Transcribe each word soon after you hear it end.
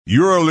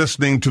You're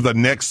listening to the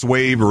Next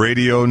Wave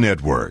Radio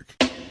Network.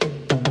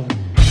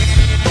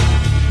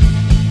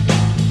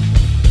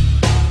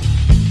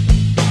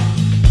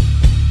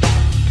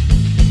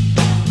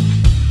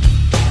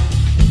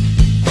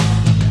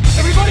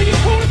 Everybody, you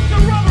call it the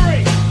robbery!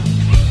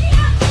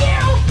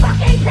 You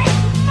fucking big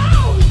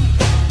moan!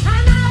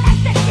 And I'll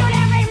execute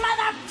every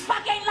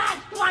motherfucking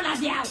last one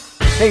of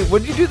you! Hey,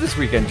 what did you do this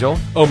weekend, Joel?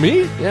 Oh,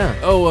 me? Yeah.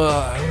 I'm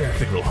going to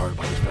think real hard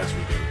about this past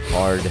weekend.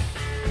 Hard.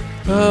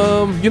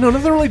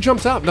 Nothing really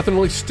jumps out. Nothing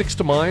really sticks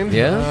to mind.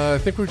 Yeah? I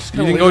think we're just You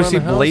kind of didn't go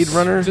see Blade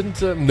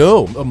Runner?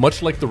 No,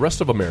 much like the rest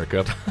of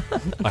America,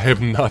 I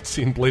have not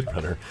seen Blade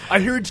Runner. I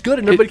hear it's good,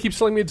 and everybody keeps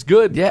telling me it's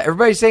good. Yeah,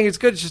 everybody's saying it's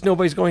good, it's just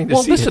nobody's going to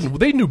see listen,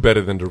 they knew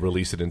better than to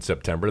release it in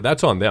September.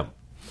 That's on them.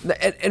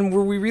 And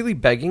were we really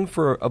begging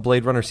for a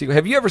Blade Runner sequel?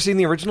 Have you ever seen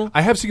the original? I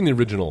have seen the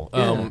original,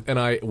 Yeah.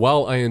 and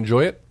while I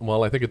enjoy it,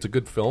 while I think it's a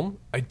good film,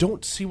 I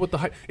don't see what the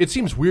hype. It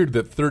seems weird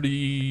that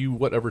 30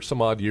 whatever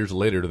some odd years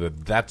later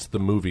that's the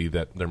movie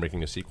that they're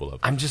making a sequel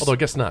of. Although I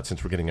guess not,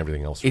 since we're getting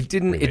everything else. It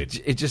didn't.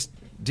 remade. It just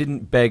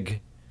didn't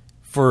beg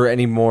for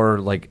any more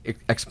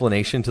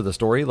explanation to the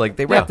story. Like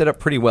they wrapped it up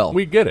pretty well.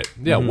 We get it.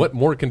 Yeah. What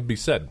more can be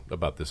said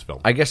about this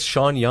film? I guess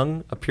Sean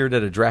Young appeared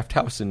at a draft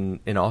house in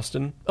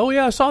Austin. Oh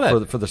yeah, I saw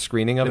that for the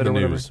screening of in it the or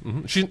whatever. news.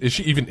 Mm-hmm. Is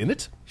she even in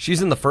it?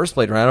 She's in the first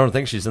Blade Runner. I don't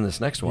think she's in this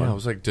next one. Yeah, I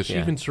was like, does she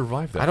even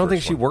survive that? I don't think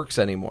first she one? works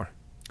anymore.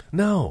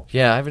 No.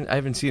 Yeah, I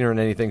haven't seen her in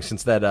anything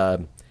since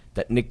that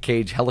Nick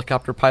Cage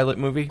helicopter pilot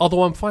movie.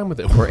 Although I'm fine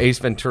with it. Or Ace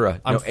Ventura.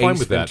 I'm fine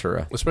with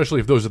Ventura. that, especially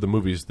if those are the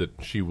movies that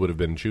she would have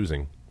been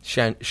choosing.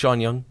 Sean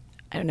Young.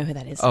 I don't know who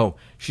that is. Oh,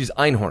 she's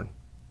Einhorn,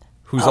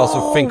 who's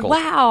also Finkel.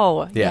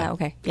 Wow. Yeah.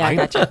 Okay. Yeah, I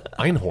gotcha.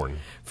 Einhorn.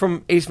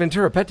 From Ace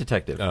Ventura, Pet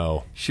Detective.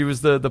 Oh. She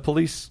was the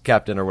police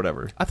captain or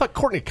whatever. I thought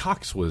Courtney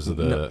Cox was the...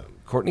 No,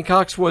 Courtney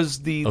Cox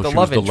was the she love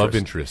was the interest. love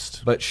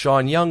interest. But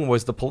Sean Young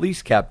was the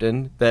police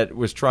captain that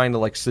was trying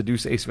to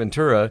seduce Ace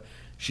Ventura.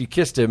 She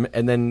kissed him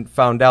and then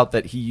found out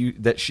that she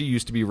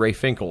used to be Ray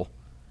Finkel.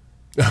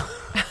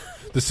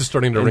 This is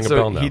starting to ring a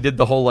bell now. He did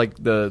the whole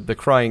the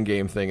crying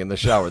game thing in the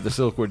shower, the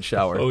Silkwood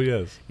shower. Oh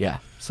yes. Yeah.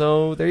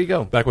 So there you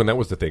go. Back when that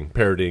was the thing,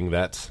 parodying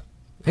that.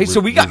 Hey,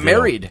 so we got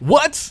married.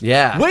 What?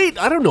 Yeah. Wait,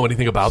 I don't know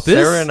anything about this.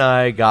 Sarah and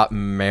I got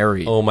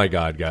married. Oh my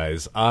God,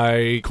 guys!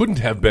 I couldn't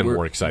have been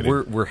more excited.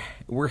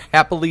 We're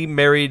happily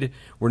married.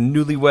 We're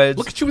newlyweds.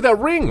 Look at you with that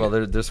ring. Well,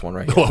 there's this one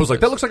right here. Oh, I was like,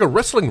 that looks like a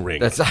wrestling ring.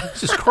 That's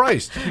Jesus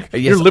Christ! Yes,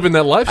 You're living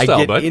that lifestyle, I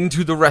get bud.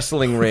 into the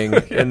wrestling ring,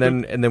 and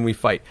then we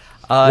fight.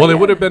 Well, it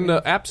would have been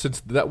apt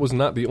since that was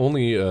not the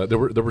only. There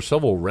were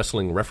several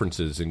wrestling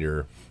references in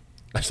your.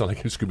 I sound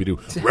like Scooby Doo.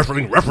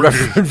 Wrestling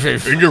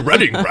references in your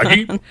wedding,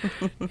 Raggy.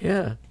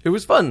 Yeah, it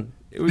was fun.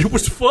 It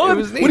was fun. It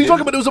was neat. What are you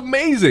talking about? It was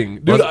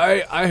amazing, dude.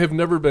 I have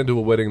never been to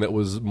a wedding that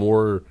was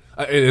more.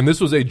 And this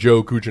was a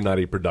Joe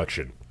Cucinotti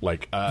production.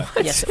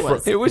 Yes, it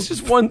was. It was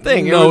just one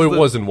thing. No, it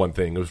wasn't one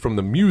thing. It was from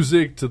the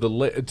music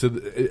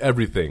to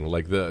everything,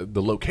 like the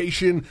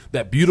location,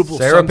 that beautiful.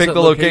 Sarah sunset picked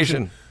the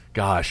location.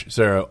 Gosh,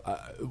 Sarah,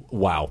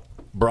 wow.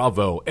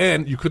 Bravo.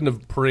 And you couldn't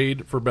have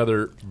prayed for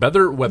better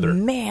weather.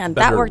 Man,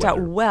 better that worked out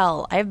weather.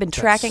 well. I have been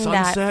tracking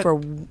that sunset.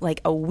 for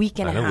a week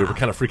and a I know, half. we were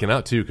kind of freaking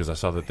out, too, because I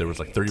saw that there was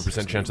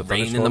 30% chance of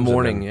rain thunderstorms. in the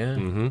morning.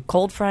 And then,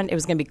 Cold front. It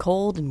was going to be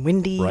cold and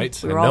windy. Right.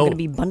 We were I all know. going to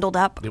be bundled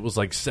up. It was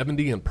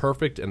 70 and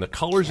perfect, and the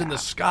colors in the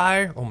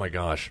sky. Oh, my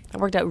gosh. That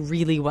worked out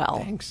really well.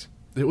 Thanks.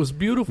 It was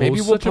beautiful. Maybe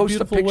It was we'll such post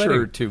a beautiful picture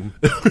wedding. or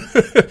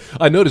two.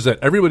 I noticed that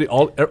everybody,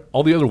 all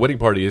the other wedding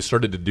parties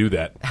started to do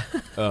that,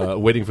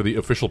 waiting for the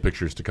official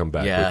pictures to come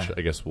back, Yeah. which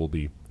I guess will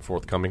be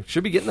forthcoming.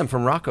 Should be getting them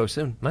from Rocco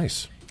soon.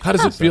 Nice. How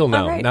does it feel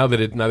now? right. Now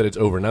that it's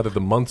over. Now that the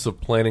months of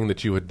planning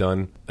that you had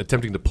done,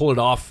 attempting to pull it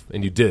off,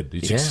 and you did.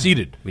 You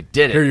succeed. We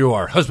did it. Here you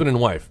are, husband and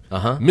wife,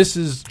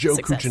 Mrs. Joe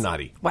Success.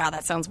 Cucinotti, Wow,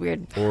 that sounds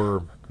weird.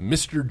 or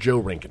Mr. Joe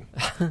Rankin.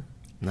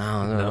 No,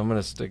 I'm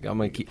gonna stick.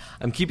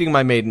 I'm keeping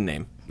my maiden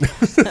name.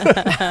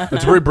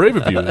 That's very brave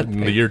of you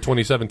in the year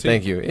 2017.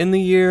 Thank you. In the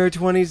year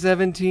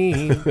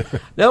 2017.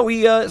 No,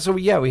 we had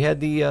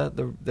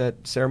that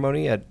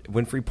ceremony at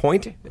Winfrey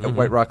Point at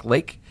White Rock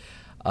Lake.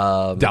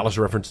 Dallas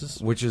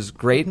references. Which is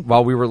great.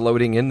 While we were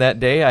loading in that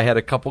day, I had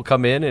a couple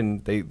come in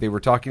and they were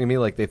talking to me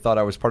like they thought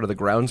I was part of the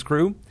grounds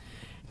crew.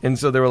 And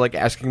so they were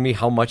asking me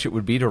how much it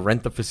would be to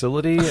rent the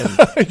facility.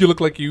 And You look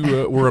like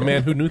you were a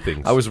man who knew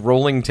things. I was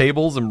rolling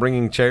tables and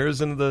bringing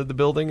chairs into the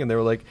building, and they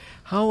were like,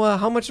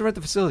 "How much to rent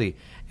the facility?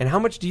 And how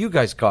much do you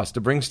guys cost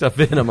to bring stuff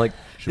in?" I'm like,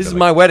 "This is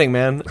my wedding,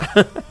 man."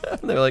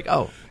 They're like,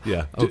 "Oh,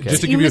 Yeah. Okay.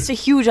 Just to You give missed a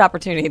huge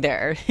opportunity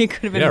there. You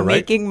could have been Yeah, right.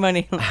 making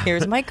money.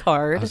 Here's my I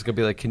card. was gonna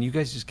be like, "Can you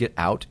guys just get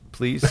out,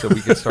 please, so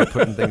we can start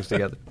putting things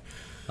together?"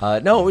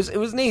 No, it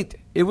was neat.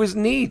 It was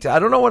neat. I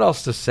don't know what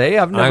else to say.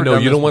 I've never. I know,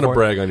 done you this don't want to before.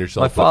 brag on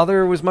yourself, My but-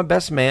 father was my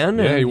best man,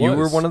 Yeah, and he you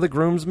were was. one of the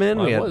groomsmen.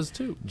 I We had was,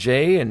 too.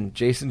 Jay and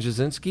Jason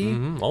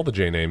Jasinski. all the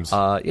J names.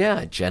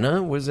 Yeah,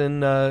 Jenna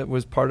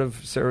was part of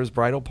Sarah's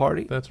bridal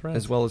party. That's right.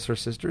 as well as her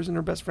sisters and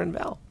her best friend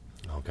Val.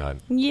 Oh God,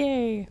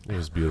 Yay. it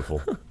was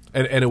beautiful,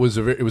 and it was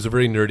a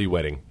very nerdy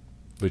wedding.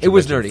 which It you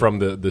was mentioned nerdy. from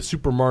the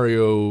Super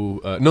Mario.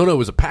 No, it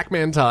was a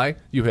Pac-Man tie.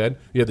 You had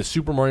the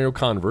Super Mario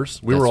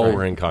Converse. We That's were all right.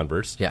 wearing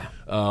Converse. Yeah.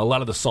 A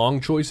lot of the song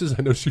choices.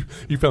 I know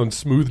you found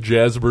smooth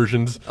jazz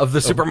versions Of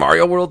the Super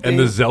Mario World and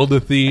theme. the Zelda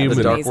theme, And the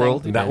and Dark amazing.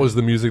 World. and that was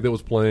the music that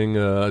was playing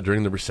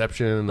during the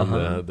reception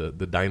and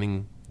the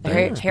dining. The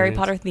Harry experience.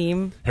 Potter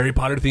theme. Harry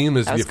Potter theme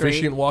as That the was great.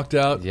 officiant walked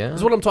out. Yeah.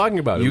 That's what I'm talking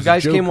about. It You was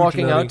guys Joe came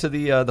walking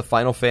Cuccinelli. out to the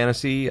Final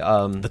Fantasy.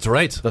 That's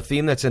right. The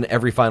theme that's in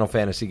every Final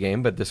Fantasy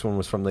game, but this one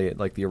was from the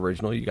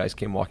original. You guys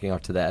came walking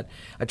out to that.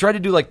 I tried to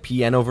do like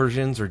piano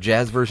versions or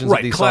jazz versions Right,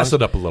 of these class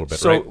songs. it up a little bit,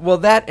 So right? well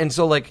that and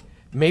so like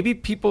maybe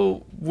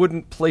people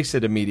wouldn't place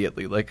it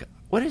immediately. Like,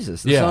 what is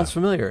this? This Yeah. sounds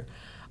familiar.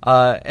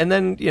 And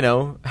then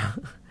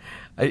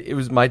it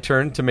was my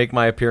turn to make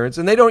my appearance,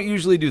 and they don't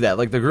usually do that.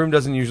 Like the groom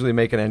doesn't usually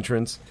make an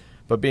entrance.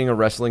 But being a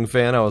wrestling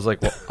fan, I was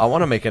like, well, I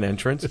want to make an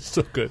entrance. It's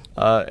so good.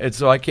 And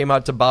so I came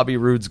out to Bobby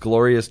Roode's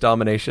Glorious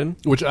Domination.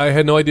 Which I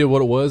had no idea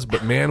what it was,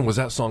 but man, was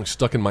that song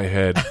stuck in my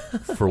head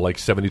for like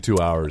 72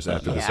 hours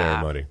after the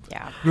ceremony.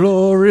 Yeah.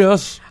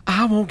 Glorious.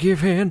 I won't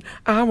give in.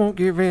 I won't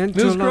give in It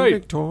was till I'm great.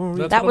 victorious.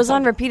 That's That what was I'm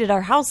on talking- repeat at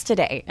our house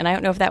today, and I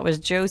don't know if that was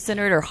Joe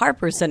centered or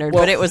Harper centered,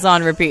 but it was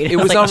on repeat. It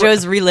was like on re-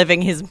 Joe's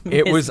reliving his.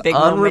 It his was big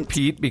on moment.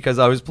 repeat because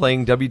I was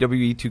playing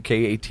WWE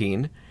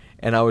 2K18,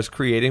 and I was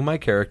creating my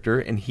character,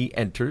 and he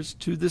enters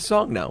to the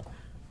song now.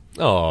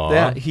 Aw.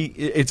 Yeah,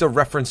 it's a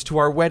reference to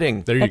our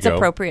wedding. There you It's go.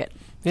 appropriate.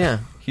 Yeah,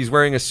 he's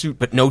wearing a suit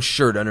but no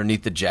shirt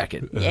underneath the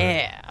jacket.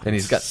 Yeah. And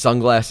he's got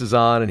sunglasses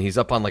on, and he's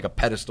up on like a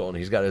pedestal, and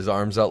he's got his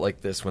arms out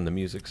like this when the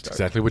music starts.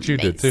 Exactly what you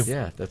did, too.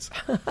 Yeah, that's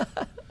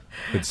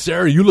And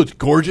Sarah, you looked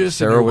gorgeous in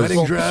Sarah your was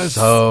wedding dress.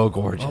 so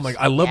gorgeous. Oh, my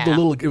I love the Yeah.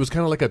 little, it was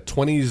kind of like a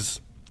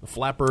 20s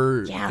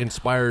flapper Yeah.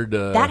 inspired.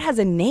 That has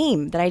a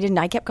name that I didn't.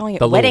 I kept calling it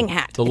the wedding little,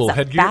 hat. The little it's a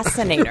headgear.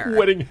 fascinator.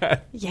 Wedding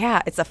hat.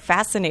 Yeah, it's a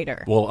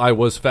fascinator. Well, I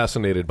was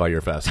fascinated by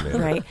your fascinator.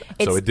 Right. So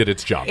It's- it did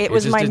its job. It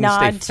was just my didn't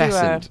nod stay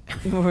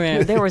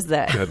to. There was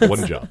that. It had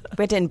one job.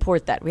 We had to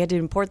import that. We had to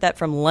import that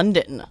from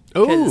London.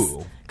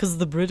 Ooh. Because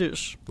the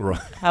British Right.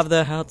 have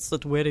their hats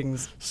at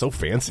weddings. So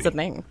fancy. It's a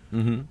thing.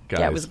 Guys,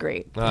 Yeah, it was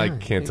great. I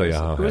can't tell you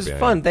how It was happy I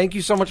fun. am. Thank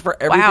you so much for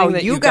everything Wow,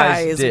 that you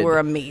guys guys did. were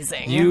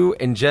amazing. You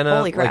and Jenna,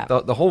 Holy crap.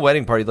 like the whole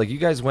wedding party, like you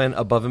guys went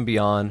above and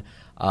beyond.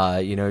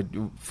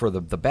 For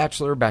the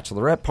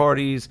bachelorette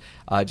parties,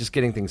 just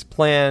getting things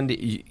planned.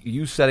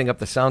 You setting up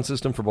the sound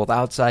system for both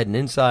outside and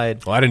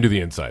inside. Well, I didn't do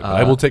the inside, but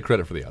I will take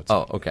credit for the outside.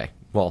 Oh, okay.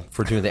 Well,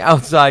 for doing the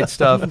outside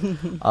stuff,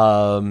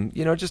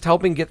 just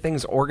helping get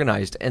things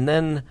organized. And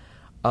then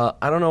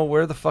I don't know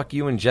where the fuck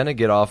you and Jenna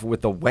get off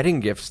with the wedding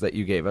gifts that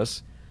you gave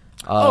us.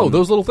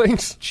 Those little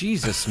things.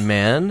 Jesus,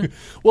 man.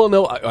 Well,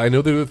 no, I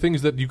know there are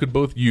things that you could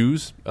both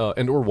use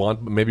and or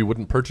want, but maybe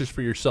wouldn't purchase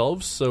for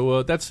yourselves.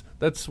 So that's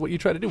what you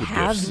try to do with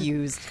have gifts.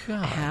 used.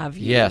 Have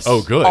used. Yes.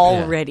 Oh, good.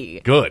 Already.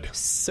 Good.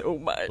 So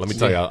much. Let me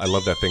tell you, I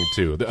love that thing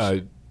too.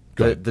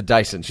 Go ahead. The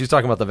Dyson. She's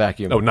talking about the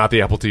vacuum. Oh, not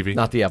the Apple TV.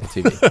 Not the Apple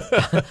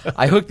TV.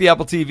 I hooked the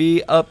Apple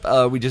TV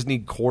up. We just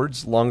need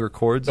cords, longer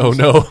cords. Oh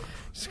no.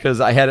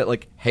 Because I had it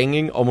like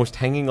almost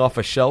hanging off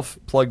a shelf,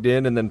 plugged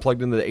in, and then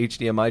plugged into the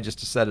HDMI just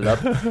to set it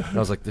up. And I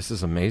was like, "This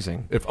is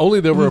amazing." If only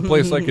there were a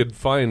place I could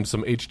find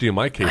some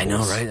HDMI cables. I know,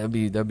 right?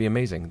 That'd be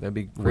amazing. That'd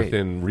be great.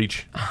 Within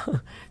reach.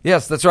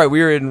 Yes, that's right.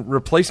 We were in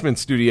Replacement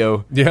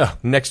Studio. Yeah.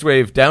 Next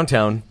Wave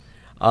downtown,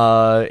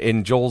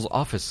 in Joel's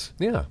office.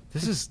 Yeah.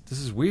 This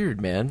is weird,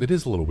 man. It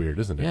is a little weird,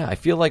 isn't it? Yeah, I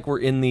feel like we're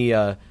in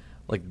the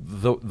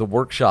the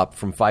workshop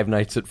from Five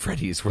Nights at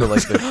Freddy's, where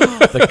like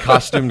the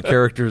costumed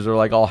characters are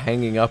like all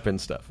hanging up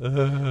and stuff.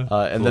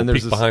 And then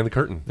there's peek behind the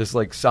curtain. this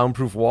like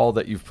soundproof wall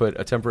that you've put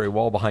a temporary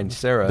wall behind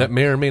Sarah. That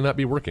may or may not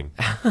be working.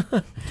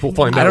 We'll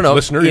find out. I don't know.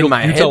 Listener, in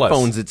my you tell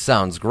headphones, us. it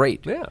sounds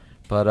great. Yeah.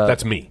 But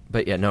That's me.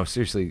 But yeah, no,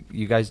 seriously,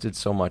 you guys did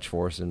so much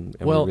for us, and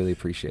we really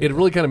appreciate it. it.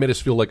 Really kind of made us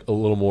feel like a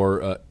little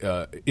more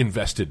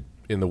invested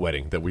in the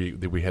wedding, that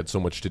we had so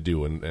much to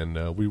do,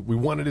 and we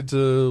wanted it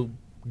to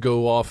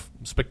go off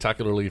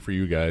spectacularly for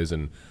you guys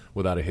and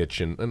without a hitch,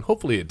 and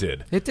hopefully it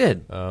did. It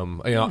did.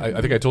 I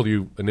think I told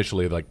you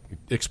initially, like,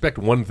 expect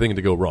one thing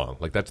to go wrong.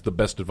 Like, that's the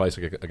best advice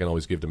I can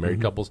always give to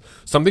married couples.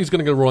 Something's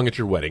going to go wrong at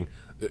your wedding.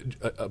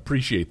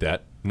 Appreciate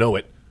that. Know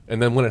it.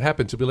 And then when it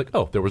happens, you'll be like,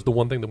 oh, there was the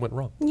one thing that went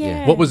wrong.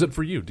 Yeah. What was it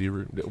for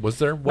you? Was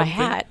there one My thing?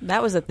 hat.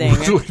 That was a thing.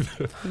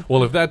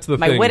 Well, if that's the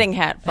My thing. wedding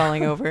hat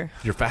falling over.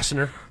 Your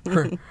fastener?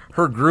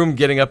 her groom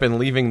getting up and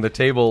leaving the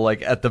table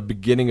like at the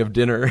beginning of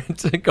dinner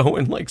to go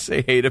and like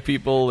say hey to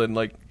people and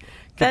like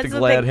get That's the the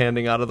glad thing.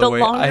 handing out of the The way.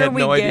 I longer had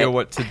we no idea get-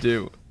 what to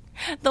do.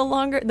 The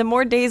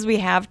more days we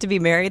have to be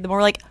married, the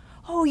more like,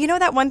 oh, you know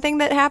that one thing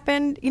that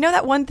happened? You know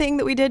that one thing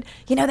that we did?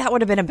 You know, that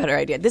would have been a better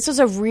idea. This was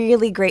a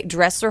really great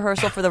dress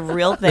rehearsal for the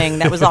real thing.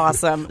 That was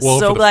awesome. Well,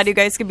 So for the- glad you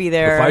guys could be The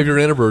there. 5-year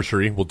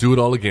anniversary. We'll do it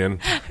all again.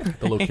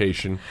 The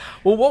location.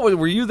 Well,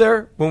 were you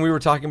there when we were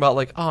talking about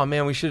like, oh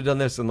man, we should have done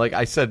this? And like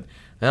I said,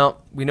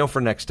 well, we know for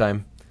next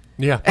time.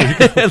 Yeah.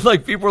 And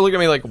like people were looking at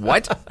me like,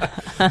 what?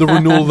 The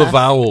renewal of the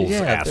vowels,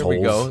 Yeah, assholes. there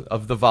we go.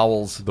 Of the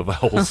vowels. The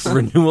vowels.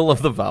 Renewal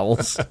of the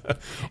vowels.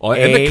 Oh,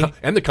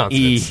 and the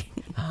consonants.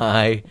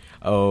 E-I-O-U.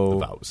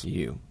 The vowels.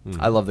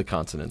 I love the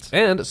consonants.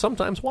 And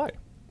sometimes why.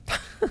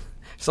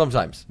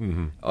 Sometimes.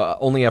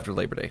 Only after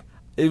Labor Day.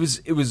 It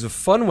was a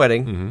fun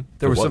wedding.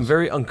 There were some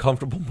very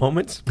uncomfortable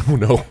moments. Oh,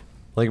 no.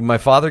 Like my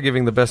father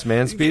giving the best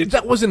man speech.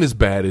 That wasn't as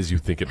bad as you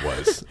think it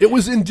was. It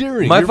was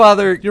endearing.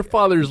 Your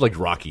father's like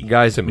Rocky.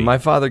 Guys, to me. my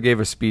father gave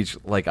a speech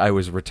like I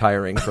was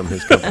retiring from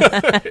his company.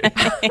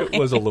 It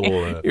was a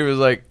little... He was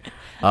like,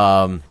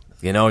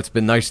 it's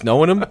been nice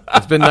knowing him.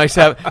 It's been nice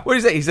having... What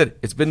did he say? He said,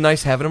 it's been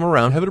nice having him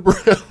around.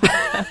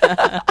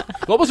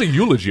 Almost a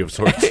eulogy of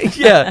sorts.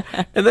 Yeah.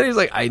 And then he's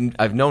like,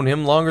 I've known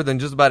him longer than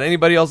just about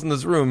anybody else in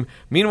this room.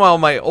 Meanwhile,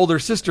 my older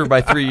sister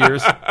by 3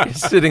 years is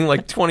sitting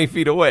like 20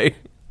 feet away.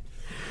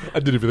 I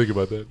didn't even think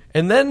about that.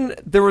 And then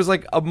there was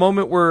like a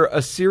moment where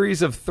a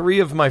series of 3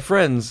 of my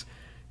friends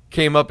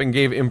came up and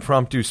gave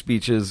impromptu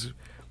speeches,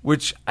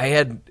 which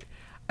I've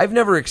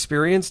never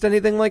experienced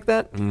anything like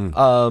that.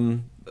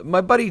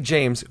 My buddy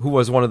James, who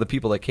was one of the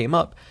people that came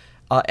up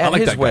at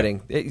his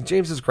wedding,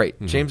 James is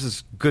great. James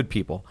is good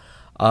people.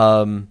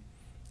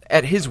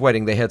 At his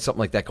wedding, they had something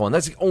like that going.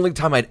 That's the only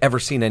time I'd ever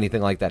seen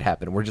anything like that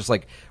happen. Where just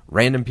like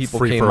random people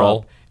came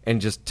up and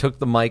just took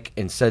the mic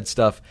and said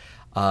stuff.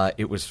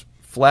 It was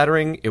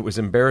flattering. It was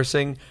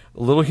embarrassing.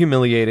 A little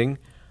humiliating.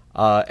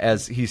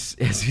 As he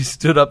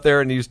stood up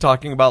there and he was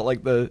talking about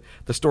like the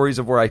stories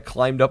of where I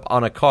climbed up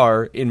on a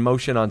car in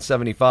motion on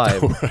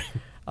 75. Right.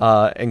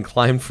 And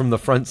climbed from the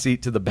front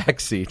seat to the back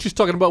seat. She's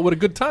talking about what a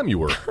good time you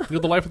were. You're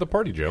the life of the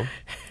party, Joe.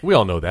 We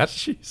all know that.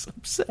 She's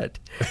upset.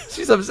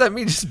 She's upset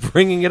me just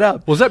bringing it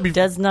up. Was that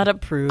does not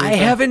approve. I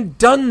haven't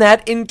done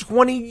that in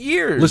 20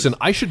 years. Listen,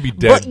 I should be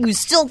dead. But you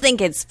still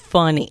think it's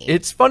funny.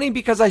 It's funny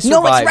because I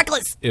survived. No, it's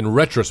reckless. In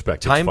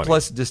retrospect, time it's funny.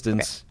 plus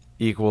distance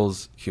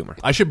equals humor.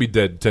 I should be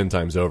dead 10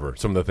 times over.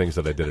 Some of the things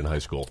that I did in high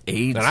school.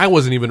 AIDS. And I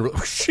wasn't even...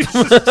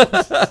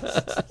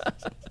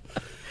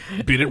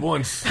 Beat it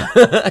once.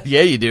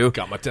 Yeah, you do.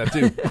 Got my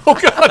tattoo. Oh,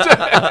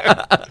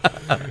 God.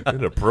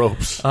 And the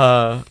probes.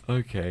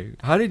 Okay.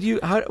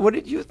 What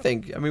did you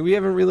think? I mean, we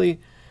haven't really...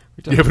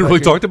 You haven't really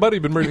talked about it?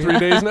 You've been married 3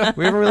 days now?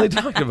 We haven't really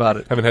talked about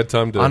it. Haven't had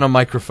time to... On a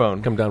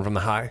microphone. Come down from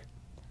the high.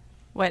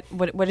 What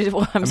was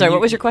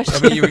your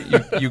question? I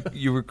mean,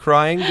 you were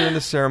crying during the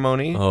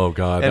ceremony. Oh,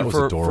 God, that was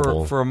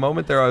adorable. For a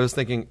moment there, I was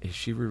thinking, is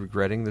she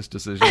regretting this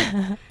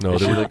decision? No,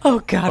 they were like, oh,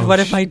 God, what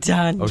have I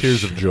done?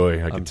 Tears of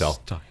joy, I can tell.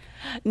 Stuck.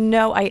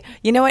 No,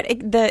 you know what?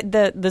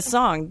 The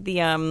song, the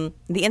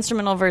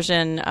instrumental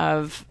version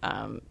of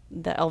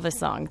the Elvis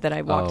song that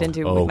I walked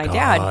into with my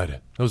dad.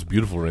 That was a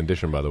beautiful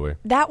rendition, by the way.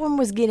 That one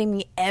was getting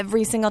me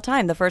every single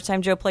time. The first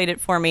time Joe played it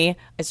for me,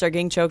 I started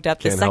getting choked up.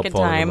 The second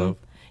time,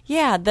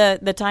 yeah,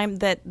 the time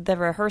that the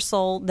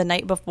rehearsal the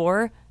night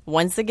before.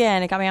 Once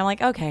again, it got me. I'm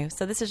like, okay,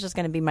 so this is just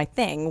going to be my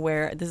thing.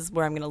 This is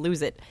where I'm going to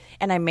lose it,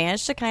 and I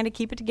managed to kind of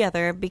keep it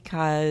together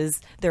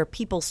because there are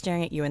people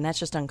staring at you, and that's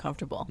just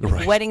uncomfortable.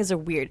 Right. Weddings are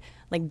weird.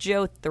 Like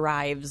Joe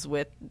thrives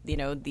with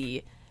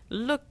the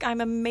look,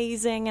 I'm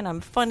amazing and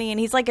I'm funny, and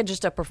he's like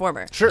just a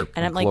performer. Sure,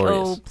 and I'm like,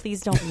 oh,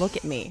 please don't look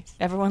at me.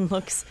 Everyone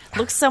look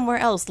somewhere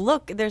else.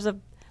 Look, there's a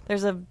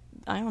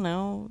I don't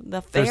know.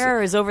 The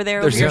fair is over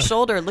there over your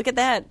shoulder. Look at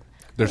that.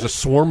 There's a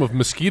swarm of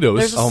mosquitoes.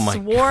 There's a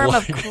swarm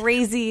of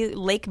crazy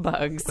lake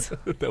bugs.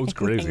 That was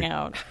crazy.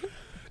 Out.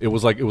 It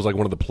was like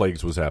one of the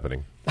plagues was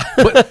happening,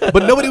 but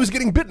nobody was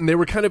getting bitten. They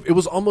were kind of. It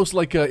was almost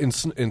like in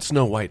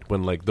Snow White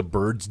when like the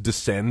birds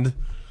descend,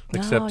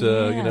 except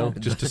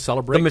just to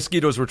celebrate. The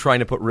mosquitoes were trying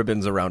to put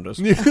ribbons around us.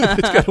 That's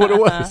kind of what it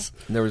was.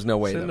 There was no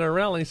way.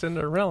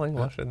 Cinderella,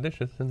 wash the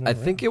dishes. I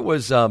think it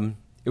was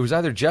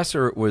either Jess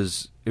or it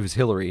was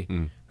Hillary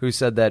who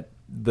said that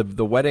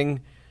the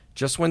wedding.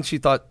 Just when she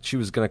thought she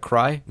was going to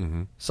cry,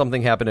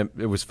 something happened. And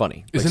it was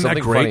funny. Isn't something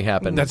that great? Funny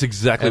happened. That's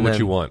exactly what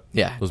you want.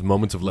 Yeah, those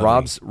moments of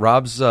levity.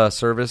 Rob's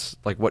service,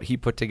 like what he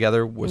put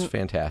together, was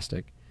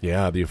fantastic.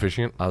 Yeah, the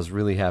officiant. I was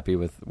really happy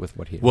with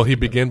what he. Well, he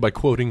began by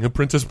quoting *A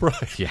Princess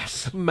Bride*.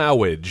 Yes,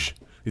 marriage.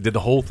 He did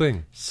the whole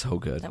thing. So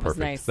good. That was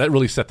nice. That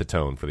really set the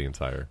tone for the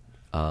entire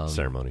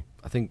ceremony.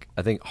 I think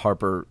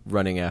Harper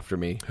running after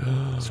me,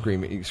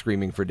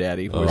 screaming for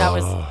daddy. That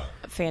was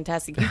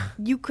fantastic.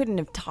 You couldn't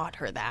have taught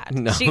her that.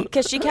 No.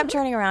 Because she kept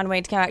turning around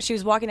waiting to come back. She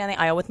was walking down the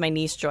aisle with my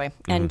niece, Joy,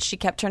 and she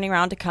kept turning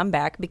around to come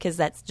back because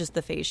that's just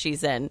the phase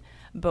she's in.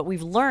 But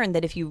we've learned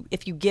that if you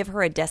give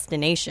her a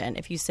destination,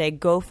 if you say,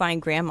 go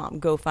find grandmom,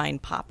 go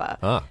find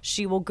papa,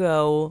 she will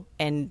go,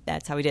 and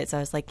that's how we did it. So I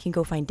was like, can you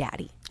go find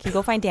daddy? Can you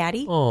go find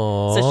daddy?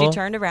 Aww. So she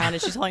turned around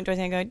and she's holding towards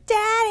me and going,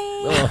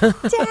 daddy,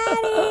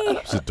 daddy.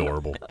 It's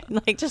adorable.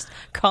 Like just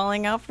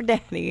calling out for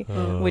daddy,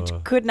 which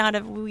we couldn't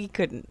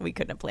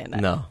have planned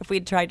that. No. If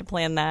we'd tried to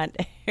plan that,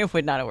 it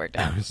would not have worked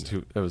out.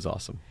 It was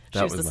awesome.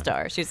 She was the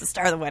star. She was the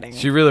star of the wedding.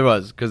 She really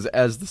was, because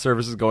as the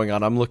service is going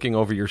on, I'm looking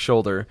over your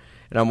shoulder,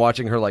 and I'm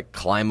watching her like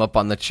climb up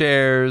on the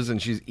chairs,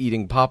 and she's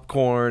eating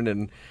popcorn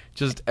and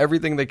just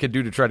everything they could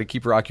do to try to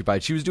keep her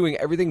occupied. She was doing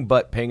everything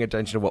but paying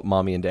attention to what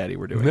Mommy and Daddy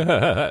were doing.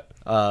 I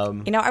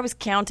was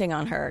counting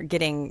on her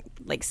turning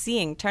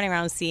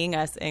around, seeing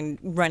us, and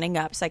running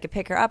up so I could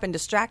pick her up and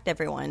distract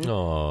everyone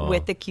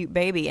with the cute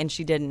baby, and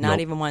she didn't, not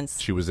even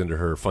once. She was into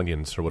her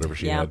Funyuns or whatever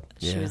she had.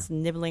 She was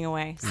nibbling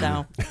away.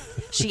 So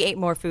she ate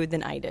more food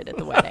than I did at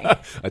the wedding.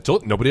 I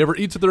told nobody ever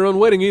eats at their own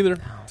wedding either.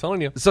 I'm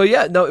telling you. So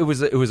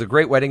it was a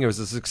great wedding. It was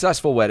a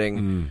successful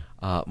wedding.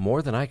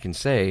 More than I can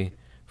say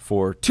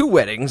for 2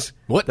 weddings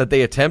that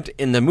they attempt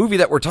in the movie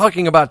that we're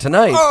talking about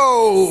tonight.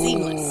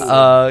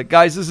 Seamless.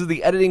 Guys, this is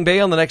the Editing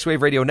Bay on the Next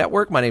Wave Radio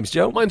Network. My name's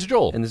Joe. Mine's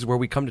Joel. And this is where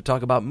we come to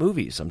talk about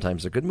movies.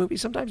 Sometimes they're good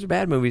movies, sometimes they're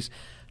bad movies.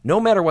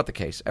 No matter what the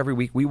case, every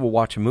week we will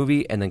watch a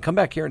movie and then come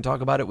back here and talk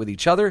about it with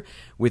each other,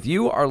 with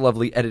you, our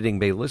lovely Editing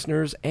Bay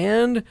listeners,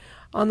 and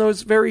on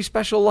those very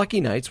special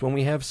lucky nights when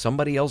we have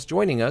somebody else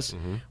joining us,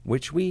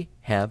 which we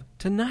have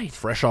tonight.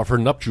 Fresh off her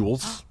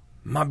nuptials.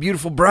 My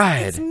beautiful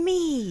bride. It's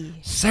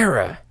me.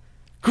 Sara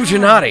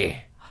Cucinati.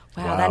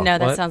 Wow.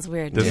 That sounds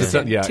weird. Does it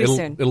sound, Too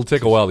soon. It'll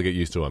take a while to get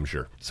used to, I'm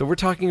sure. So we're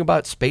talking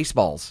about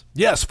Spaceballs.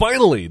 Yes,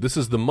 finally. This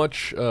is the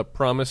much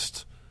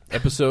promised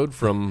episode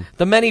from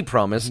the many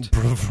promised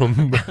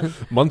from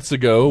months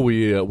ago.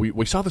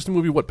 We saw this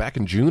movie back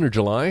in June or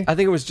July. I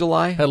think it was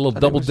July. Had a little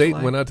double date.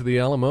 Went out to the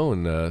Alamo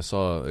and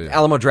saw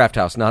Alamo Draft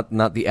House,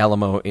 not the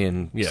Alamo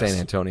in San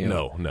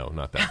Antonio. No,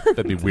 not that.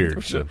 That'd be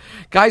weird.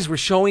 Guys, we're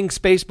showing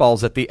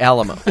Spaceballs at the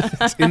Alamo.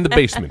 It's in the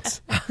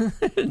basement.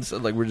 So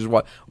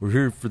we're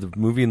here for the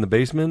movie in the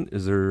basement.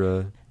 Is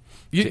there?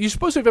 You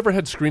suppose they've ever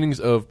had screenings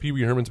of Pee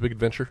Wee Herman's Big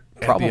Adventure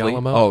Probably. at the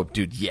Alamo? Oh,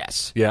 dude,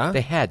 yes. Yeah? They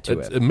had to.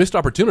 It's a missed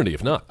opportunity,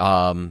 if not.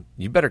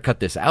 You better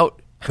cut this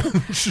out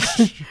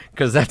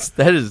because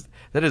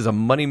that is a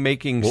money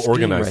making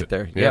scheme right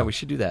there. Yeah, we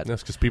should do that.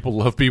 That's because people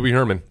love Pee Wee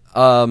Herman.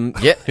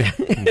 Yeah,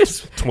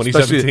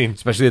 2017,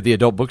 especially at the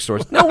adult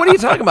bookstores. No, what are you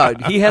talking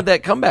about? He had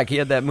that comeback. He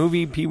had that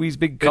movie, Pee Wee's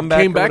Big Comeback.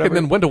 Came back and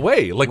then went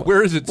away. Like,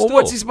 where is it still? Well,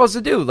 what's he supposed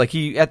to do? Like,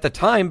 he at the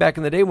time back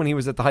in the day when he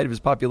was at the height of his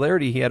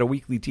popularity, he had a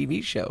weekly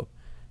TV show.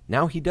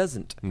 Now he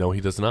doesn't. No,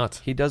 he does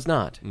not. He does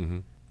not.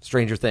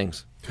 Stranger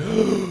Things.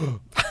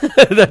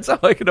 That's how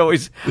I can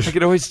always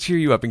cheer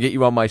you up and get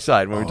you on my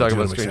side when we're talking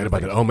about Stranger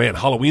Things. Oh man,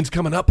 Halloween's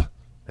coming up,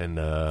 and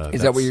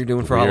is that what you're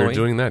doing for Halloween? We're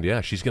doing that.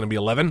 Yeah, she's going to be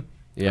 11.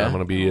 Yeah, I'm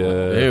going to be.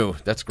 Ew,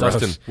 that's gross.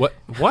 Dustin. What?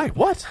 Why?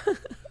 What?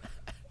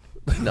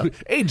 No.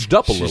 Aged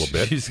up a little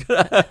bit. She's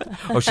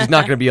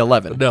not going to be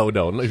 11. No,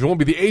 she won't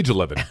be the age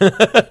 11.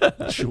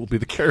 She will be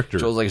the character.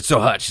 Joel's like, it's so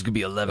hot, she's going to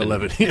be 11.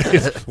 11.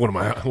 One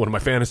of my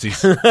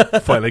fantasies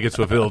finally gets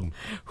fulfilled.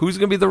 Who's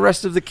going to be the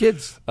rest of the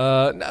kids?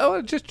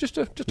 No, just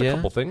a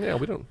couple things. Yeah,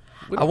 we don't.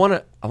 I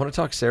want to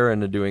talk Sara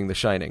into doing The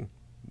Shining.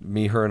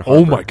 Me, her, and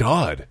Harper. Oh my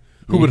God,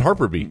 who would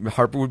Harper be?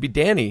 Harper would be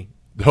Danny.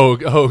 Oh,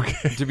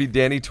 okay. To be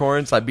Danny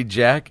Torrance, I'd be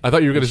Jack. I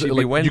thought you were going to say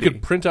Wendy. You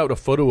could print out a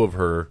photo of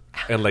her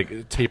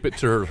and tape it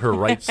to her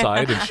right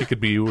side, and she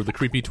could be the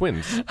creepy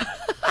twins.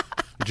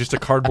 Just a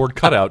cardboard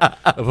cutout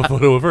of a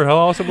photo of her. How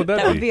awesome would that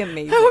be? That would be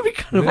amazing. That would be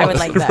kind of awesome. I would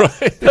like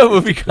that. Right? That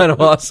would be kind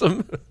of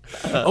awesome.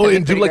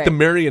 And do the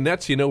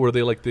marionettes, where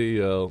they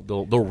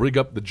they'll rig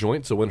up the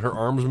joint so when her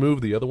arms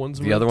move, the other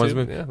ones move. The other ones too.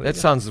 move. Yeah, that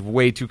sounds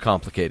way too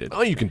complicated.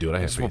 Oh, you can do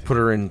it. We'll put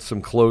her in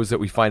some clothes that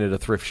we find at a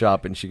thrift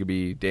shop, and she could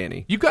be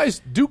Danny. You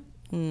guys do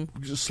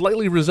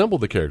slightly resemble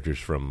the characters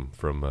from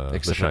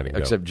The Shining,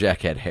 except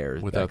Jack had hair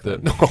without the.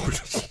 No,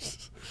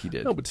 he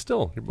did. No, but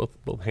still, you're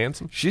both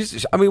handsome.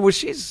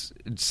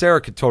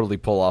 Sara could totally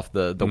pull off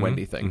the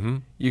Wendy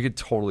thing. You could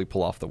totally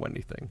pull off the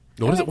Wendy thing.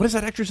 What is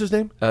that actress's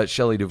name?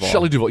 Shelley Duvall.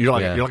 Shelley Duvall. You're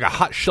like a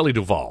hot Shelley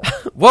Duvall.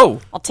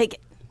 Whoa! I'll take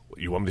it.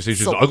 You want me to say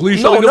she's ugly,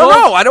 Shelley No, Duvall?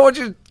 no, I don't want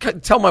you to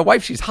tell my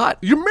wife she's hot.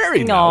 You're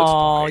married now. It's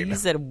fine. You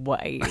said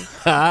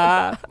wife.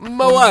 My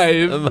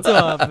wife.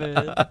 Stop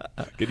it.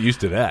 Get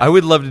used to that. I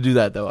would love to do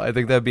that, though. I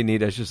think that'd be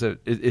neat. It's just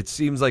it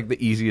seems like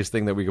the easiest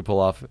thing that we could pull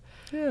off.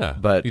 Yeah,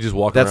 but you just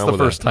walk that's around the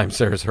with first time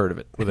Sarah's heard of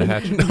it. With a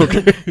hatchet.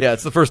 Okay. Yeah,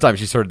 it's the first time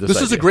she's heard this.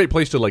 This is a great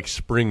place to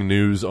spring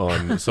news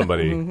on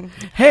somebody.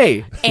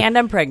 Hey, and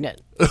I'm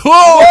pregnant.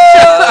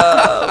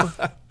 Whoa!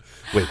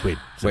 Wait,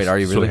 are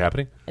you really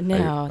happening?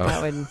 No,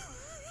 that would.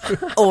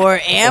 Or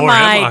am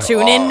I?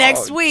 Tune in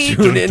next week.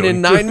 Tune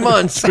in 9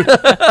 months. But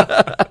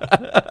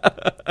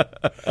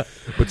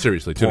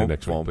seriously, tune in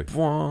next week, please.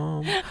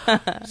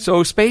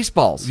 So,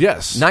 Spaceballs.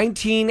 Yes.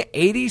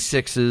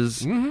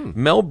 1986's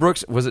Mel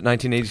Brooks. Was it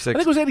 1986? I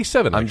think it was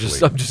 87, I'm just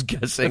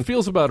guessing. It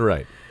feels about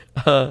right.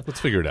 Let's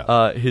figure it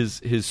out.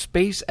 His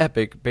space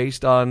epic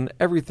based on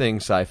everything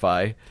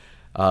sci-fi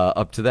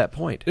up to that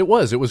point. It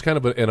was kind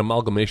of an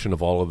amalgamation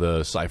of all of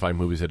the sci-fi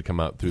movies that had come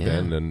out through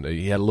then, and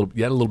you had a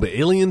little bit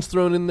Aliens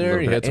thrown in there.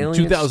 You had some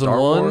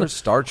 2001,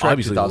 Star Trek,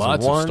 obviously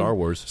 2001, lots of Star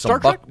Wars. Star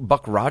Trek,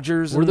 Buck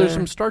Rogers. Were there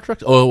some Star Trek?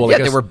 Oh well, yeah, I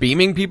guess they were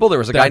beaming people. There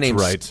was a guy named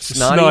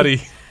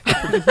Snotty.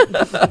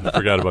 I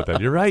forgot about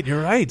that. You're right.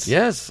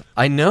 Yes,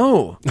 I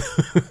know.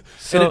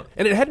 So,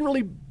 and it hadn't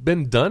really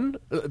been done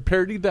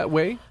parodied that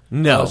way.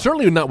 No,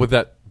 certainly not with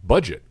that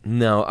budget.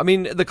 No, I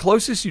mean the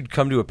closest you'd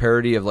come to a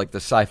parody of like the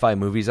sci-fi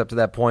movies up to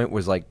that point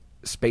was like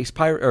Space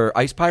Pirate or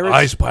Ice Pirates.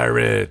 Ice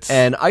Pirates.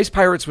 And Ice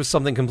Pirates was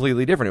something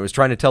completely different. It was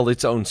trying to tell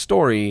its own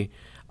story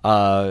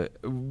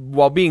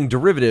while being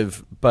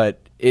derivative,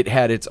 but it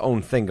had its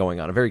own thing going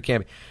on. A very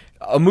campy.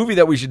 A movie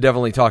that we should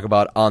definitely talk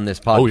about on this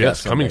podcast. Oh, yes,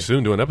 someday. coming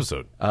soon to an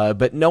episode.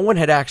 But no one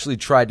had actually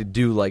tried to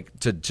do, like,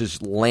 to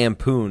just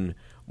lampoon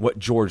what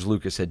George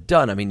Lucas had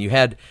done. I mean, you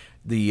had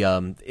the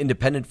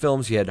independent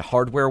films. You had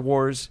Hardware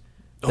Wars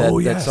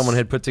that someone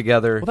had put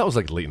together. Well, that was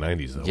like late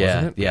 90s, though, yeah,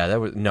 wasn't it? Yeah, that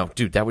was... No,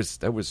 dude, that was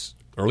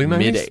early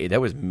 90s?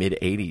 That was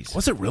mid-'80s.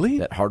 Was it really?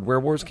 That Hardware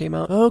Wars came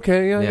out.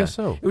 Okay, yeah, I guess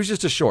so. It was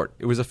just a short.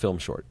 It was a film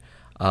short.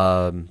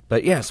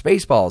 But yeah,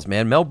 Spaceballs,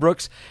 man. Mel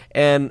Brooks.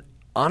 And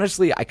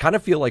honestly, I kind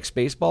of feel like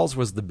Spaceballs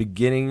was the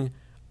beginning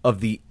of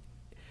the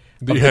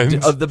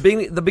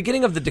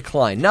beginning of the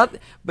decline.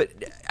 But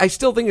I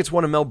still think it's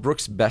one of Mel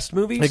Brooks' best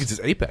movies. I think it's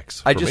his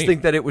apex. I just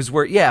think that it was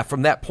where,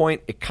 from that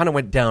point, it kind of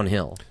went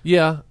downhill.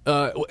 Yeah,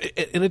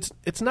 and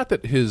it's not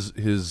that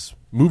his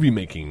movie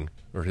making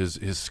or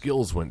his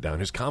skills went down,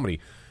 his comedy.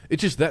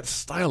 It's just that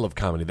style of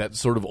comedy, that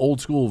sort of old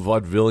school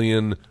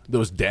vaudevillian,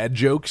 those dad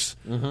jokes.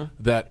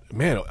 That,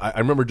 man, I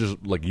remember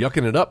just like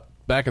yucking it up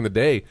back in the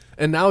day,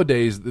 and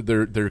nowadays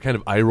they're kind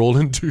of eye roll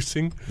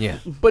inducing,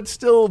 but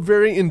still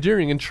very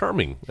endearing and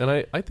charming. And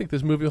I think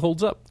this movie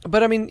holds up.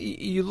 But I mean,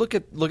 you look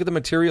at the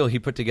material he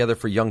put together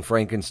for Young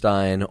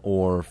Frankenstein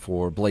or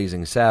for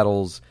Blazing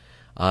Saddles,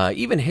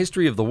 even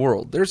History of the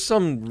World. There's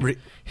some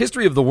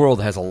History of the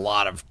World has a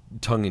lot of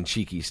tongue in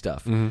cheeky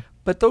stuff,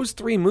 but those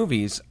three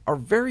movies are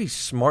very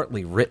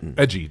smartly written,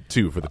 edgy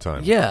too for the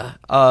time.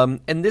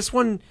 And this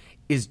one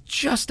is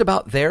just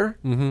about there.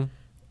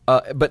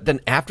 But then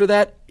after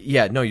that,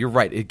 no, you're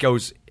right. It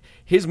goes.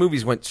 His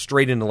movies went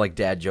straight into like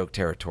dad joke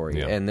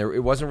territory, and it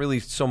wasn't really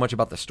so much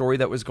about the story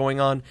that was going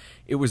on.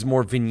 It was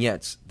more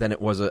vignettes than it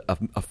was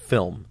a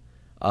film.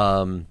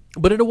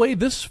 But in a way,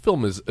 this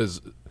film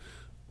is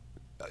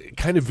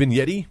kind of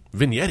vignette-y.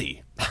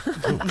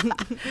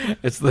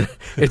 It's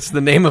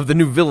the name of the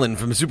new villain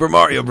from Super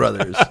Mario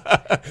Brothers.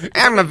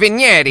 I'm a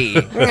vignette.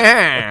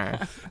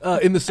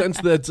 In the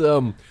sense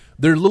that.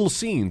 They're little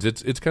scenes.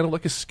 It's kind of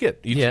like a skit.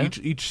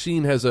 Each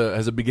scene has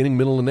a beginning,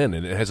 middle, and end,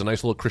 and it has a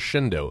nice little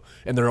crescendo.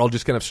 And they're all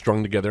just kind of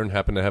strung together and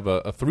happen to have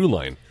a through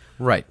line.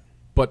 Right.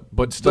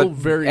 But still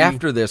very...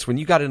 After this, when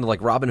you got into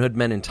like Robin Hood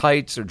Men in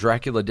Tights or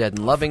Dracula Dead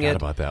and Loving It...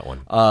 about that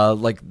one.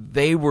 Like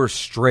they were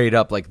straight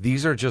up, like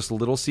these are just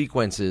little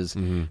sequences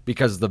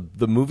because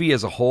the movie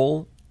as a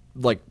whole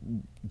like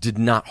did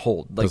not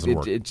hold. Like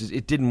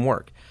it didn't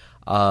work.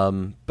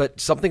 But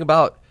something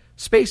about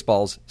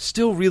Spaceballs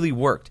still really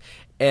worked.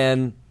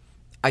 And...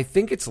 I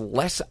think it's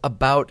less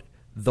about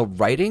the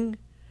writing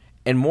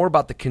and more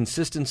about the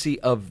consistency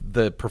of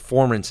the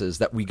performances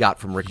that we got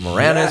from Rick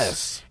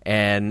Moranis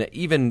and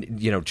even,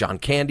 John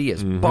Candy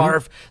as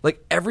Barf.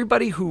 Like,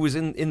 everybody who was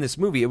in this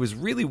movie, it was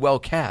really well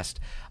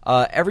cast.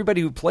 Everybody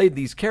who played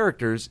these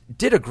characters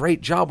did a great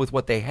job with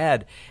what they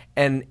had,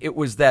 and it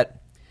was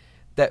that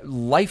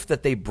life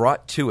that they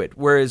brought to it.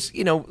 Whereas,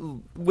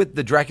 with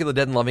the Dracula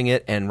Dead and Loving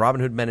It and Robin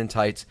Hood Men in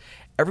Tights,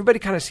 everybody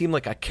kind of seemed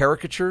like a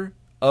caricature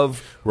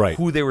of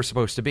who they were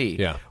supposed to be.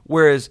 Yeah.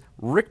 Whereas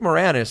Rick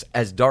Moranis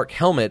as Dark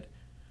Helmet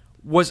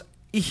was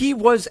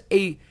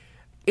in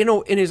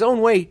his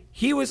own way,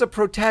 he was a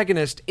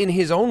protagonist in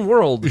his own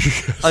world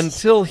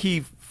until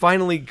he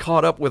finally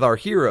caught up with our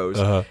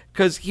heroes.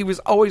 Because he was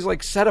always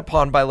like set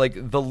upon by like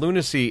the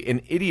lunacy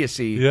and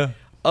idiocy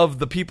of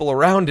the people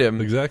around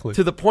him. Exactly.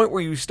 To the point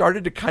where you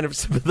started to kind of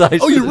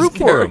sympathize with you his root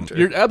for character.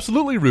 him. You're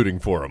absolutely rooting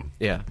for him.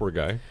 Yeah. Poor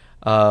guy.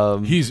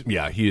 He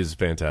is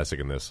fantastic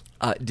in this.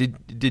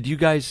 Did you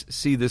guys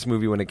see this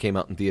movie when it came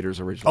out in theaters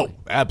originally?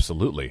 Oh,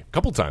 absolutely. A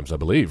couple times, I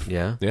believe.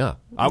 Yeah? Yeah.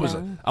 I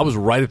was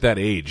right at that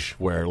age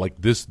where like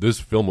this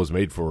film was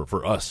made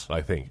for us,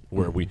 I think,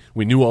 where we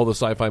knew all the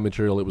sci-fi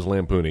material it was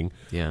lampooning.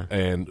 Yeah.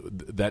 And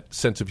that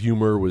sense of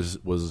humor was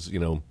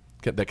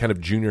that kind of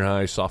junior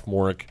high,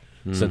 sophomoric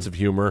sense of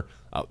humor.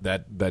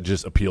 That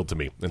just appealed to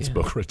me and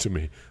spoke right to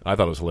me. I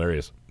thought it was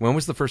hilarious. When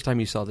was the first time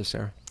you saw this,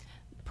 Sarah?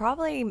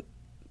 Probably,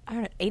 I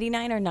don't know,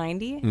 89 or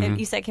 90.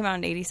 You said it came out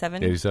in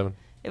 87? 87.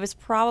 It was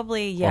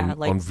probably, on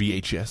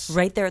VHS.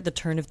 Right there at the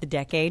turn of the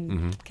decade.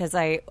 Because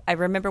I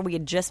remember we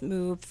had just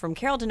moved from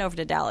Carrollton over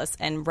to Dallas,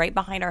 and right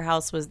behind our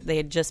house they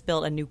had just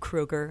built a new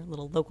Kroger,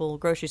 little local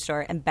grocery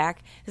store. And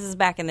this is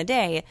back in the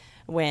day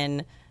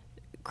when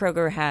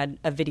Kroger had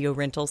a video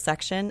rental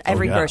section.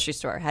 Every grocery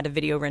store had a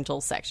video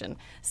rental section.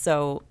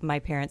 So my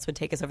parents would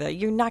take us over there.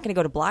 You're not going to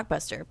go to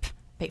Blockbuster.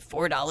 Pay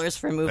 $4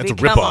 for a movie. That's a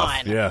Come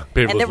ripoff. on. Yeah,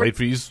 pay for those late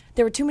fees.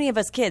 There were too many of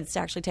us kids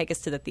to actually take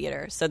us to the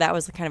theater, so that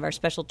was kind of our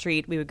special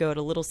treat. We would go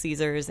to Little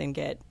Caesars and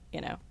get,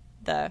 the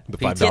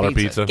 $5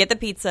 pizza. Get the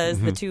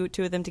pizzas, the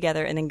two of them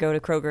together, and then go to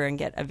Kroger and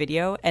get a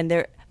video.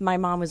 And my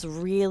mom was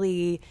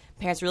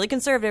parents really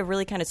conservative,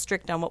 really kind of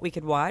strict on what we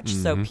could watch.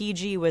 So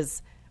PG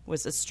was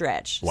a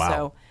stretch. Wow.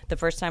 So the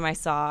first time I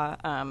saw,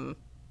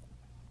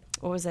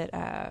 what was it?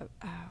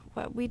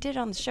 What we did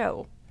on the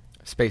show.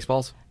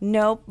 Spaceballs?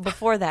 Nope,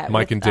 before that.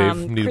 Mike and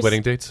Dave need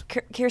wedding dates?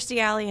 Kirstie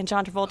Alley and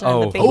John Travolta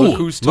Oh, and the baby. Look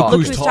Who's Talking.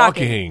 Look Who's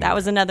Talking. That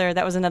was another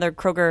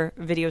Kroger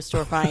video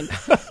store find.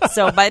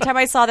 So by the time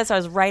I saw this, I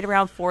was right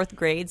around 4th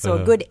grade, so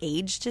a good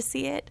age to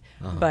see it.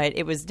 But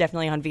it was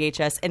definitely on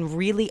VHS and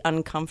really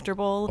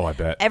uncomfortable. Oh, I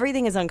bet.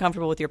 Everything is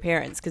uncomfortable with your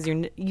parents because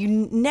you're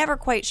never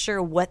quite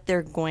sure what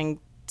they're going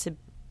to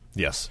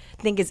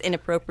think is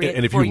inappropriate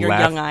and if for you your laugh,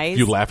 young eyes. If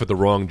you laugh at the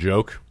wrong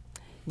joke,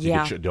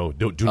 Yeah. do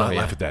not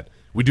laugh at that.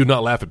 We do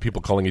not laugh at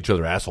people calling each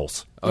other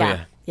assholes.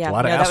 Yeah. A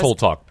lot of that asshole was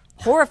talk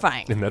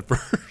horrifying. in that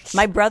verse.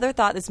 My brother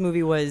thought this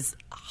movie was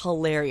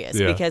hilarious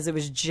Yeah. because it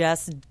was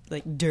just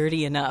like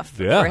dirty enough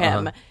Yeah. for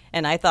him.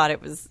 And I thought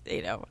it was,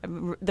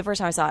 the first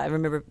time I saw it, I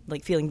remember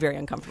like feeling very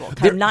uncomfortable,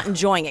 kind of not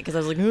enjoying it because I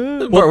was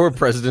like, Where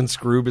President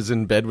Scroob is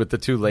in bed with the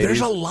two ladies.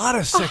 There's a lot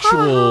of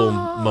sexual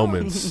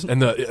moments,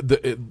 and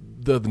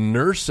the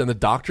nurse and the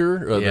doctor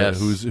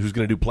who's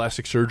going to do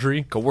plastic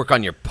surgery. Go work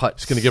on your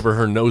putts. He's going to give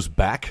her nose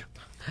back.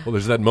 Well,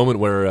 there's that moment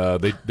where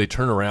they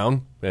turn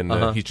around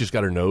and he's just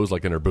got her nose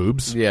like in her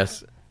boobs.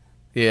 Yes.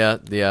 Yeah,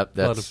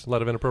 that's A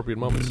lot of inappropriate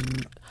moments.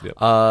 Yep.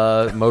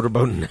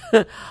 motorboat.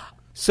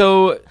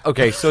 So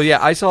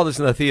I saw this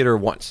in the theater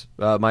once.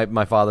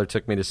 My father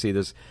took me to see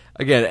this.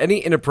 Again, any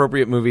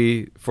inappropriate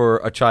movie for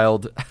a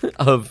child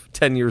of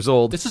 10 years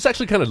old. This is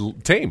actually kind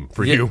of tame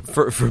for you.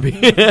 For me.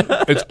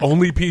 It's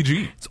only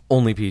PG. It's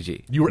only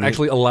PG. You were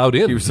actually allowed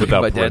in. He was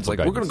without my dad's parental like,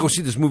 we're going to go guidance.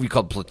 see this movie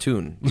called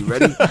Platoon. You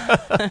ready?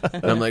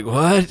 And I'm like,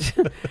 what?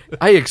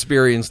 I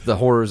experienced the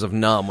horrors of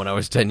Nam when I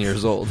was 10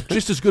 years old.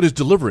 Just as good as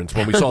Deliverance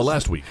when we saw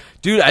last week.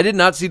 Dude, I did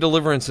not see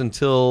Deliverance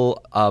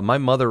until my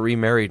mother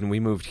remarried and we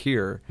moved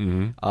here.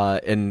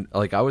 And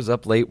like I was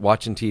up late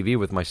watching TV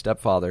with my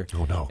stepfather.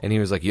 Oh, no. And he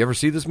was like, you ever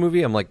see this movie?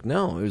 I'm like,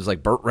 no. It was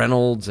like Burt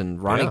Reynolds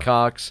and Ronnie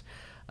Cox.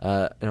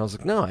 And I was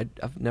like, no,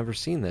 I've never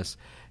seen this.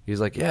 He was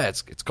like, yeah,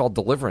 it's called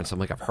Deliverance. I'm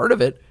like, I've heard of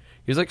it.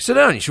 He was like, sit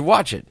down, you should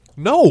watch it.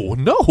 No.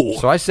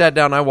 So I sat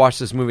down, I watched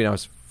this movie, and I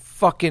was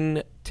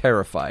fucking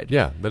terrified.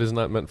 Yeah, that is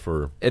not meant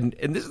for... And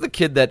this is the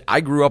kid that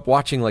I grew up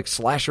watching like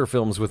slasher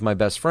films with my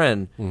best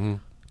friend.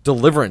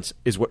 Deliverance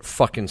is what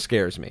fucking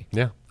scares me.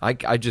 Yeah.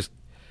 I just...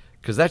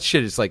 Because that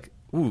shit is like,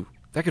 ooh,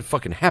 that could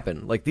fucking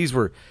happen. Like, these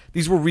were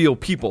real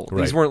people.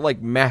 Right. These weren't like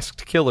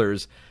masked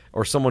killers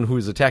or someone who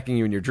is attacking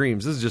you in your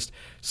dreams. This is just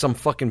some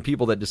fucking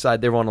people that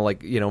decide they want to,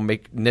 like,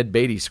 make Ned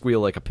Beatty squeal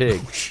like a pig.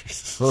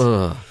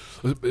 Ugh.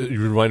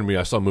 You reminded me,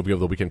 I saw a movie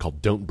over the weekend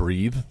called Don't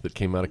Breathe that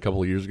came out a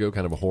couple of years ago,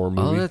 kind of a horror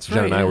movie. That's Jen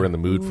right, and I yeah. were in the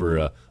mood for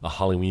a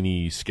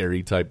Halloween-y,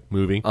 scary type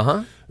movie.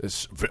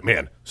 It's,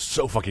 man,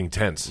 so fucking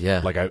tense.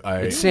 Yeah. Like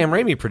And Sam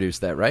Raimi produced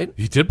that, right?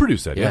 He did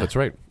produce that. Yeah, Yeah. that's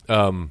right.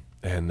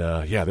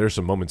 There's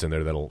some moments in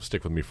there that'll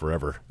stick with me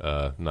forever.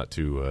 Not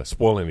to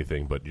spoil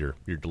anything, but your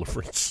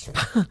Deliverance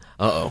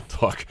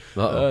talk.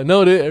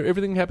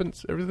 Everything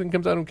happens. Everything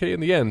comes out okay in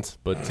the end,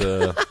 but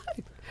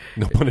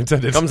no pun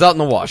intended. Comes out in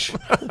the wash.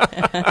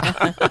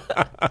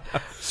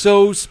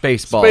 So,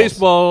 Spaceballs.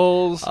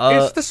 Spaceballs.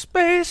 It's the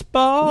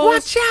Spaceballs.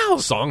 Watch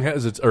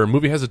out.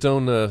 Movie has its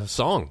own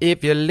song.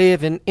 If you're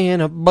living in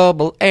a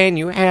bubble and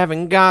you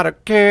haven't got a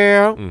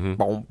care. Boom,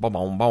 boom,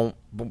 boom, boom.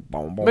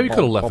 Maybe could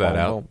have left that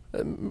out.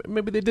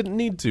 Maybe they didn't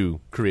need to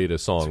create a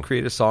song.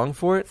 Create a song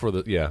for it?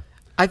 But feel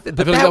like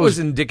that was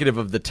indicative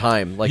of the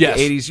time. Like Yes.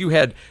 the 80s, you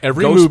had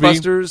Every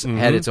Ghostbusters movie,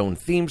 had its own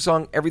theme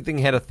song. Everything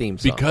had a theme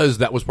song. Because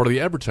that was part of the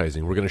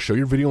advertising. We're going to show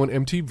your video on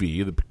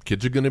MTV. The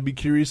kids are going to be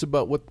curious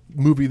about what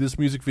movie this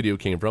music video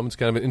came from. It's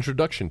kind of an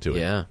introduction to it.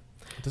 Yeah.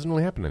 It doesn't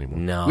really happen anymore.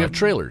 No. We have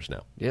trailers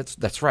now.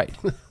 That's right.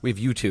 We have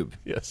YouTube.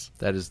 Yes.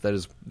 That is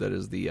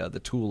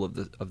the tool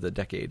of the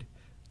decade,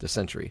 the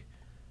century,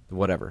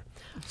 whatever.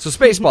 So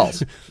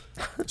Spaceballs.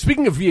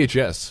 Speaking of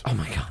VHS. Oh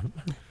my god.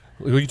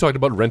 You talked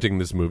about renting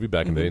this movie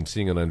back in the day and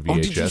seeing it on VHS. Oh,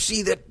 did you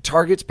see that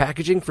Target's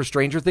packaging for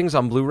Stranger Things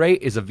on Blu-ray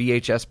is a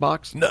VHS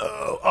box? No.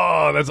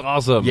 Oh, that's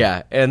awesome.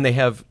 Yeah, and they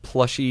have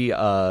plushy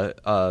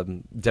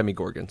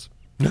Demigorgons.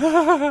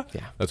 Yeah.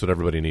 That's what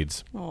everybody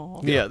needs.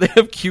 Aww. Yeah, they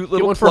have cute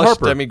little one for plush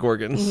Harper.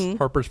 Demigorgons.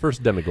 Harper's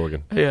first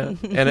Demigorgon. Yeah,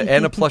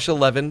 and a plush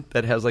 11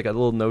 that has like a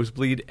little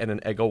nosebleed and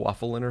an Eggo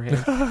waffle in her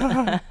hand.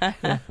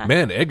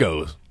 Man,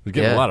 Eggos. We're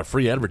getting Yeah. a lot of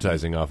free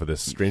advertising off of this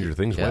Stranger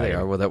Things Yeah, they wagon.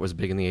 are. Well, that was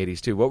big in the 80s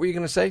too. What were you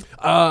going to say?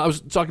 I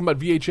was talking about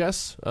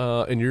VHS,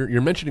 and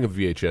your mentioning of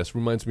VHS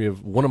reminds me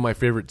of one of my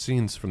favorite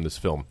scenes from this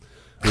film,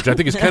 which I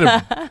think is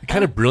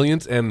kind of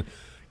brilliant and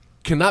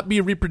cannot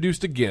be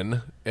reproduced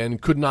again,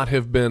 and could not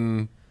have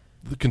been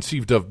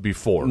conceived of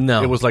before.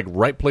 No. It was like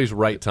right place,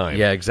 right time.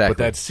 Yeah, exactly. But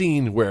that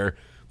scene where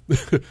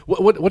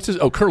what's his?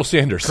 Oh, Colonel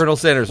Sanders. Colonel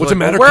Sanders. What's the Like,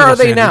 matter? where Colonel are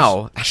they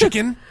Sanders? now?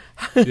 Chicken.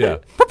 Yeah.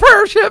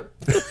 Prepare ship.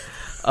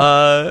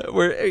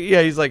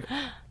 He's like,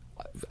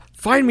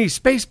 find me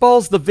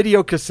Spaceballs, the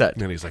video cassette.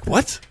 And he's like,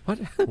 what? What?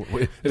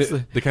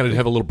 They kind of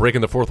have a little break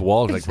in the fourth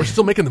wall. Like, we're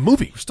still making the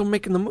movie. We're still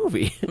making the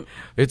movie.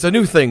 It's a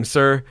new thing,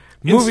 sir.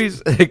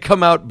 Movies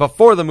come out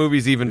before the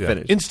movie's even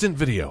finished. Instant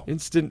video.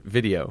 Instant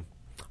video.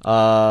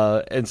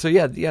 And so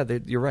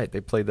you're right.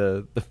 They play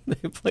the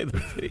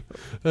video.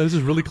 This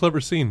is a really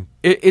clever scene.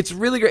 It's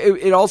really great.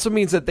 It also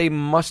means that they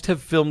must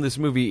have filmed this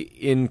movie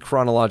in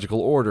chronological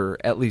order,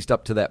 at least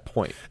up to that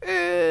point.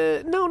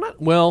 No,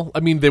 not well. I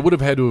mean, they would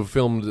have had to have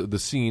filmed the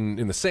scene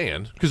in the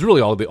sand because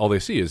really all they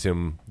see is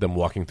them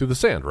walking through the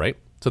sand, right?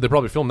 So they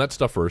probably filmed that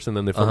stuff first, and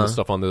then they filmed the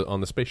stuff on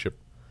the spaceship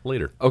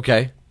later.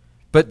 Okay.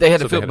 But they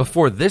had to film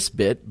before this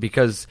bit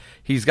because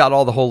he's got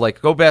all the whole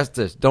go past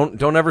this.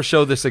 Don't ever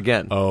show this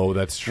again. Oh,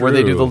 that's true. Where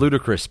they do the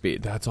ludicrous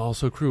speed. That's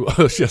also true.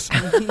 Yes.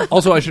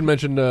 Also, I should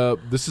mention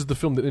this is the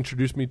film that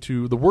introduced me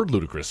to the word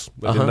ludicrous.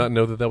 I did not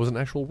know that was an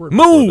actual word.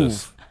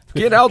 Move!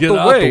 Get out the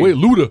way!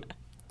 Luda.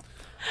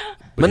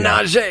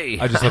 Menage!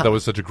 I just thought that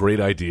was such a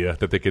great idea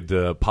that they could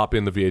pop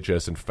in the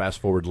VHS and fast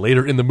forward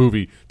later in the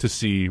movie to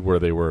see where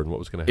they were and what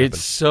was going to happen.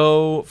 It's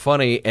so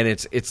funny, and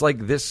it's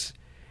like this.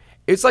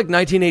 It's like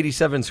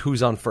 1987's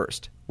Who's on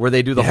First, where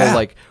they do the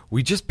whole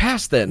we just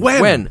passed then.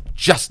 When?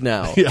 Just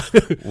now. Yeah.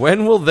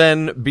 When will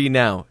then be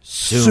now?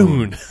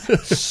 Soon.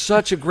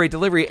 Such a great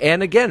delivery,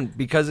 and again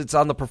because it's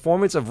on the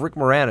performance of Rick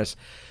Moranis.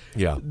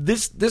 Yeah.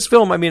 This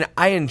film, I mean,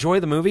 I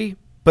enjoy the movie.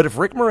 But if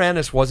Rick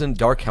Moranis wasn't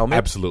Dark Helmet,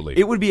 absolutely,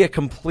 it would be a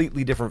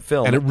completely different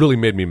film. And it really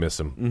made me miss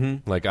him.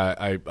 Mm-hmm. Like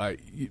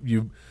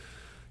you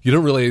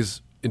don't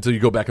realize until you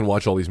go back and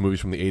watch all these movies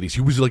from the 80s.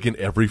 He was like in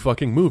every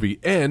fucking movie,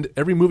 and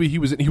every movie he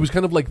was in, he was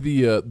kind of like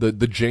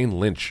the Jane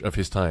Lynch of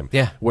his time.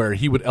 Yeah, where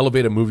he would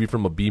elevate a movie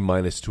from a B-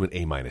 to an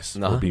A-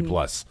 or B+.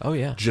 Oh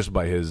yeah, just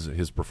by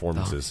his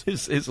performances.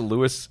 His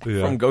Lewis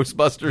from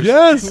Ghostbusters.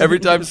 Yes. Every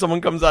time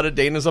someone comes out of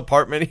Dana's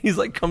apartment, he's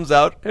like comes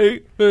out,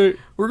 hey, we're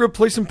gonna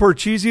play some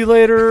Parcheesi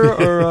later,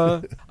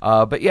 or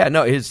but yeah,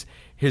 no,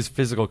 his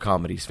physical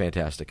comedy is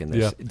fantastic in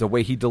this. Yeah. The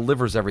way he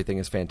delivers everything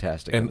is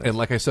fantastic. And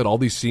like I said, all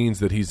these scenes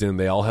that he's in,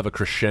 they all have a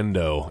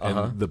crescendo,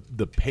 and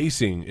the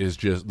pacing is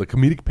just the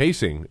comedic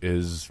pacing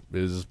is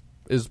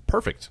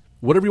perfect.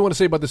 Whatever you want to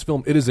say about this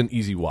film, it is an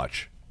easy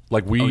watch.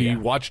 Like we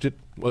watched it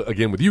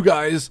again with you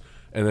guys,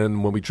 and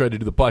then when we tried to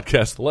do the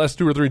podcast the last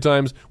 2 or 3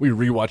 times, we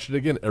rewatched it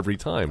again every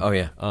time. Oh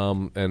yeah,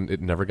 and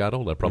it never got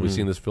old. I've probably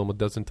seen this film a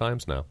dozen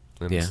times now,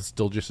 and it's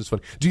still just as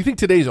funny. Do you think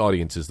today's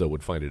audiences though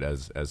would find it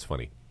as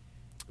funny?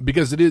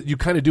 Because it is, you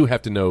kind of do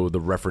have to know the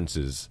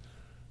references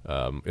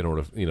in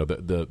order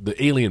to, the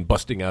alien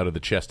busting out of the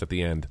chest at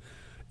the end.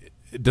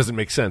 It doesn't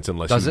make sense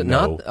unless does you it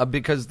know. Not?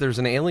 Because there's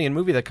an alien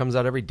movie that comes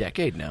out every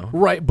decade now.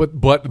 Right, but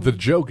the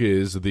joke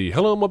is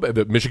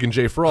the Michigan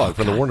J. Frog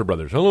from the Warner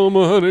Brothers. Hello,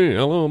 my honey.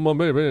 Hello, my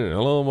baby.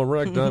 Hello, my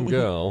ragtime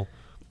gal.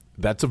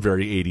 That's a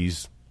very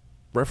 80s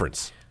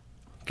reference.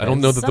 Okay. I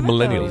don't know that the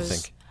millennials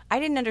think. I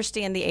didn't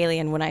understand the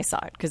alien when I saw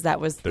it because that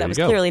was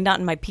clearly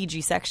not in my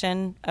PG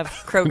section of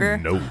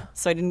Kroger. No,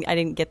 so I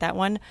didn't get that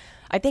one.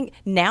 I think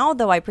now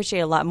though I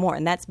appreciate it a lot more,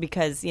 and that's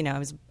because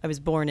I was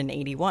born in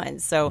 '81.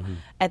 So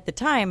at the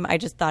time I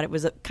just thought it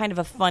was kind of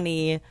a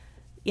funny,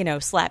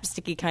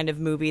 slapsticky kind of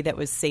movie that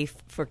was safe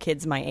for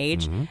kids my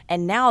age.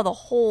 And now the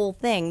whole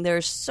thing,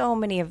 there's so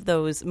many of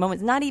those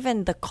moments. Not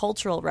even the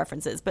cultural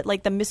references, but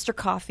like the Mr.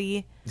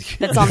 Coffee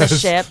that's on the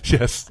ship.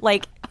 Yes,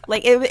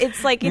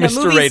 it's like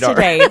Mr. movies Radar.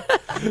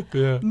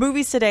 today.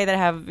 Movies today that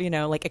have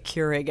like a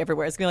Keurig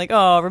everywhere. It's gonna be like,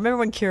 oh, remember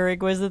when Keurig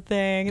was a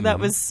thing? That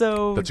was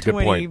so that's a good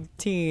point.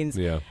 Teens.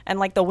 Yeah, and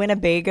like the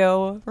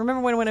Winnebago.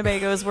 Remember when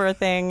Winnebagos were a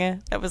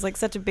thing? That was like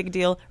such a big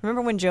deal.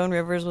 Remember when Joan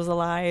Rivers was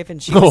alive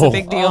and she was a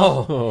big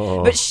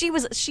deal? But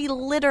she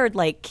littered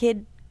like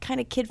kid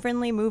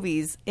friendly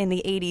movies in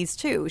the 80s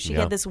too. She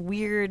had this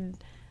weird.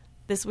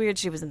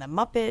 She was in the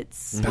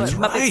Muppets. That's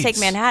right. Muppets Take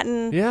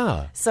Manhattan.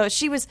 Yeah. So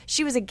she was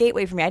a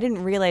gateway for me. I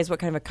didn't realize what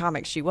kind of a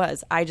comic she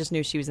was. I just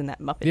knew she was in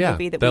that Muppet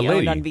movie that we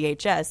owned on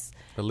VHS.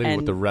 The lady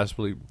with the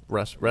raspberry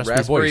voice.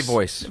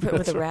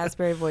 With a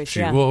raspberry voice.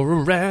 She wore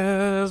a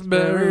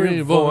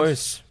raspberry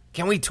voice.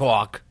 Can we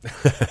talk?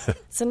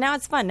 So now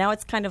it's fun. Now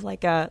it's kind of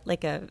like a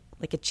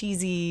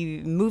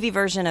cheesy movie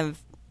version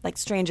of like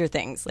Stranger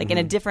Things, like in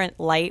a different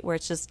light, where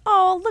it's just,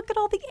 oh, look at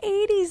all the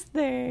 '80s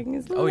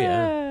things. Oh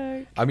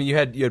yeah, I mean, you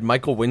had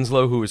Michael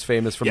Winslow, who was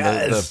famous from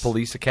the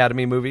Police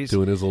Academy movies,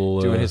 doing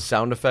his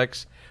sound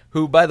effects.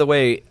 Who, by the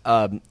way,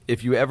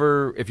 if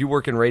you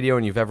work in radio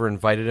and you've ever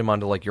invited him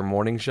onto like your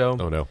morning show,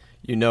 oh no,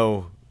 you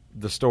know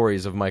the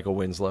stories of Michael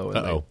Winslow,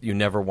 and you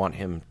never want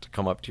him to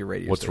come up to your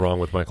radio. What's station. wrong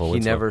with Michael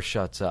Winslow? He never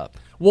shuts up.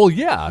 Well,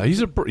 yeah,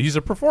 he's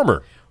a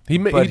performer. He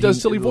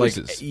does silly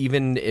voices. Like,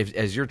 even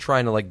as you're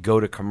trying to like go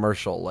to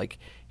commercial, like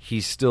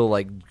he's still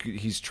like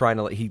he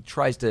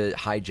tries to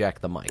hijack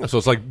the mic. So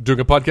it's like doing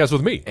a podcast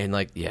with me. And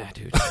like, yeah,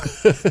 dude,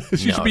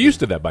 you should be used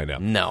to that by now.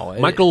 No,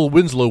 Michael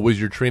Winslow was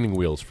your training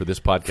wheels for this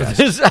podcast.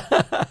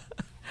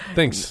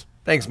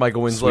 Thanks,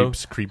 Michael Winslow.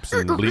 Sweeps, creeps,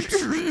 and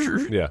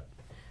bleeps. Yeah.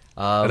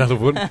 And I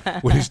love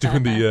when he's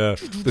doing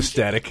the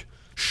static.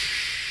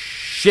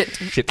 Shit.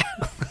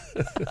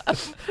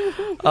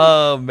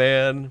 Oh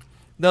man.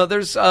 No,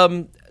 there's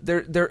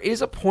there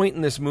is a point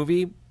in this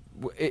movie,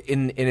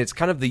 and it's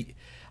kind of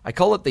I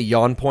call it the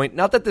yawn point.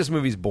 Not that this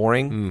movie's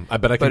boring. I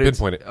bet I can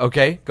pinpoint it.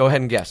 Okay, go ahead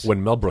and guess.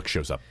 When Mel Brooks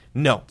shows up.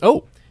 No.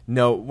 Oh.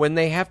 No, when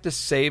they have to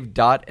save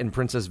Dot and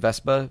Princess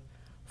Vespa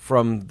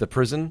from the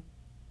prison.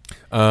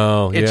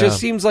 Oh, It just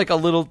seems like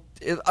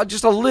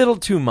just a little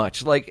too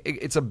much. Like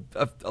it's a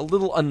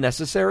little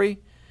unnecessary.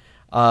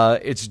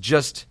 It's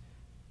just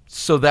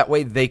so that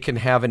way they can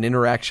have an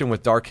interaction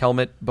with Dark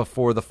Helmet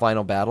before the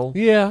final battle.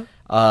 Yeah.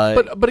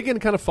 But again,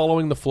 kind of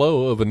following the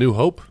flow of A New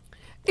Hope.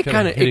 It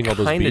kind of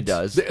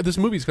does. This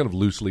movie's kind of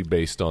loosely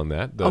based on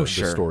that. The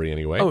story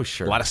anyway. Oh,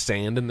 sure. A lot of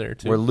sand in there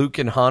too. Where Luke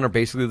and Han are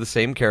basically the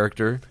same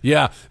character.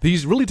 Yeah,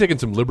 he's really taken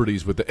some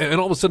liberties with it,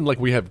 and all of a sudden, like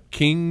we have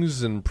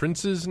kings and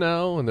princes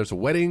now, and there's a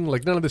wedding.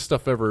 Like none of this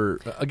stuff ever.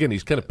 Again,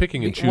 he's kind of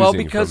picking and choosing. Well,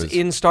 because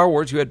in Star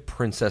Wars you had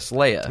Princess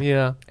Leia.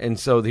 Yeah, and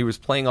so he was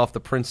playing off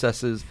the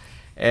princesses,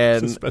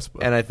 and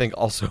I think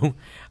also,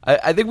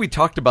 I think we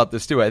talked about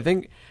this too. I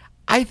think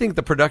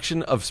the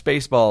production of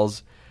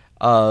Spaceballs.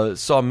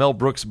 Saw Mel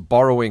Brooks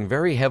borrowing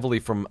very heavily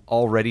from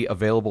already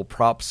available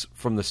props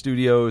from the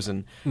studios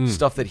and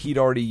stuff that he'd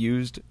already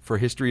used for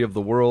History of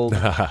the World.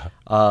 Yeah,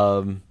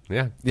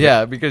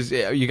 because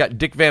you got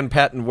Dick Van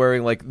Patten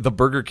wearing like the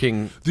Burger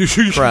King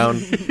crown.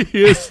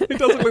 Yes, he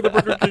does look like the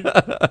Burger King.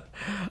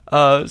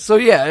 So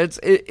yeah,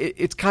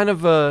 it's kind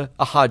of a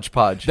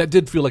hodgepodge. That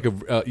did feel like a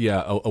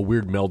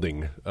weird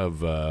melding of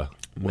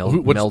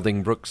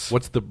melding Brooks.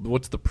 What's the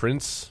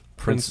Prince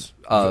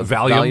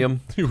Valium,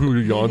 who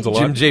yawns a lot.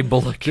 Jim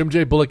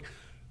J. Bullock.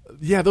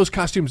 Yeah, those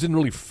costumes didn't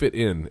really fit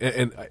in,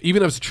 and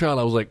even as a child,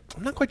 I was like,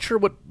 I'm not quite sure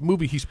what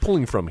movie he's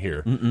pulling from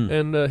here,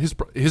 and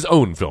his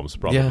own films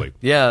probably.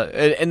 Yeah,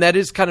 and that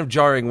is kind of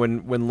jarring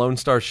when Lone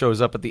Star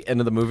shows up at the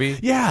end of the movie.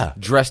 Yeah,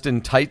 dressed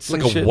in tights,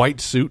 like and a shit. white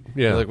suit.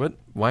 Yeah, you're like what?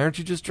 Why aren't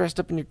you just dressed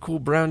up in your cool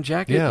brown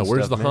jacket? Yeah, and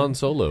where's stuff, the man? Han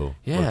Solo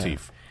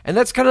motif? And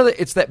that's kind of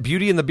it's that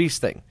Beauty and the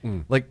Beast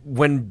thing. Like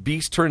when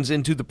Beast turns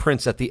into the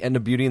prince at the end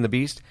of Beauty and the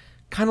Beast.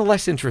 Kind of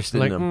less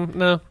interested in him.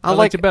 No, I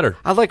liked it better.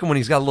 I like him when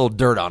he's got a little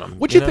dirt on him.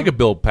 What do you think of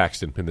Bill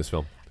Paxton in this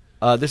film?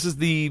 This is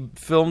the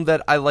film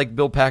that I like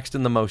Bill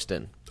Paxton the most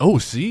in. Oh,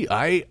 see,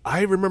 I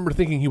remember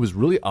thinking he was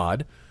really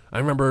odd. I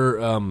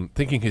remember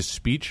thinking his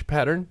speech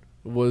pattern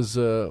was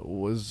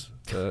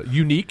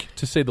unique,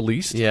 to say the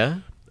least. Yeah.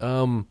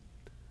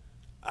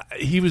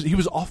 He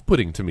was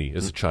off-putting to me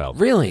as a child.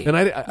 Really? And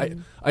I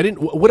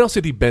didn't. What else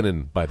had he been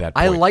in by that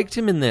point? I liked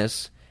him in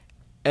this.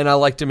 And I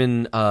liked him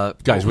in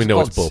guys. We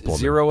know it's Bill Pullman.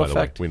 Zero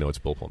Effect. We know it's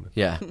Bill Pullman.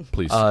 Yeah,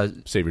 please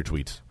save your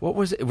tweets. What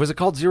was it? Was it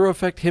called Zero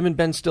Effect? Him and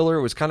Ben Stiller.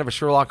 It was kind of a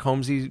Sherlock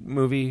Holmesy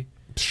movie.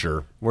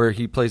 Sure, where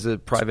he plays a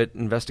private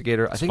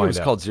investigator. I think it was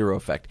called Zero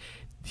Effect.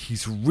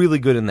 He's really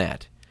good in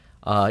that.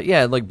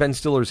 Yeah, like Ben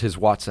Stiller's his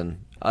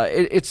Watson.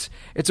 It's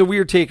a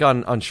weird take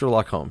on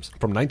Sherlock Holmes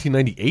from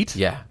 1998.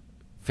 Yeah.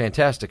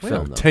 Fantastic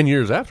film, though. 10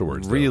 years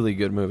afterwards. Really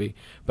good movie.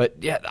 But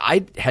yeah,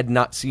 I had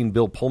not seen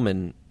Bill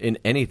Pullman in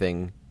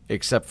anything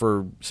except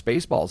for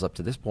Spaceballs up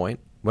to this point.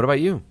 What about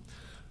you?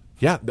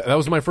 Yeah, that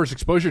was my first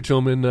exposure to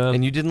him.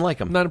 And you didn't like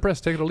him? Not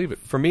impressed. Take it or leave it.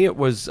 For me, it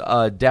was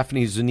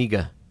Daphne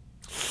Zuniga.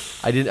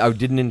 I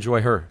didn't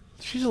enjoy her.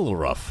 She's a little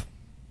rough.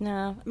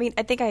 No, I mean,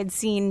 I think I had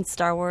seen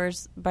Star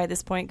Wars by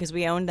this point because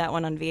we owned that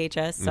one on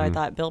VHS, so I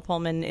thought Bill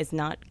Pullman is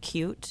not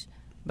cute.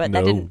 But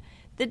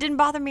that didn't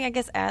bother me, I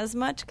guess, as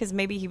much because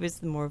maybe he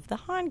was more of the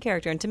Han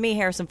character. And to me,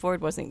 Harrison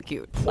Ford wasn't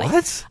cute.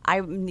 What?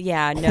 I'm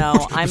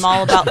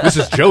all about... This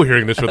is Joe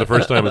hearing this for the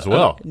first time as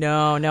well.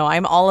 No,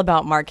 I'm all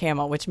about Mark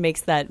Hamill, which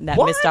makes that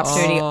missed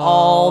opportunity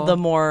all the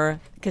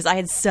more... Because I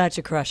had such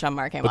a crush on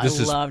Mark Hamill. I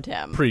loved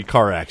him.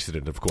 Pre-car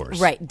accident, of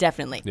course. Right,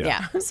 definitely.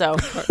 Yeah. So,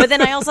 but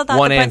then I also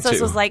thought the princess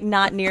was like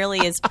not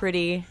nearly as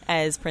pretty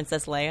as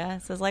Princess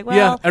Leia. So I was like, well,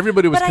 yeah,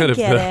 everybody was kind of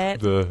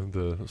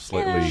the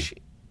slightly...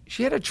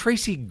 She had a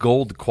Tracy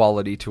Gold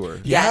quality to her.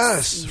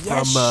 Yes, she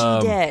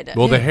did.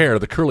 Well,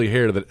 the curly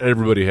hair that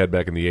everybody had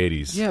back in the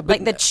 80s. Yeah, but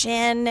like the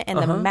chin and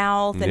the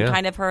mouth and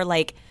kind of her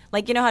like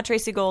you know how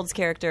Tracy Gold's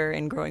character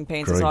in Growing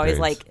Pains was always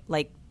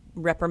like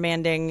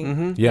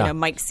reprimanding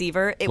Mike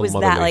Seaver. It was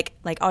that like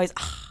always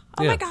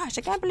my gosh,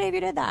 I can't believe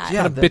you did that.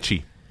 Yeah, kind of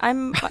bitchy.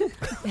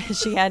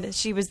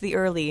 She was the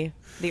early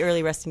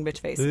resting bitch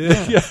face.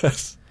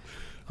 Yes.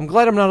 I'm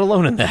glad I'm not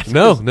alone in that.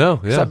 No,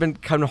 I've been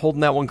kind of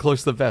holding that one close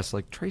to the vest.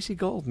 Like, Tracy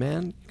Gold,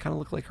 man, you kind of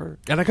look like her.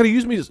 And I could have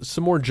used me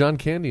some more John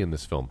Candy in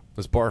this film.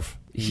 This barf.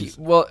 He's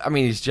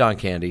John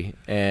Candy.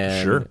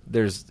 And sure.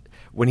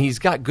 When he's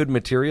got good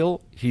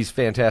material, he's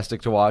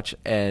fantastic to watch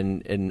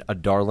and a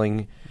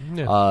darling.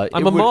 Yeah.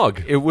 I'm a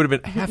Mog. It would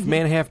have been half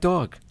man, half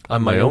dog.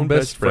 I'm my own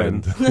best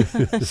friend.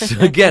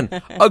 So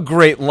again, a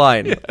great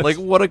line. Like,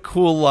 what a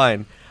cool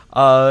line.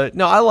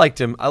 No, I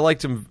liked him. I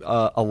liked him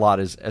a lot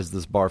as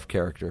this barf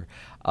character.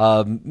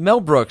 Mel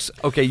Brooks.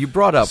 Okay, you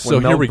brought up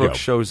when Mel Brooks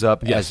shows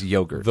up as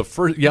Yogurt. The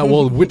first,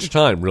 which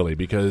time really?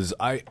 Because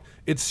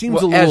it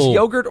seems a little as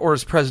Yogurt or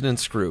as President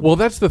Scrooge. Well,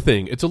 that's the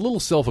thing. It's a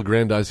little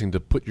self-aggrandizing to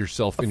put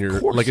yourself in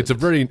your like. It's a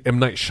very M.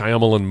 Night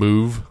Shyamalan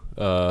move,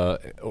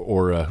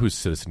 or who's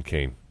Citizen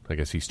Kane? I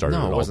guess he started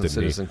No, it it all, wasn't didn't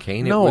Citizen he?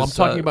 Kane. It No, was,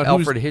 I'm talking about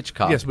Alfred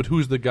Hitchcock. Yes, but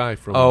who's the guy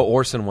from? Oh,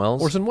 Orson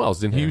Welles. Orson Welles.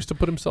 Didn't he used to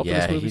put himself in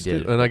Yeah, his movies he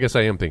did. too? And I guess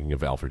I am thinking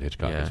of Alfred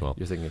Hitchcock Yeah, as well.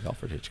 you're thinking of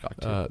Alfred Hitchcock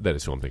too. That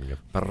is who I'm thinking of.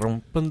 But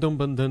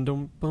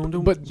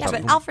Yeah,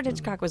 but Alfred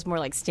Hitchcock was more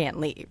like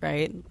Stan Lee,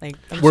 right? Like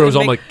I'm Where it was just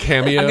all gonna like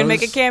cameos. I'm gonna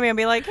make a cameo and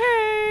be like,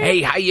 hey.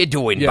 hey, how you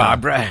doing, Yeah.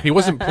 Barbara? He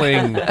wasn't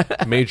playing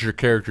major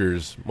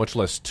characters, much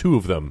less two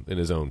of them in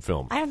his own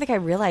film. I don't think I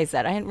realized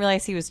that. I didn't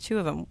realize he was two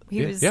of them.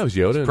 He was. Yeah, it was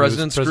Yoda. and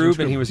President he was Scroob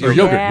and he was Or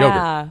Yogurt.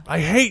 Yeah. Yogurt. I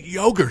hate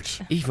yogurt.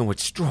 Even with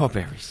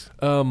strawberries.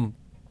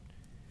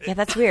 Yeah,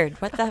 that's weird.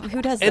 What the?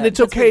 Who does that? And it's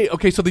That's okay. weird.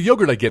 Okay, so the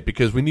yogurt I get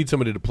because we need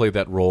somebody to play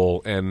that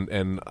role, and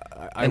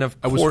I And of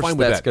I was course, fine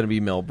with that's that. going to be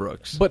Mel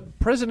Brooks. But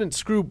President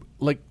Scroob,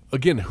 like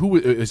again, who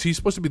is he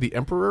supposed to be? The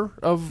emperor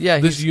of Yeah,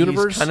 this he's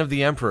universe? He's kind of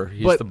the emperor.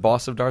 He's But- the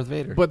boss of Darth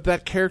Vader. But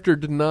that character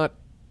did not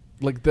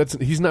like.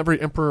 He's not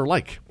very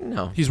emperor-like.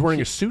 No. he's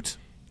wearing a suit.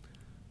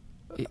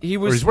 he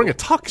was. Or he's wearing a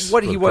tux,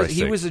 What for he was,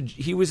 Christ's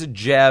he was a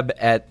jab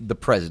at the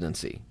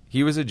presidency.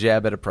 He was a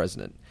jab at a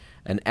president,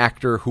 an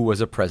actor who was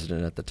a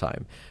president at the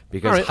time,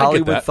 because All right, I get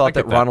Hollywood that. I thought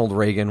get that that. Ronald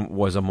Reagan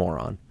was a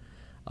moron,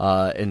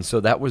 and so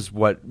that was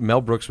what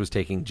Mel Brooks was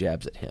taking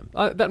jabs at him.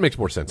 That makes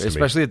more sense to me.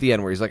 Especially at the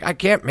end where he's like, I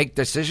can't make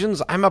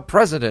decisions. I'm a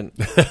president.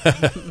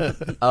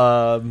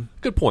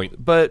 Good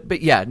point.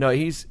 But yeah, no,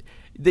 he's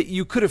that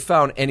you could have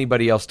found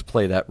anybody else to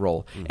play that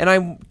role. And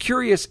I'm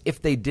curious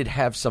if they did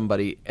have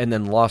somebody and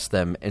then lost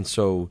them, and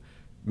so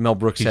Mel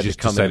Brooks He had just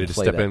to come in decided and to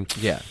play step that. in.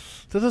 Yeah.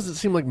 That doesn't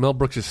seem like Mel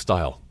Brooks'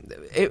 style,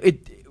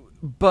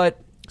 But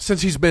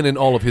since he's been in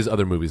all of his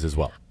other movies as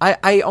well.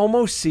 I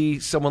almost see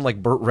someone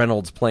like Burt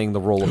Reynolds playing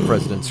the role of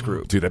President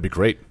Scrooge. Dude, that'd be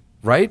great.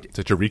 Right? Is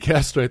that your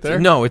recast right there?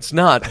 No, it's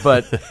not.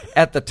 But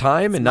at the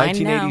time in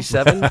mine now.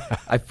 1987,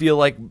 I feel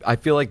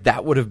like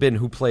that would have been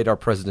who played our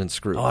President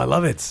Scrooge. Oh, I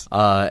love it.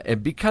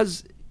 And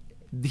because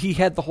he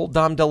had the whole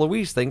Dom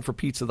DeLuise thing for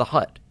Pizza the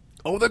Hut.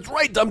 Oh, that's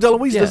right. Dom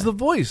DeLuise does the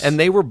voice. And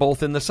they were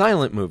both in the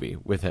silent movie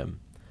with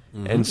him.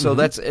 And so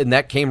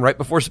that came right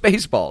before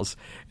Spaceballs.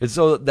 And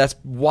so that's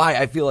why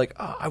I feel like,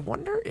 I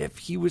wonder if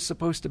he was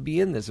supposed to be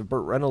in this, if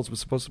Burt Reynolds was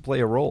supposed to play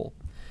a role.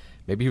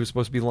 Maybe he was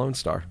supposed to be Lone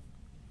Star.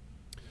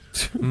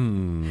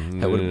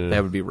 That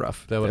would be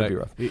rough. That'd be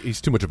rough.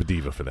 He's too much of a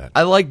diva for that.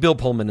 I like Bill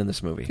Pullman in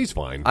this movie. He's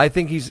fine. I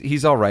think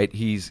he's all right.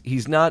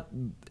 He's not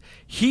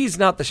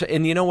the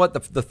and you know what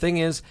the thing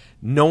is,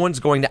 no one's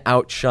going to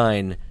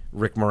outshine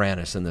Rick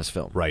Moranis in this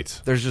film.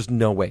 Right. There's just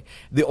no way.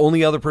 The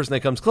only other person that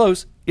comes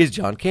close is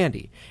John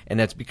Candy, and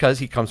that's because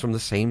he comes from the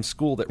same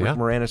school that Rick Yeah.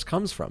 Moranis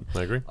comes from.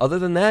 I agree. Other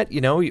than that,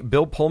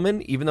 Bill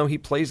Pullman, even though he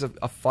plays a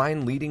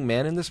fine leading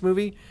man in this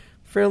movie,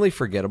 fairly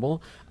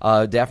forgettable.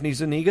 Daphne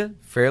Zuniga,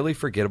 fairly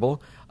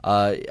forgettable.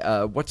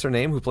 What's her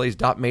name? Who plays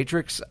Dot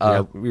Matrix?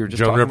 We were just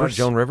Joan talking Rivers.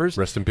 about Joan Rivers.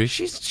 Rest in peace.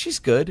 She's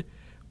good,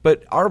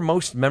 but our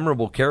most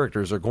memorable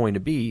characters are going to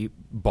be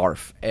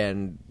Barf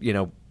and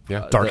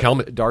Dark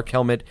Helmet. Dark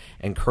Helmet,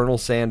 and Colonel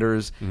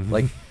Sanders.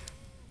 Like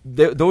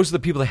those are the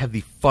people that have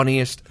the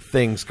funniest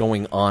things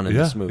going on in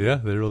this movie. Yeah,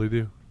 they really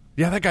do.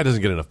 Yeah, that guy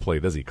doesn't get enough play,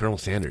 does he? Colonel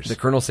Sanders. The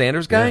Colonel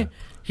Sanders guy, Yeah.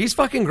 he's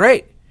fucking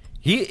great.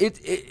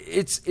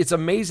 It's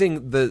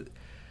amazing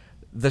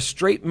the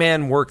straight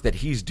man work that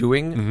he's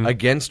doing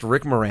against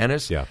Rick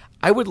Moranis. Yeah.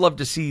 I would love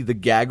to see the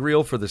gag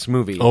reel for this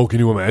movie. Oh, can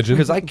you imagine?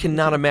 Because I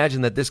cannot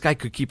imagine that this guy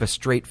could keep a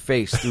straight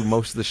face through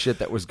most of the shit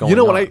that was going on. You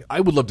know what?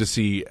 I would love to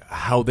see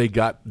how they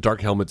got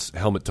Dark Helmet's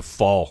helmet to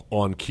fall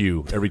on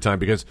cue every time,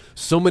 because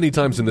so many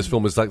times in this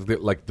film it's like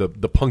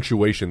the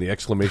punctuation, the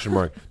exclamation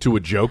mark to a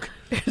joke.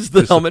 Is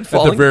the helmet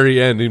falling? At the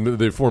very end, in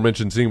the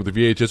aforementioned scene with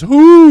the VHS,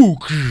 whoo,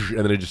 and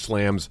then it just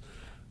slams.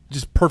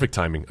 Just perfect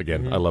timing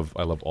again. I love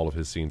all of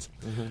his scenes.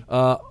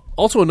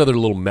 Also, another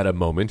little meta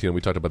moment.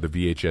 We talked about the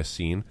VHS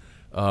scene.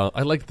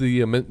 I like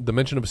the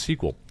mention of a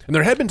sequel, and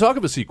there had been talk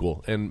of a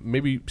sequel, and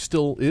maybe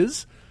still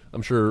is.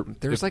 I'm sure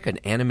there's like an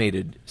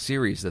animated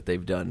series that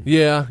they've done.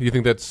 Yeah, you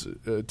think that's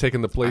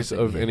taken the place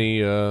of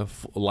any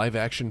live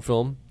action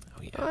film?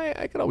 Oh, yeah.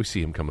 I could always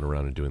see him coming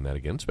around and doing that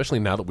again, especially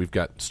now that we've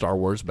got Star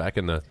Wars back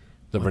in the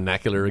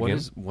vernacular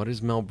again. What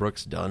has Mel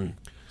Brooks done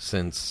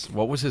since?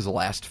 What was his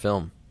last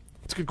film?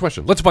 That's a good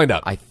question. Let's find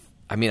out.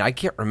 I mean, I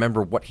can't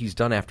remember what he's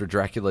done after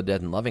Dracula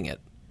Dead and Loving It.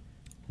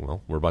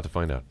 Well, we're about to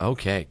find out.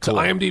 Okay, To cool.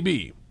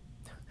 IMDb.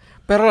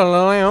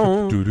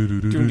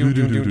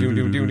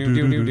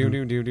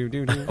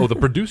 Oh, the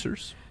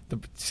producers.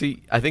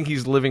 See, I think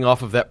he's living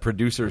off of that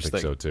producers I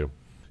think thing. so, too.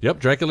 Yep,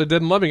 Dracula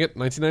Dead and Loving It,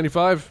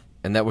 1995.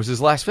 And that was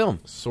his last film.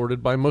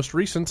 Sorted by most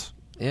recent.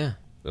 Yeah.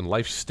 And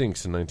Life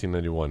Stinks in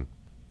 1991.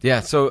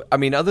 Yeah, so, I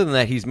mean, other than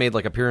that, he's made,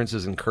 like,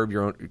 appearances in Curb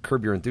Your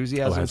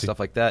Enthusiasm and has he? stuff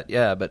like that.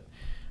 Yeah, but,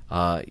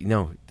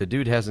 the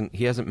dude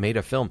hasn't made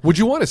a film. Would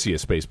you want to see a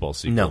Spaceballs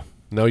sequel? No.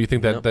 No, you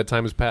think that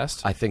time has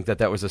passed? I think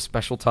that was a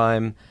special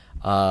time.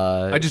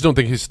 I just don't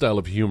think his style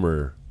of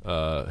humor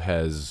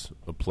has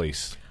a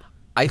place.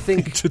 I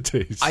think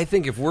Today's. I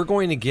think if we're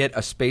going to get a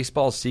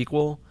Spaceballs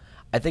sequel,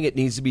 I think it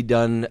needs to be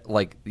done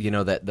like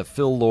that the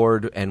Phil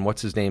Lord and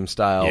what's his name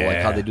style, like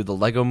how they do the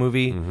Lego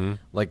Movie.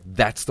 Like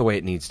that's the way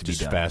it needs to be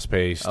Just done. fast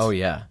paced. Oh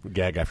yeah,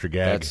 gag after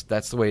gag.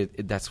 that's the way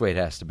it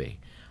has to be.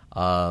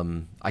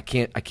 I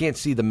can't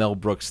see the Mel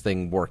Brooks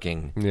thing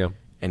working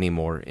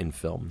anymore in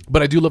film.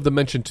 But I do love the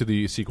mention to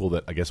the sequel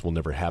that I guess will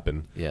never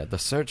happen. Yeah, the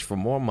search for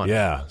more money.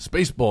 Yeah,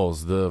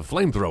 Spaceballs, the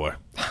flamethrower.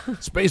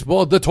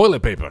 Spaceball, the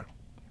toilet paper.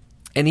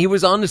 And he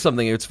was onto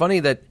something. It's funny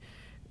that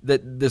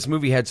this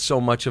movie had so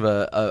much of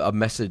a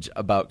message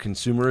about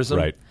consumerism.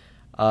 Right.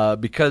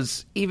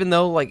 Because even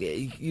though, like,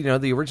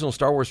 the original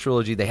Star Wars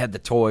trilogy, they had the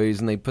toys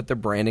and they put their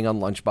branding on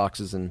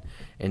lunchboxes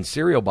and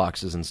cereal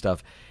boxes and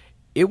stuff,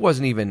 it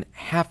wasn't even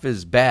half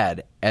as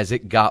bad as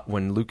it got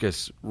when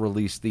Lucas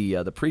released the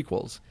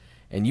prequels.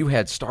 And you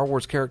had Star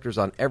Wars characters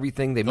on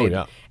everything. They made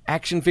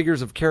action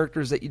figures of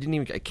characters that you didn't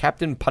even...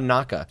 Captain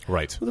Panaka.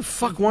 Right. Who the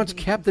fuck wants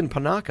Captain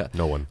Panaka?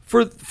 No one.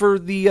 For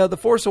the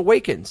Force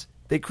Awakens,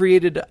 they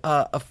created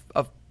a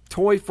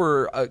toy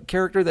for a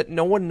character that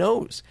no one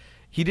knows.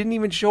 He didn't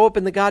even show up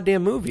in the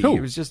goddamn movie. Who? He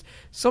was just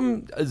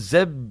some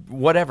Zeb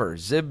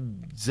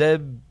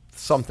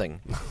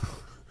something.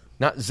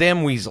 Not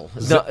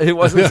Zamweasel. No, it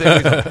wasn't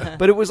Zamweasel.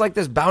 But it was like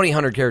this bounty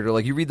hunter character.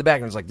 Like, you read the back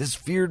and it's like, this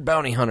feared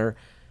bounty hunter.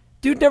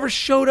 Dude never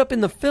showed up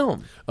in the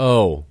film.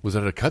 Oh, was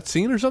that a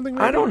cutscene or something?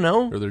 I don't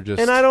know. Or they're just...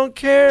 And I don't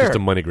care. Just a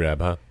money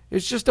grab, huh?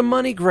 It's just a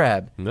money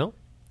grab. No?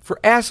 For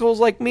assholes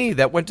like me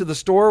that went to the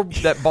store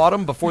that bought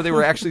them before they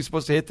were actually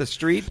supposed to hit the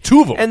street.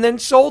 2 of them. And then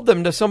sold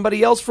them to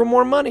somebody else for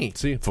more money.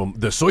 See, for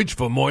the search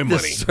for more money.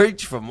 The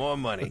search for more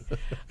money.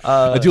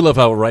 I do love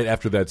how right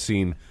after that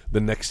scene,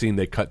 the next scene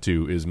they cut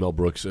to is Mel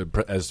Brooks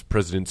as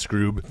President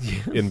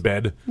Scroob in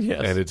bed.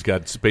 Yes. And it's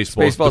got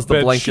Spaceballs, Spaceballs, the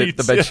bed blanket,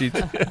 sheets. the bed sheets.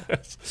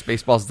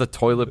 Spaceballs, the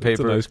toilet It's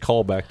paper. a nice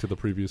callback to the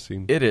previous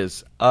scene. It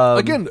is.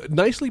 Again,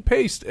 nicely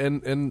paced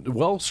and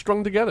well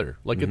strung together.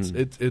 Like it's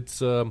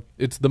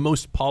the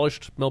most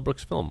polished Mel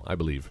Brooks film, I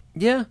believe.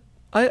 Yeah,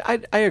 I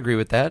agree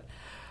with that.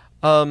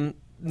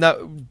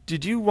 Now,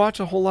 did you watch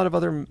a whole lot of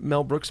other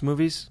Mel Brooks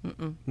movies?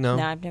 No,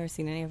 I've never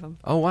seen any of them.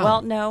 Oh, wow.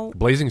 Well, no.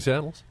 Blazing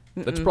Saddles.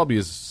 That's probably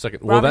his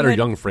second. Robin that or Hood,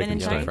 Young Men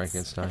in Frankenstein.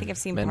 Tights. I think I've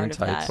seen Men part in of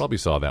Tights. that. Probably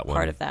saw that one.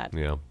 Part of that.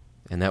 Yeah.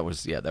 And that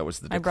was the My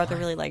decline. brother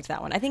really liked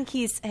that one. I think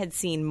he had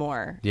seen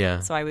more. Yeah.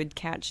 So I would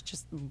catch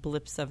just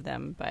blips of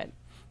them, but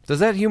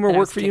Does that humor Then I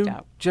work was for you kicked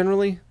out.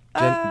 generally?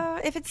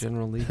 if it's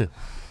Generally, they're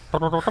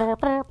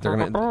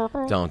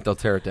gonna they'll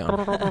tear it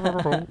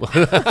down.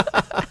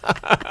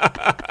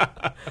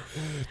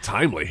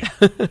 Timely.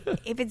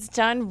 if it's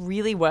done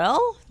really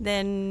well,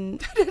 then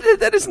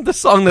That isn't the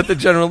song that the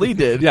General Lee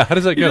did. Yeah, how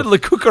does that He go? did La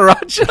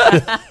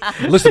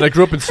Cucaracha. Listen, I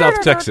grew up in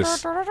South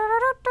Texas.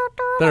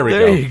 There we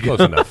There go. you go.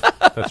 Close enough.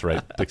 That's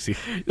right, Dixie.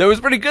 That was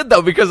pretty good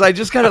though, because I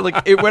just kind of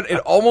like it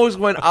almost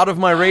went out of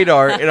my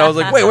radar, and I was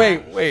like,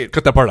 wait,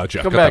 Cut that part out,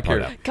 Jeff. Come Cut back that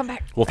part here. out. come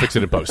back. We'll fix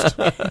it in post.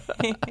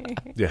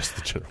 Yes,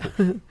 the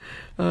general.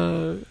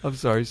 I'm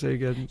sorry, say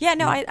again. Yeah,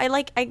 no, I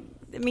like I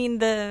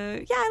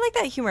like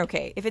that humor.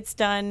 Okay, if it's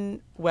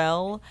done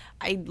well,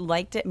 I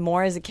liked it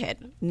more as a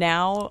kid.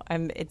 Now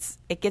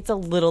it gets a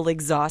little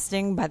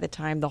exhausting by the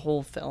time the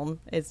whole film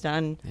is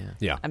done.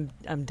 Yeah.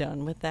 I'm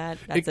done with that.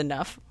 That's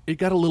enough. It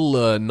got a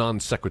little non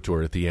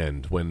sequitur at the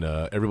end when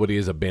everybody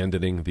is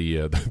abandoning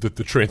the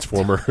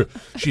transformer.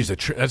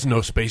 That's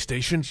no space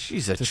station.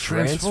 She's a It's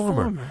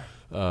transformer.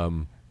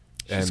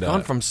 She's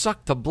gone from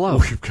suck to blow.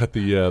 We've got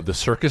the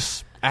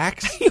circus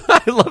acts.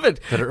 I love it.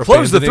 That are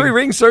Close the abandoning-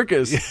 3-ring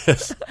circus.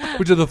 Yes,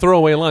 which is the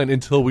throwaway line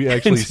until we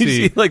actually And you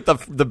see like the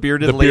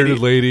bearded the lady. bearded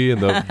lady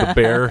and the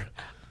bear.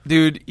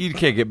 Dude, you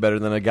can't get better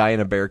than a guy in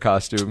a bear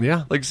costume.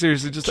 Yeah. Like,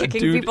 seriously, just a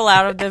Kicking dude. people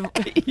out of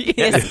the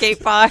escape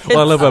pods. Well,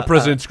 I love how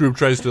President Scroob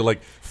tries to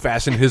like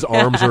fasten his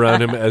arms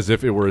around him as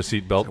if it were a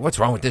seatbelt. What's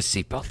wrong with this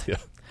seatbelt? Yeah.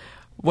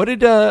 What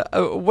did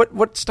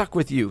what stuck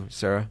with you,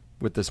 Sarah,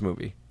 with this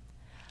movie?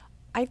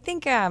 I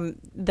think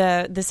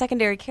the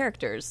secondary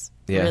characters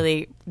Yeah.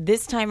 really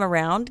this time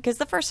around, because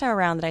the first time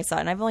around that I saw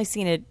it, and I've only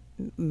seen it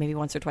maybe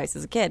once or twice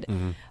as a kid,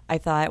 I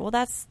thought, well,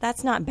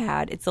 that's not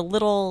bad. It's a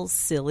little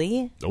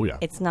silly. Oh, yeah.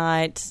 It's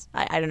not.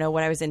 I don't know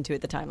what I was into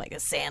at the time, like a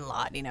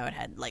Sandlot. It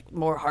had like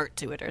more heart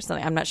to it or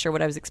something. I'm not sure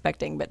what I was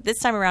expecting, but this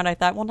time around, I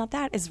thought, well, now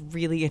that is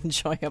really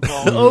enjoyable.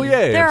 Oh,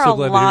 yeah. There I'm so are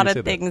glad a to hear lot you say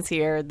of that. things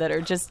here that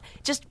are just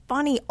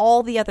funny.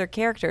 All the other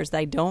characters that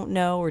I don't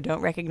know or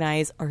don't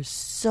recognize are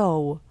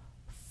so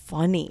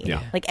funny.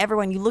 Yeah. Like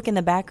everyone, you look in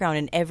the background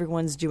and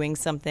everyone's doing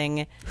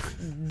something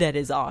that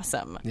is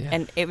awesome. Yeah.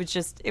 And it was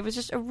just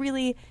a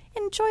really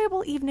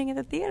enjoyable evening at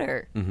the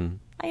theater.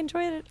 I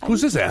enjoyed it.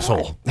 Who's this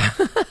asshole?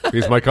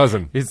 He's my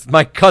cousin. It's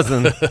my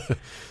cousin.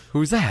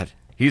 Who's that?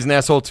 He's an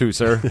asshole too,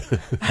 sir.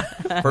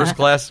 First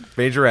class,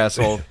 major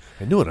asshole.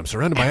 I knew it. I'm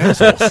surrounded by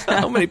assholes.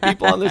 How many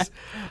people on this?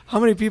 How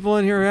many people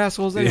in here are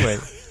assholes anyway?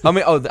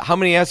 How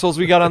many assholes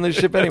we got on this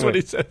ship anyway? what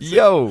he says.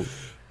 Yo.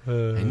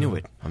 I knew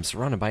it. I'm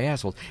surrounded by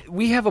assholes.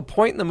 We have a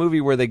point in the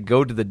movie where they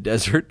go to the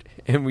desert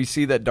and we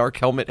see that Dark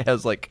Helmet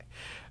has like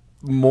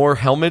more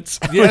helmets.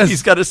 Yes.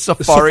 He's got a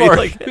safari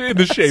like in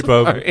the shape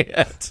of safari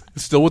hat.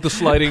 still with the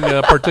sliding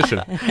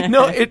partition.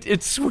 No,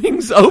 it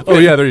swings open. Oh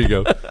yeah, there you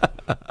go.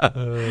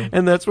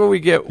 And that's where we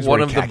get He's one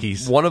wearing of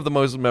khakis. the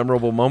most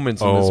memorable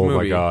moments in this movie. Oh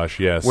my gosh,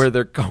 yes. Where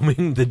they're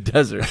combing the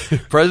desert.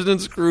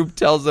 President Scrooge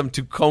tells them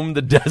to comb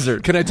the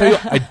desert. Can I tell you,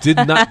 I did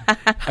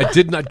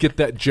not get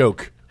that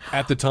joke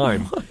at the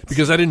time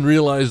because I didn't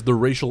realize the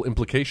racial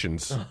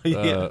implications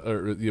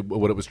or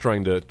what it was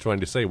trying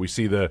to say. We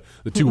see the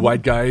two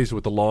white guys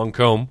with the long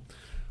comb.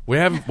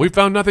 We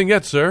found nothing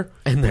yet, sir.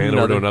 And then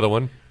over to another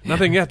one.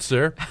 Nothing yet,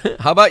 sir.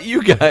 How about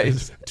you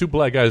guys? Two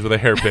black guys with a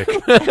hair pick.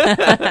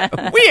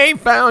 We ain't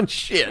found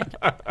shit.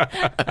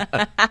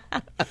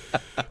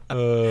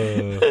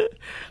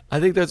 I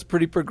think that's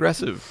pretty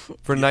progressive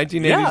for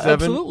 1987. Yeah,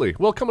 absolutely.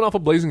 Well, coming off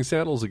of Blazing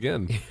Saddles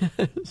again.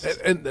 Yes.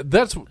 And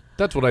that's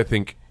what I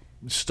think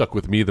stuck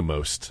with me the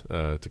most,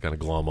 to kind of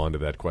glom onto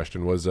that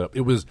question, was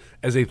it was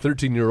as a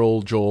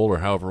 13-year-old Joel, or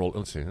however old.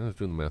 Let's see, let's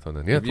do the math on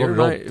that. Yeah, if you're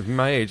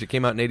my age, it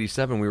came out in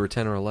 87. We were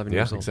 10 or 11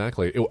 years old. Yeah,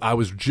 exactly. I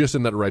was just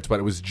in that right spot.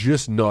 It was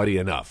just naughty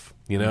enough.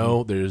 You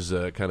know, there's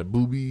kind of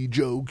booby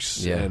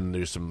jokes, and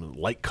there's some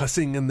light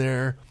cussing in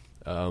there.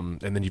 And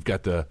then you've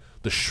got the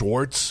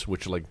Schwartz,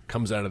 which like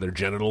comes out of their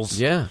genitals.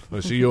 Yeah.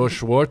 I see your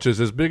Schwartz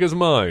is as big as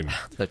mine.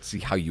 Let's see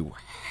how you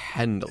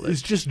handle it.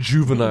 It's just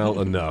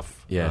juvenile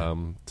enough. Yeah.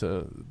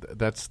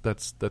 That's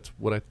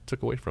what I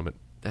took away from it.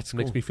 That's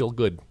makes cool. me feel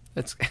good.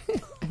 That's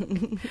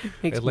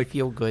makes me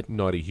feel good.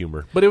 Naughty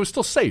humor, but it was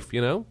still safe,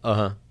 you know.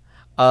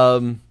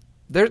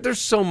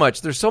 There's so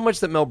much. There's so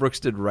much that Mel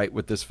Brooks did right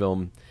with this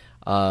film.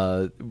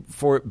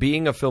 For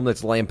being a film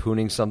that's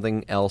lampooning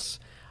something else,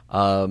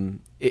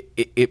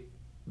 it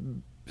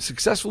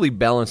successfully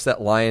balanced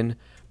that line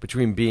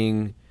between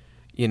being,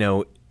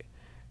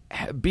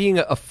 being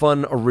a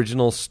fun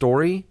original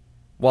story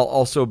while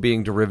also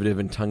being derivative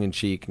and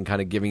tongue-in-cheek and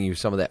kind of giving you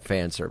some of that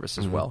fan service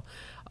as well.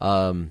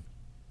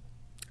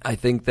 I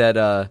think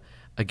that,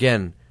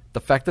 again,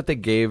 the fact that they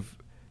gave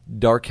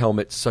Dark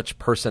Helmet such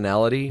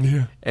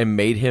personality and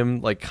made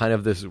him like kind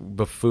of this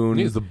buffoon.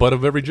 He's the butt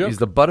of every joke. He's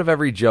the butt of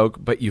every joke,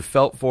 but you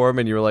felt for him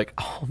and you were like,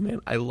 oh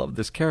man, I love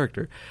this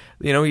character.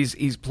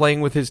 He's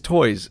playing with his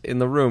toys in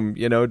the room,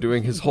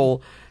 doing his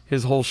whole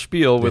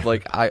spiel with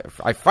like,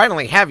 I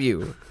finally have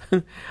you.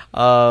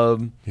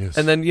 Yes.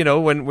 And then,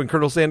 when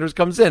Colonel Sanders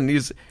comes in,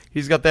 he's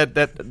got that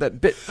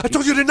bit. I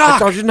told you to knock. I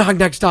told you to knock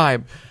next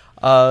time.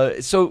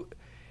 So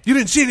you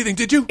didn't see anything,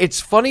 did you?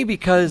 It's funny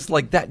because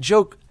like that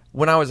joke,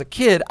 when I was a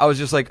kid, I was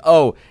just like,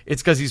 oh,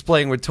 it's because he's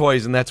playing with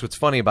toys and that's what's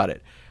funny about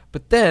it.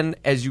 But then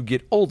as you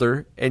get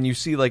older and you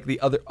see like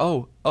the other,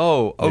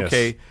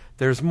 okay, yes.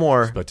 There's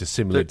more. It's about to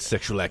simulate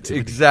sexual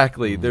activity.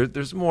 Exactly.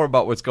 There's more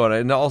about what's going on.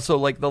 And also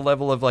like the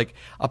level of like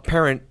a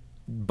parent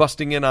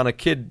busting in on a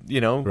kid,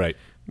 right.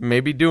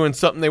 maybe doing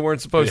something they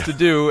weren't supposed to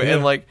do.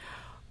 And like,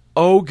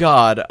 oh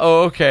God.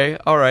 Oh, okay.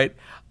 All right.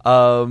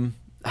 I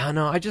don't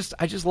know. I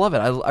just love it.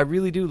 I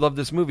really do love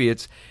this movie.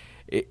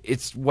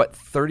 It's what,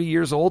 30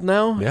 years old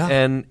now? Yeah.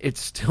 And it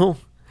still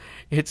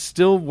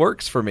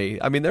works for me.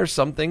 I mean, there's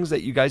some things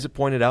that you guys have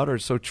pointed out are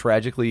so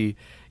tragically,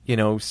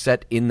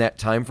 set in that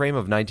time frame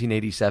of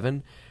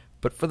 1987.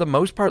 But for the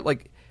most part,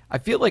 like, I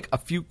feel like a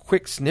few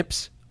quick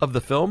snips of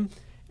the film,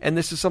 and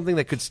this is something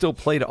that could still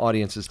play to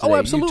audiences today. Oh,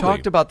 absolutely. You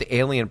talked about the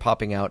alien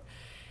popping out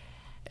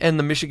and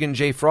the Michigan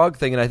J. Frog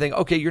thing, and I think,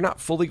 okay, you're not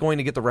fully going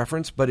to get the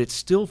reference, but it's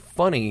still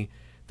funny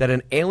that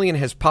an alien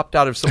has popped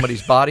out of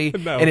somebody's body,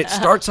 and it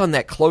starts on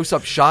that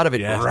close-up shot of it,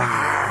 The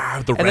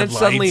and red then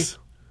suddenly lights.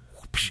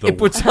 it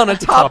puts on a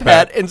top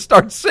hat and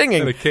starts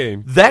singing. And a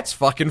cane. That's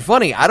fucking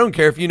funny. I don't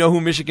care if you know who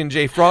Michigan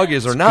J. Frog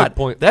is or not. Good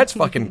point. That's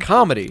fucking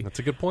comedy. That's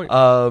a good point.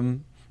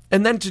 And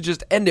then to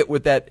just end it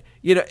with that,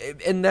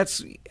 and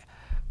that's,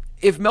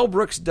 if Mel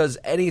Brooks does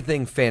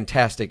anything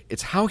fantastic,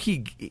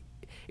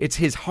 it's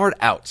his hard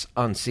outs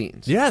on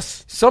scenes.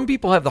 Yes. Some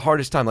people have the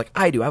hardest time, like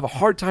I do. I have a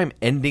hard time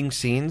ending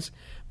scenes.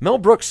 Mel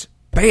Brooks,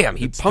 bam,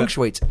 he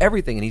punctuates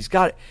everything, and he's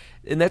got it.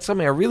 And that's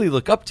something I really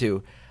look up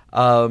to.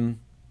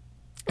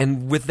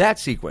 And with that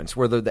sequence,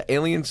 where the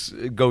aliens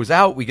goes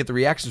out, we get the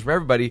reactions from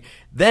everybody.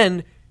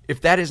 Then, if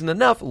that isn't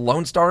enough,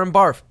 Lone Star and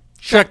Barf.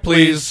 Check,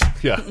 please.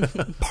 Yeah.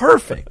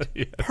 Perfect.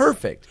 Yes.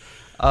 Perfect.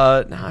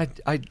 No,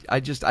 I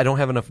don't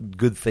have enough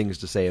good things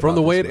to say about From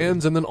the way it movie.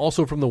 ends and then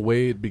also from the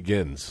way it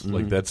begins.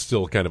 Like, that's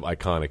still kind of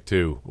iconic,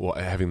 too.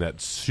 Having that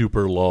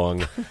super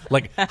long...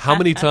 like, how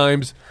many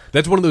times...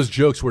 That's one of those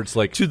jokes where it's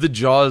like... To the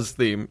Jaws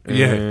theme.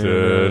 Yeah.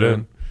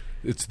 Dun-dun.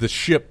 It's the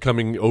ship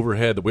coming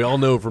overhead that we all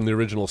know from the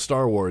original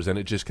Star Wars, and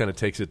it just kind of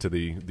takes it to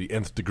the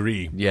nth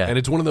degree. Yeah. And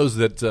it's one of those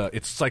that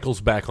it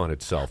cycles back on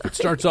itself. It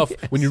starts off,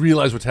 when you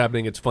realize what's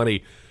happening, it's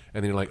funny,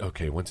 and then you're like,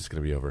 okay, when's this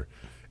going to be over?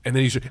 And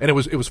then it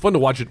was fun to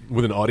watch it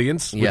with an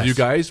audience, with you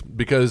guys,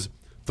 because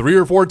 3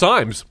 or 4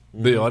 times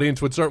the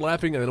audience would start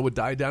laughing, and then it would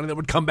die down, and then it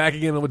would come back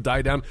again, and it would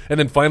die down, and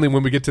then finally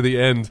when we get to the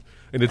end,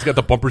 and it's got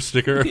the bumper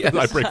sticker,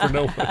 I break for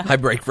no one. I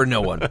break for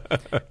no one.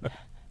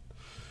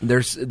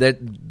 There's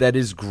that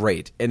is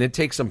great, and it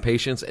takes some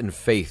patience and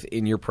faith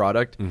in your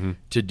product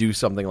to do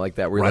something like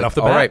that. Where you're Right like, off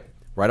the all bat. right,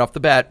 right off the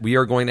bat, we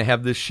are going to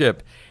have this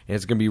ship, and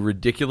it's going to be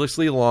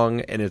ridiculously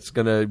long, and it's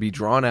going to be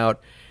drawn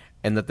out.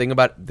 And the thing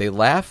about it, they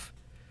laugh,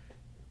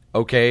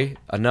 okay,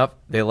 enough.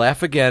 They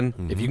laugh again.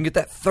 If you can get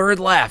that third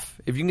laugh,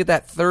 if you can get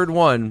that third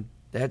one,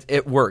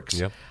 it works.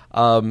 Yep.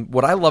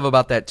 What I love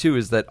about that too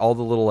is that all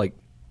the little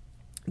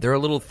there are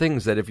little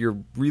things that if you're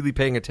really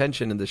paying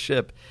attention in the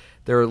ship,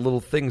 there are little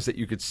things that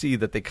you could see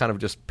that they kind of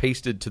just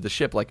pasted to the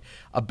ship, like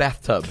a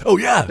bathtub. Oh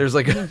yeah, there's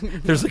like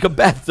a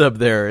bathtub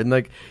there, and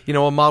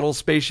a model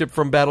spaceship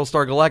from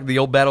Battlestar Galactica, the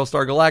old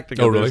Battlestar Galactica.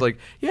 Oh really?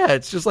 There's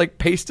it's just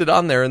pasted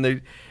on there, and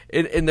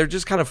they're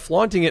just kind of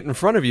flaunting it in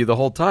front of you the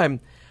whole time,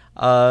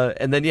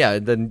 and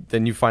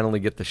then you finally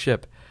get the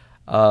ship.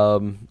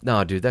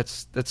 No, dude,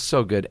 that's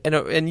so good.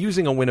 And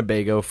using a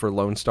Winnebago for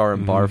Lone Star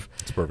and Barf,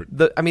 it's perfect.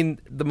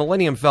 The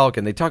Millennium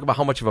Falcon, they talk about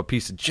how much of a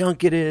piece of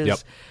junk it is. Yep.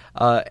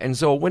 And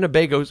so a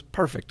Winnebago's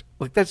perfect.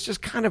 That's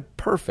just kind of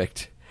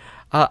perfect.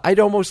 I'd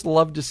almost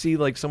love to see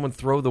someone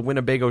throw the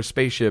Winnebago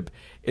spaceship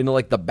into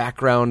the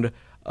background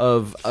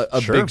of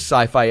a Sure. big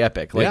sci-fi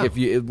epic, Yeah.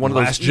 one of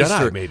those Last Jedi,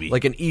 Easter, maybe.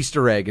 like an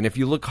Easter egg, and if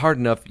you look hard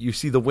enough, you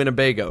see the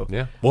Winnebago.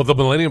 Yeah. Well, the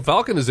Millennium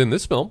Falcon is in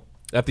this film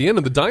at the end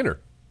of the diner.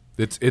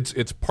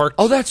 It's parked.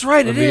 Oh, that's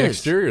right. On It the is.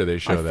 exterior. They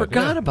show I that.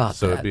 forgot about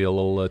so that. it'd be a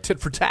little tit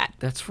for tat.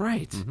 That's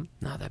right.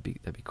 No, that'd be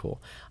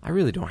cool. I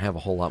really don't have a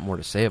whole lot more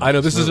to say about. I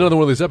know this is movie. another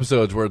one of these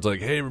episodes where it's like,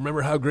 hey,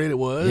 remember how great it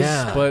was?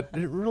 Yeah. But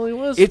it really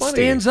was. It funny.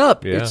 stands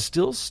up. Yeah. It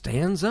still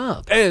stands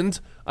up. And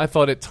I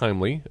thought it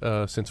timely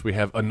since we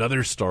have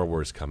another Star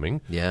Wars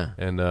coming. Yeah.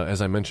 And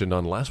as I mentioned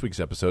on last week's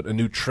episode, a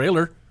new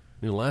trailer,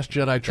 new Last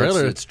Jedi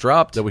trailer. It's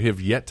dropped. That we have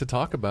yet to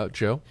talk about,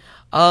 Joe.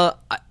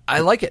 I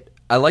like it.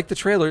 I like the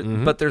trailer,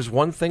 but there's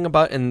one thing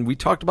about, and we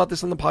talked about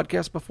this on the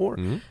podcast before.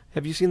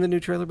 Have you seen the new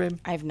trailer, babe?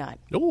 I have not.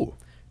 Oh.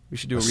 We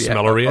should do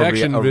Smell a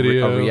reaction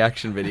video. A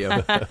reaction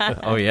video.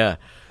 Oh, yeah.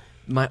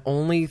 My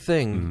only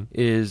thing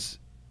is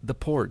the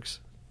porgs.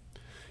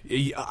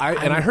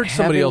 I heard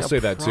somebody having else a say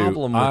that too.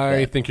 problem with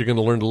I that. think you're going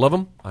to learn to love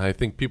them. I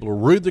think people are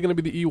worried they're going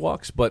to be the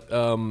Ewoks, but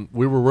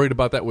we were worried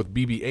about that with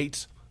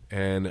BB-8s.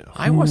 And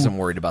I wasn't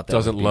worried about that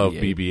Doesn't with love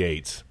BB-8.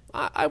 BB-8s.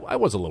 I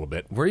was a little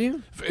bit. Were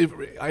you?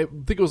 I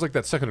think it was like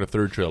that second or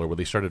third trailer where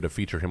they started to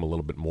feature him a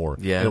little bit more.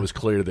 Yeah. And it was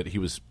clear that he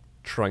was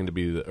trying to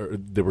be.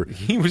 They were.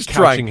 He was couching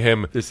trying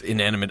him. This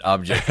inanimate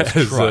object was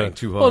as, trying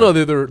too hard. Well,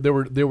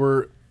 no, they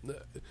were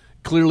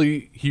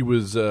clearly he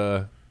was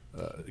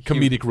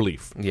comedic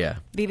relief. Yeah.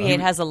 BB-8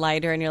 has a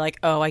lighter, and you're like,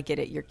 oh, I get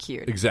it. You're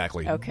cute.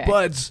 Exactly. Okay.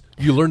 But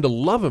you learn to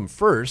love him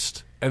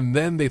first, and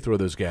then they throw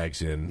those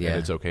gags in, Yeah. and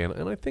it's okay.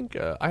 And I think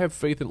I have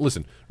faith in.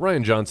 Listen,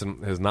 Rian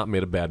Johnson has not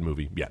made a bad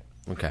movie yet.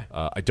 Okay.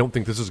 I don't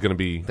think this is going to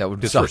be That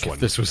would his suck first if one.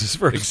 this was his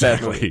first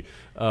bad movie.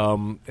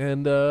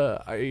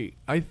 Exactly.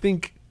 I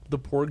think the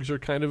porgs are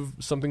kind of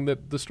something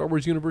that the Star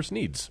Wars universe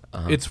needs.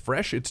 It's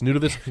fresh. It's new to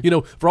this.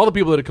 For all the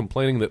people that are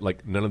complaining that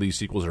none of these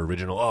sequels are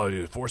original.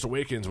 Oh, Force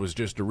Awakens was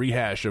just a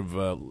rehash of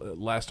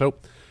Last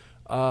Hope.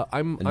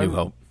 New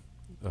Hope.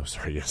 Oh,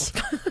 sorry. Yes,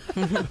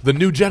 the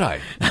New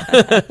Jedi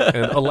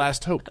and a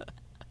Last Hope.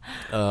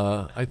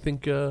 I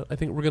think we're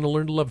going to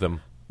learn to love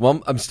them.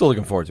 Well, I'm still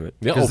looking forward to it.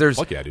 Yeah, Because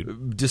fuck yeah,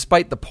 dude.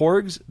 Despite the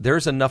porgs,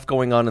 there's enough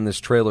going on in this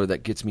trailer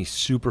that gets me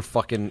super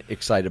fucking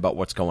excited about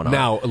what's going on.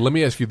 Now, let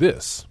me ask you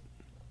this.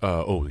 You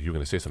were going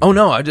to say something. Oh,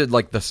 no, I did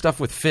the stuff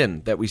with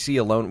Finn that we see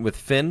alone with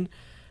Finn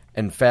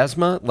and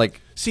Phasma.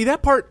 See,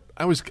 that part,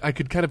 I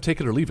could kind of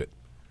take it or leave it.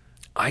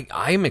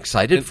 I'm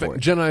excited In for fact,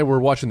 it. Jen and I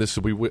were watching this.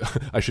 So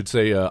I should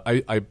say,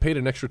 I paid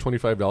an extra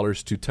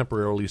 $25 to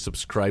temporarily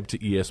subscribe to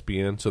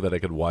ESPN so that I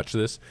could watch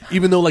this,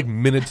 even though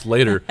minutes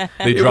later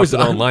they dropped it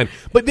online.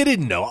 But they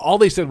didn't know. All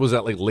they said was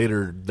that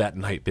later that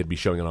night they'd be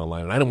showing it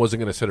online, and I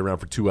wasn't going to sit around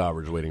for 2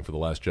 hours waiting for the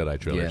Last Jedi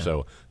trailer. Yeah.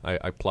 So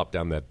I plopped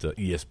down that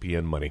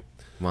ESPN money.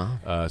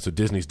 Wow. So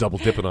Disney's double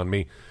dipping on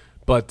me.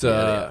 But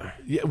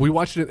yeah, we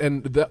watched it,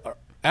 and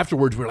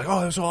afterwards we were like, "Oh,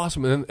 that was so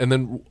awesome!" And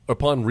then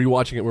upon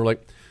rewatching it, we were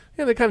like,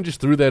 "Yeah, they kind of just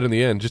threw that in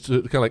the end, just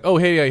to kind of "Oh,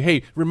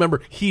 hey,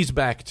 remember he's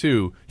back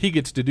too. He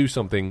gets to do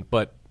something."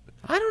 But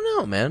I don't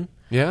know, man.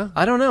 yeah,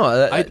 I don't know.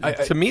 I-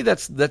 To me,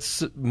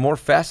 that's more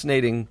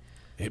fascinating.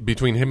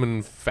 between him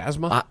and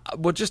Phasma,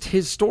 Well, just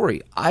his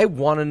story. I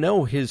want to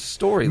know his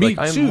story. Me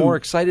I'm too. more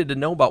excited to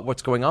know about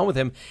what's going on with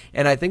him.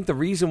 And I think the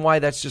reason why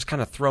that's just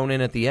kind of thrown in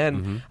at the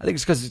end, I think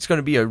it's because it's going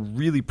to be a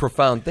really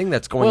profound thing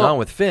that's going on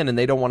with Finn, and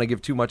they don't want to give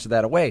too much of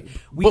that away.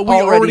 But we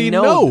already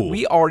know.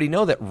 We already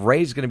know that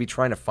Rey's going to be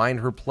trying to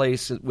find her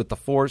place with the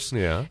Force.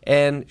 Yeah.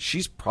 And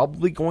she's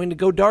probably going to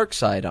go dark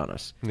side on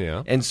us.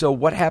 Yeah. And so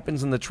what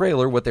happens in the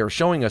trailer, what they were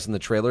showing us in the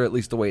trailer, at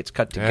least the way it's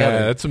cut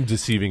together. that's some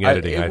deceiving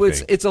editing. I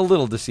think It's a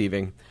little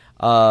deceiving.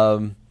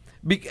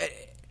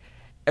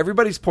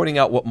 Everybody's pointing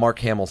out what Mark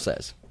Hamill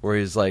says, where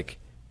he's like,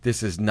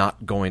 "This is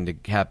not going to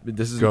happen.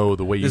 This is Go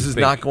the way you This is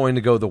think." not going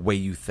to go the way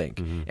you think."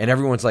 And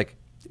everyone's like,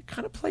 it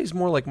kind of plays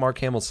more like Mark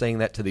Hamill saying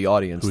that to the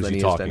audience Who's than he he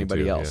is to talking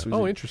anybody to? else. Yeah. Who's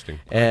Oh, he- interesting.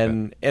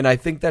 And I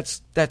think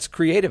that's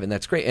creative and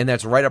that's great, and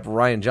that's right up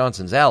Rian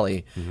Johnson's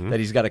alley. That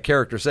he's got a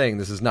character saying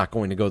this is not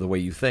going to go the way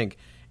you think,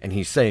 and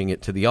he's saying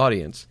it to the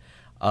audience.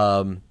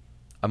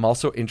 I'm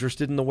also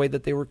interested in the way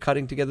that they were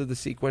cutting together the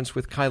sequence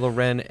with Kylo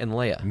Ren and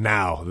Leia.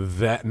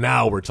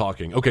 Now we're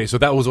talking. Okay, so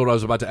that was what I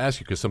was about to ask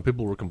you, because some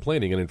people were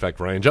complaining, and in fact,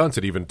 Ryan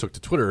Johnson even took to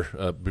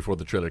Twitter before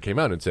the trailer came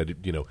out and said,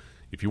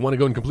 if you want to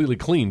go in completely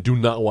clean, do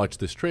not watch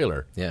this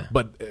trailer. Yeah.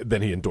 But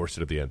then he endorsed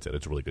it at the end, said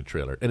it's a really good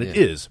trailer, and it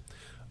is.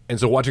 And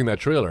so watching that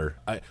trailer,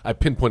 I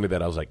pinpointed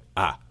that. I was like,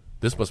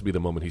 this must be the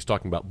moment he's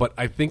talking about. But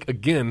I think,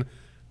 again,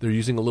 they're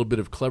using a little bit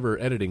of clever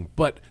editing,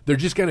 but they're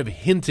just kind of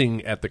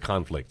hinting at the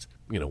conflict.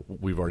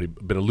 We've already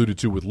been alluded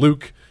to with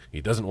Luke.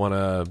 He doesn't want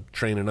to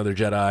train another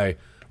Jedi.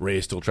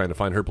 Rey's still trying to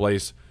find her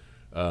place.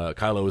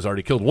 Kylo has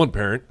already killed one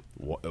parent,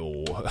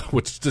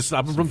 which to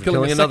stop him from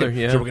killing another.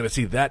 Yeah. So we're going to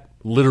see that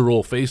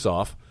literal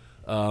face-off.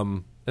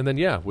 And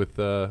then, with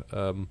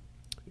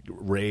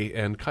Rey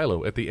and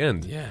Kylo at the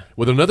end. Yeah.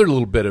 With another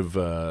little bit of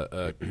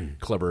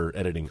clever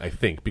editing, I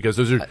think, because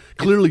those are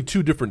clearly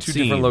two different scenes.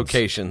 Different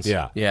locations.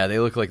 Yeah. Yeah, they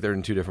look like they're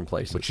in two different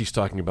places. But she's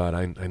talking about,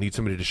 I need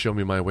somebody to show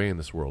me my way in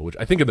this world, which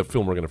I think in the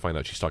film we're going to find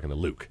out she's talking to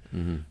Luke.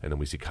 Mm-hmm. And then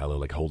we see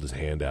Kylo, hold his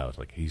hand out,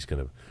 like he's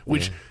going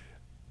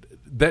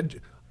to...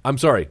 I'm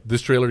sorry,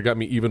 this trailer got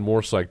me even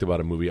more psyched about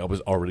a movie I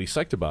was already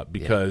psyched about,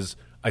 because...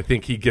 I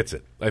think he gets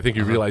it. I think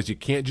he realized you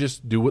can't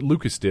just do what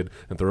Lucas did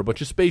and throw a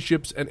bunch of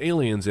spaceships and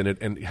aliens in it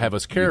and have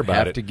us care about it.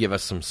 You have to give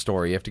us some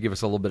story. You have to give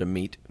us a little bit of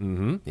meat.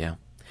 Mm-hmm. Yeah.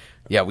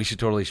 Yeah, we should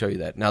totally show you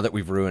that now that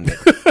we've ruined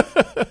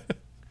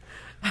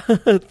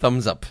it.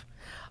 Thumbs up.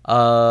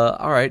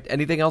 All right.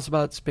 Anything else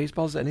about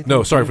Spaceballs? Anything?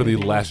 No, sorry for the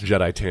Last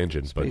Jedi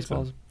tangent.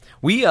 Spaceballs.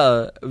 We,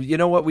 you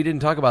know what? We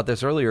didn't talk about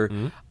this earlier.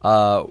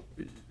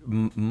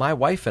 Mm-hmm. My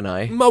wife and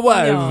I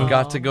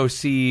got to go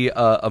see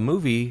a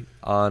movie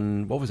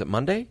on, what was it,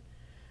 Monday?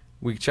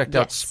 We checked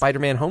out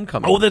Spiderman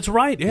Homecoming. Oh, that's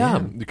right.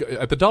 Yeah.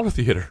 At the Dollar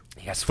Theater.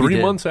 Yes,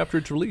 3 months after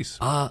its release.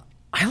 I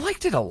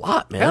liked it a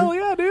lot, man. Hell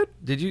yeah, dude.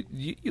 Did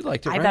you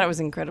liked it, I right? thought it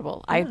was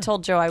incredible. Yeah. I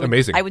told Joe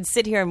I would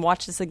sit here and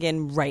watch this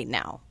again right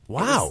now.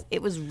 Wow.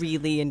 It was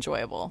really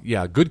enjoyable.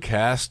 Yeah, good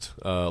cast.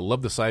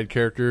 Love the side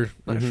character.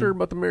 Not sure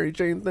about the Mary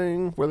Jane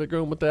thing, where they're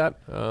going with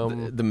that.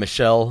 The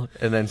Michelle,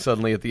 and then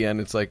suddenly at the end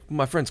it's like,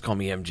 my friends call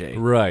me MJ.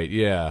 Right,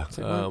 yeah. It's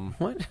like,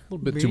 what? A little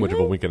bit too much of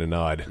a wink and a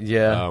nod.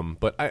 Yeah.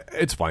 But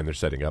it's fine, they're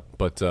setting up.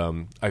 But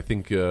I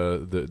think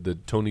the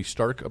Tony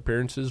Stark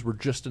appearances were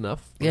just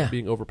enough for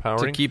being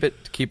overpowering. To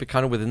keep it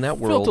kind of within that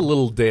world. Felt a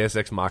little Deus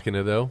Ex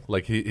Machina, though.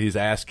 Like his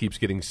ass keeps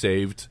getting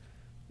saved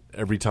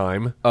every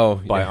time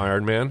by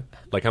Iron Man.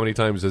 Like, how many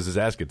times does his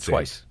ass get saved?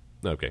 Twice.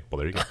 Okay, well,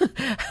 there you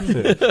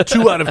go.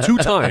 2 out of 2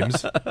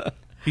 times,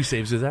 he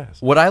saves his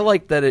ass. What I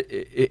liked that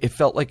it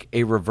felt like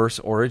a reverse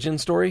origin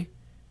story,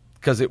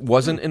 because it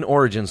wasn't an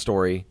origin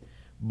story,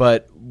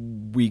 but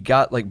we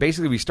got,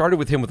 basically we started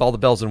with him with all the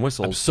bells and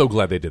whistles. I'm so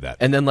glad they did that.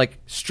 And then,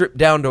 stripped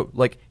down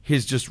to,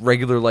 his just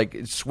regular,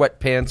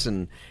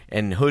 sweatpants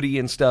and hoodie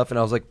and stuff. And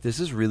I was like, this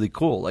is really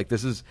cool.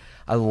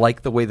 I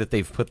like the way that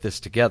they've put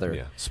this together.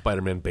 Yeah,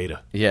 Spider-Man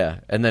beta. Yeah,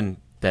 and then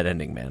that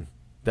ending, man.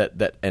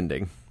 That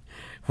ending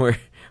where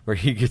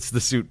he gets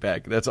the suit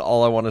back. That's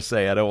all I want to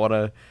say. I don't want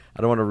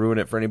to ruin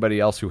it for anybody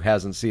else who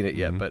hasn't seen it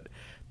yet, but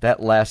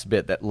that last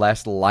bit, that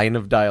last line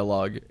of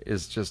dialogue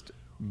is just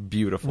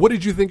beautiful. What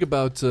did you think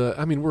about,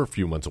 we're a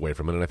few months away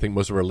from it, and I think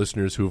most of our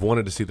listeners who have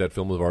wanted to see that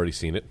film have already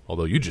seen it,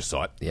 although you just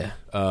saw it. Yeah.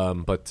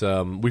 But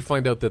we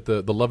find out that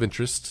the love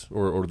interest,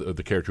 or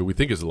the character we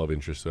think is the love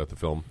interest throughout the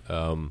film,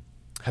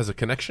 has a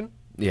connection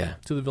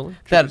to the villain.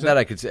 That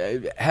I could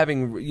say.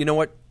 Having, you know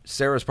what?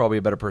 Sarah's probably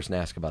a better person to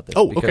ask about this.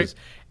 Because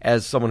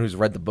as someone who's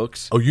read the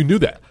books. Oh, you knew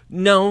that?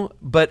 No,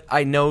 but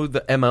I know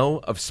the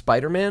MO of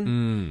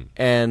Spider-Man.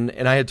 And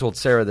I had told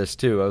Sarah this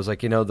too. I was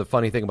like, the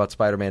funny thing about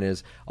Spider-Man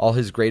is all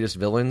his greatest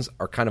villains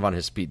are kind of on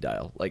his speed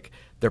dial.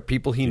 They're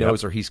people he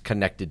knows or he's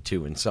connected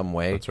to in some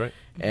way. That's right.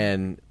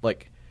 And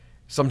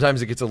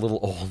sometimes it gets a little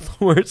old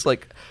where it's a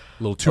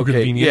little too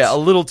convenient. Yeah, a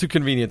little too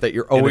convenient that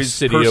you're always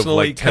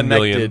personally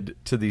connected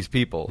to these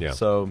people. Yeah.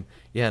 So,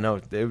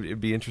 it'd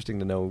be interesting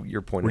to know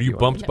your point of view. Were you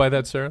bumped by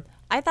that, Sarah?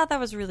 I thought that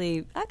was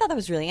really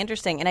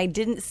interesting, and I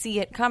didn't see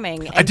it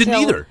coming. I didn't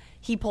either.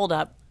 He pulled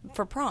up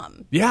for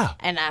prom. Yeah.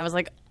 And I was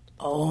like,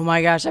 oh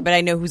my gosh, I bet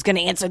I know who's going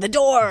to answer the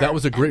door. That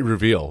was a great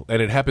reveal,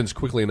 and it happens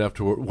quickly enough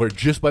to where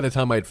just by the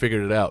time I'd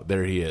figured it out,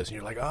 there he is. And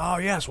you're like, oh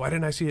yes, why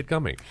didn't I see it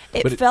coming?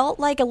 It felt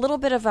like a little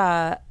bit of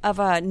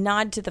a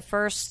nod to the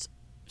first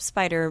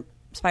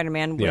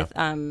Spider-Man with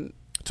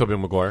Tobey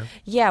Maguire.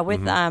 Yeah, with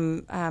who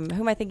am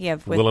I thinking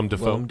of? With Willem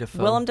Dafoe.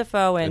 Willem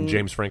Dafoe and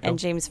James Franco.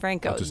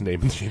 I'll just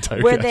name the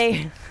entire where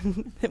cast.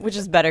 Which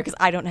is better because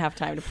I don't have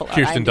time to pull out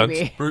Kirsten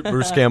IMDb. Dunst.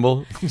 Bruce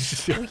Campbell.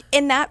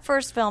 In that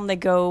first film, they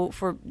go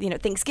for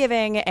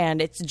Thanksgiving,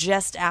 and it's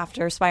just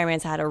after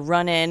Spider-Man's had a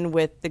run-in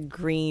with the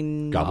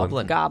Green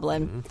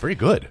Goblin. Very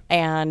good.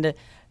 And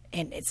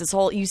it's this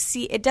whole,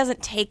 it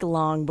doesn't take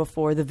long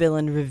before the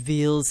villain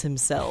reveals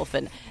himself.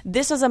 And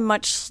this was a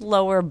much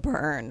slower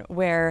burn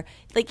where,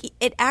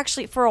 it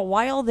actually, for a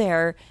while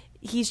there,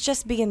 he's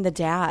just being the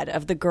dad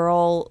of the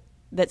girl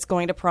that's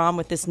going to prom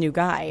with this new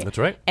guy. That's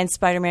right. And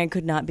Spider-Man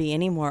could not be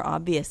any more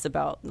obvious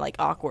about, like,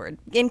 awkward,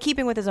 in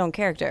keeping with his own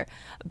character.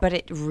 But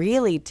it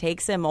really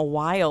takes him a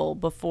while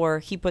before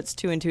he puts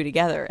two and two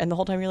together. And the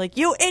whole time you're like,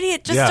 you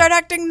idiot, just start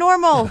acting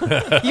normal.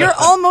 You're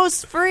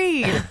almost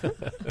free.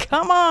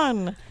 Come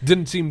on.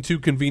 Didn't seem too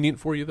convenient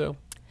for you, though?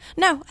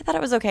 No, I thought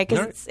it was okay because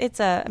Right. it's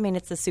a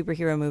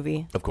superhero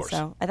movie. Of course.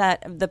 So I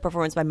thought the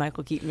performance by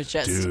Michael Keaton was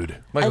just... Dude.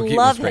 Michael I Keaton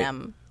love was great.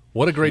 him.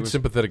 What a great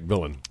sympathetic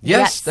villain.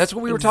 Yes, that's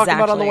what we were talking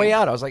about on the exactly. way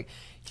out. I was like,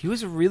 he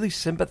was a really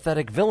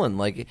sympathetic villain.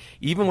 Like,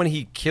 even when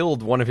he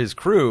killed one of his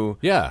crew,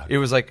 Yeah. it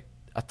was like,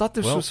 I thought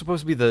this was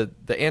supposed to be the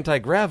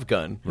anti-grav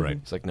gun. Right.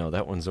 It's like, no,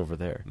 that one's over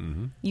there.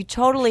 You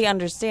totally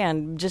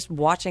understand just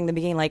watching the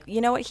beginning, like, you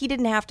know what? He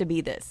didn't have to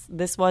be this.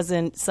 This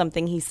wasn't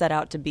something he set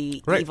out to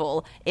be Right.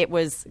 evil. It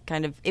was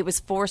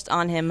forced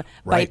on him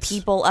Right. by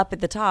people up at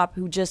the top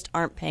who just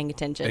aren't paying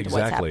attention to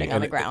what's happening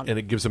on the ground. And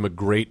it gives him a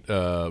great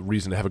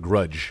reason to have a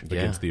grudge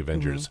against the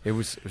Avengers. It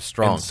was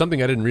strong. And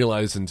something I didn't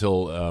realize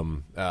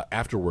until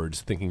afterwards,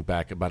 thinking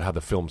back about how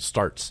the film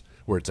starts,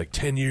 where it's like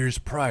 10 years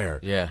prior,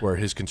 where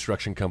his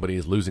construction company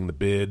is losing the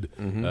bid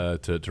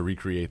to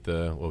recreate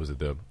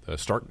the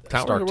Stark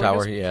Tower? Stark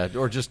Tower,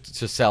 or just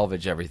to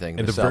salvage everything.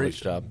 And the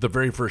salvage job. the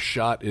very first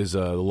shot is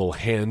a little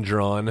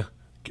hand-drawn,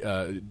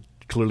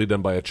 clearly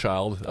done by a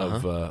child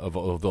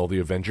of all the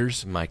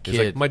Avengers. My It's like,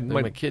 kid,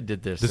 my kid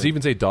did this. Does he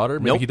even say daughter?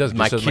 Maybe Nope, he doesn't.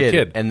 my Just kid. says my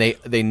kid. And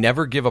they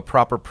never give a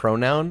proper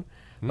pronoun.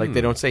 Like,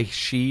 they don't say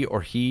she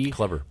or he.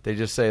 Clever. They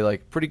just say,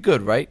 like, pretty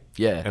good, right?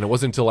 Yeah. And it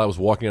wasn't until I was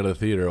walking out of the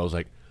theater I was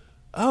like,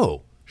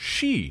 oh,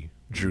 she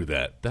drew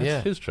that.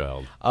 That's his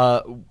child.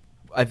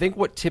 I think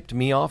what tipped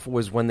me off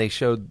was when they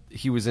showed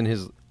he was in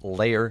his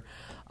lair,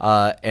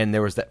 and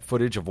there was that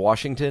footage of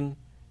Washington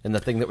and the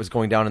thing that was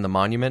going down in the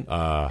monument,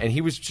 and he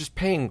was just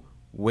paying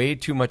way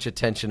too much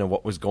attention to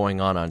what was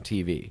going on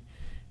TV,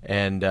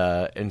 and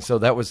so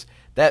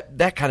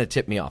that kind of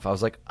tipped me off. I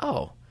was like,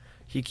 oh,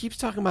 he keeps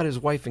talking about his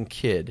wife and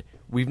kid.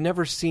 We've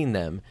never seen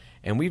them,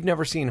 and we've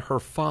never seen her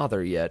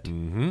father yet.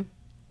 Mm-hmm.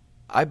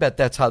 I bet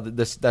that's how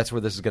that's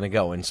where this is going to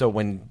go. And so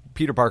when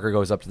Peter Parker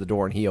goes up to the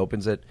door and he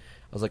opens it,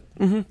 I was like,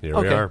 Here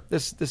we are.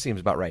 This seems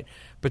about right.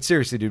 But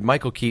seriously, dude,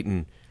 Michael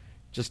Keaton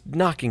just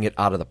knocking it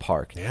out of the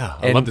park. Yeah,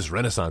 I love this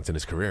renaissance in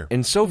his career.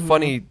 And so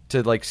funny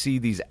to like see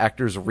these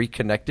actors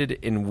reconnected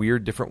in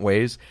weird different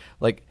ways.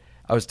 Like,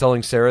 I was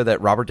telling Sarah that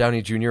Robert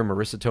Downey Jr. and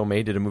Marissa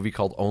Tomei did a movie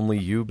called Only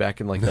You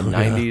back in like the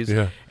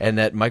 90s, and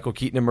that Michael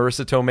Keaton and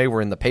Marissa Tomei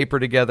were in The Paper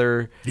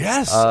together.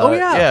 Yes.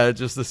 Yeah,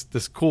 just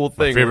this cool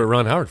thing. My favorite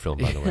Ron Howard film,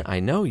 by the way.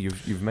 I know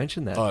you've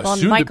mentioned that.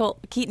 Well, Michael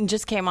Keaton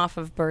just came off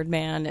of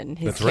Birdman, and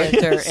his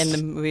character in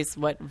the movie's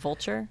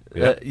Vulture?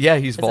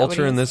 He's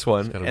Vulture in this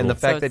one, and the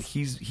fact So that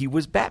he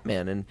was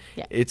Batman, and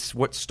it's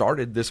what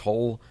started this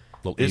whole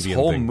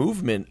thing.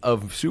 movement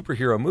of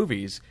superhero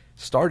movies.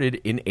 Started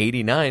in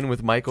 '89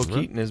 with Michael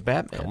Keaton as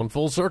Batman. Coming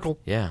full circle.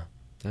 Yeah,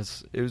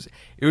 it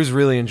was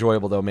really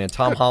enjoyable though, man.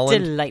 Tom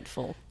Holland,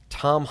 Delightful.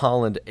 Tom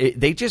Holland.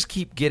 They just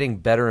keep getting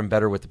better and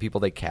better with the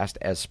people they cast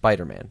as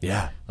Spider-Man.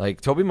 Yeah,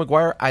 like Tobey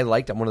Maguire, I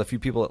liked. I'm one of the few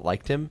people that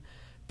liked him.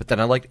 But then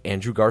I liked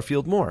Andrew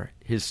Garfield more.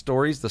 The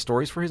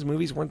stories for his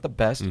movies weren't the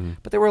best,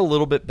 but they were a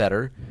little bit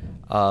better.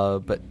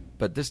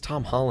 But this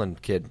Tom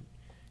Holland kid,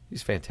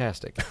 he's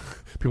fantastic.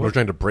 People are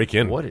trying to break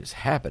in. What is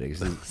happening? Is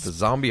the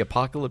zombie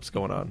apocalypse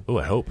going on? Oh,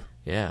 I hope.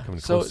 Yeah. Coming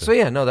So closer.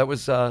 yeah, no, that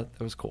was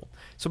cool.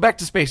 So back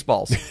to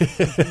Spaceballs.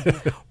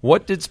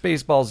 What did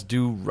Spaceballs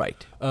do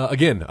right?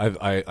 Again,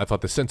 I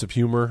thought the sense of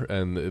humor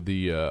and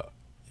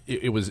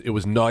it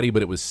was naughty,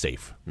 but it was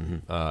safe,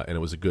 and it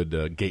was a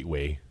good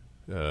gateway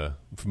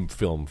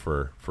film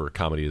for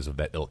comedies of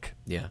that ilk.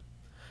 Yeah.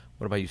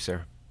 What about you,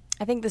 Sarah?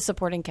 I think the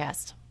supporting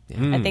cast.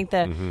 I think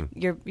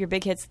your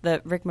big hits,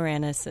 the Rick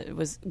Moranis, it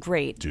was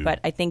great. Dude. But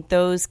I think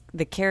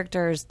the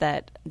characters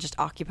that just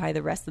occupy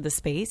the rest of the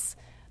space,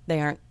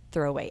 they aren't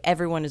throwaway.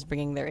 Everyone is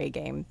bringing their A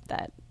game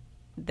that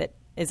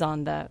is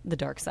on the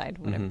dark side,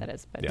 whatever that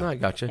is. But No, I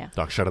gotcha. Yeah.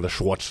 Doc Shot of the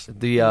Schwartz.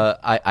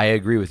 I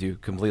agree with you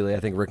completely. I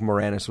think Rick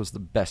Moranis was the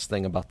best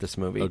thing about this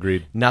movie.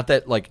 Agreed. Not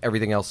that like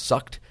everything else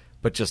sucked,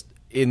 but just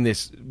in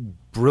this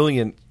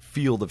brilliant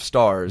field of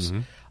stars,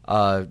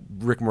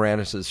 Rick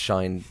Moranis'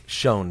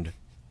 shone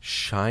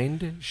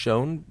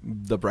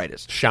the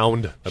brightest.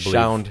 Shound, I believe.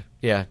 Shound,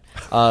 yeah.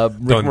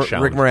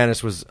 Rick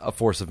Moranis was a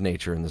force of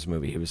nature in this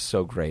movie. He was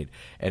so great,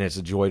 and it's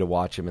a joy to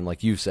watch him. And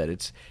like you said,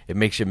 it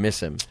makes you miss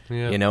him,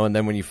 you know. And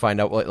then when you find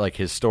out what like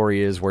his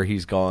story is, where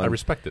he's gone, I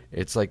respect it.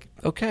 It's like,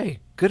 okay,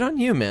 good on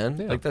you, man.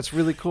 Yeah. Like that's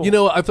really cool. You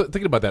know, I'm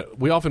thinking about that.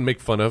 We often make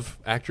fun of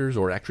actors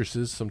or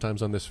actresses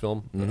sometimes on this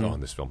film,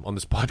 on this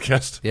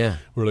podcast. Yeah.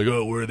 We're like,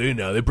 oh, where are they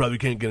now? They probably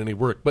can't get any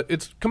work. But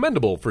it's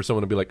commendable for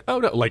someone to be like, oh,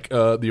 no, like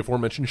the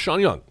aforemmentioned Sean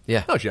Young.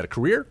 Yeah. Oh, she had a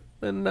career,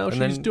 and now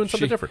she's doing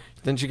something different.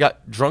 Then she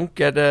got drunk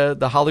at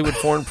the Hollywood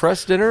Foreign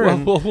Press dinner,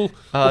 and we'll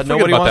forget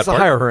nobody about wants that to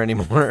part. hire her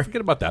anymore.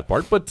 Forget about that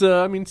part. But,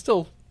 I mean,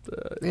 still,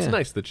 it's Yeah.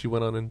 nice that she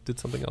went on and did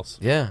something else.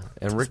 Yeah,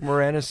 and Rick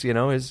Moranis, you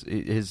know,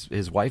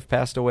 his wife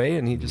passed away,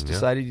 and he just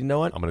decided, you know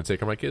what, I'm going to take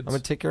care of my kids. I'm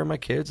going to take care of my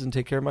kids and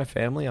take care of my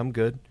family. I'm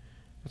good.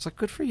 It's like,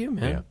 good for you,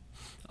 man.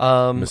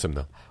 Miss him,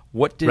 though.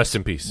 Rest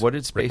in peace. What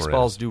did Rick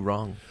Spaceballs do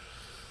wrong?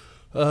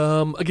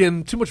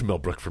 Again, too much Mel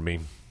Brooks for me.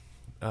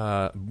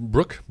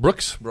 Brooks?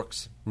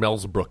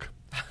 Mel's Brook.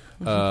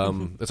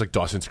 It's like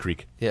Dawson's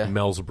Creek. Yeah.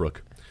 Mel's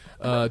Brook.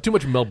 Too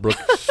much Mel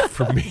Brooks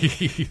for me.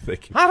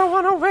 Thank you. I don't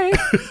want to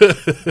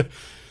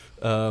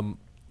wait.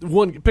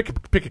 One,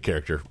 pick a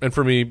character, and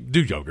for me,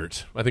 do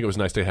yogurt. I think it was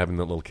nice to have in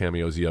that little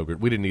cameo as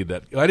yogurt. We didn't need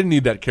that. I didn't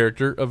need that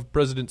character of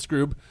President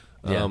Scroob.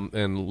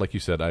 And like you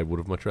said, I would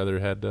have much rather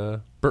had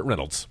Burt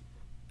Reynolds.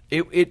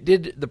 It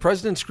did. The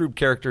President Scroob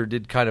character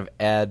did kind of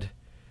add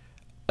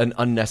an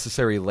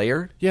unnecessary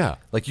layer. Yeah,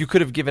 like you could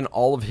have given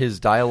all of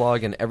his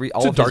dialogue and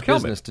all of his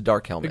business to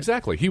Dark Helmet.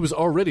 Exactly. He was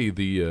already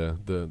the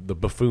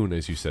buffoon,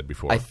 as you said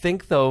before. I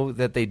think though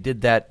that they did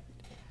that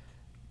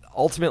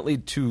ultimately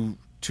to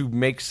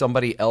make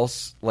somebody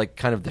else like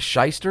kind of the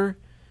shyster.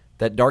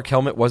 That Dark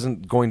Helmet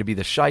wasn't going to be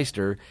the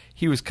shyster.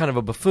 He was kind of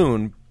a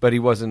buffoon, but he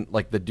wasn't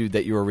like the dude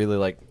that you were really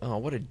like, oh,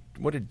 what a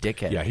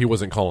dickhead. Yeah, he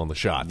wasn't calling the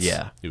shots.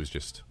 Yeah. He was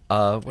just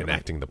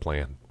enacting the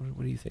plan.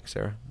 What do you think,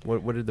 Sarah?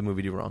 What did the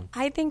movie do wrong?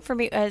 I think for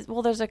me,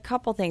 there's a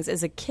couple things.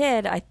 As a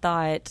kid, I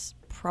thought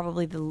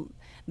probably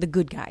the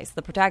good guys,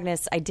 the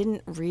protagonists, I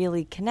didn't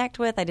really connect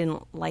with. I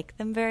didn't like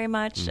them very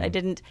much.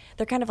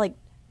 They're kind of like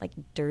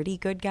dirty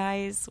good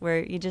guys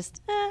where you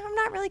just, I'm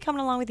not really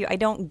coming along with you. I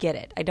don't get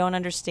it. I don't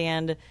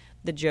understand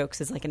the jokes.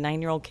 As like a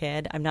 9-year-old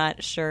kid, I'm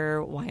not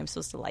sure why I'm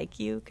supposed to like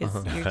you because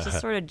you're just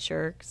sort of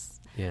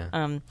jerks.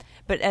 Yeah.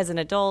 But as an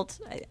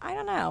adult, I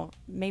don't know.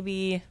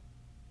 Maybe,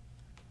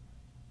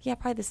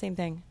 probably the same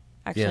thing.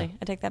 Actually, Yeah.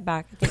 I take that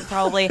back. I think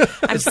probably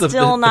I'm It's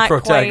still not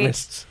quite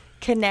protagonists.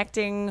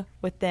 connecting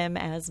with them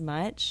as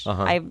much.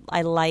 I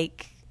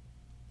like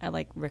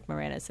Rick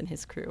Moranis and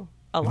his crew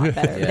a lot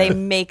better. Yeah. They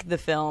make the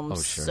film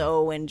sure.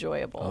 so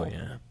enjoyable. Oh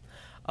yeah.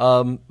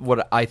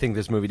 What I think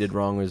this movie did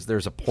wrong is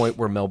there's a point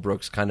where Mel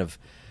Brooks kind of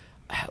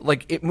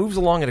like it moves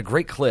along at a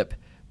great clip,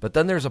 but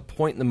then there's a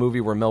point in the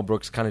movie where Mel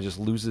Brooks kind of just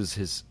loses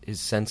his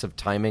sense of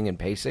timing and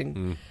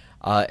pacing.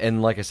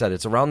 And like I said,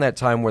 it's around that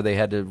time where they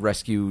had to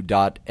rescue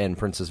Dot and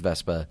Princess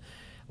Vespa.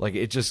 Like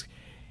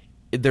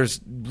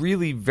there's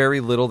really very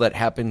little that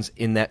happens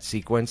in that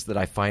sequence that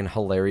I find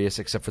hilarious,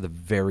 except for the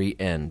very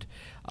end.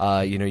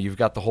 You've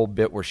got the whole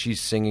bit where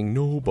she's singing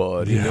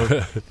 "Nobody."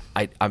 Yeah.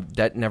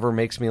 That never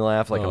makes me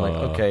laugh. Like I'm like,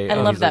 okay, I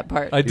love he's that like-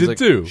 part. I he's did like,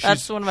 too.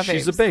 That's one of my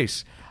She's a faves.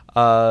 bass.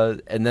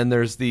 And then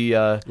there's the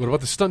What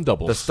about the stunt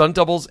doubles? the stunt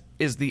doubles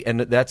is the end.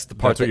 That's the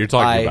part That's what that you're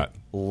talking I about.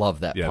 love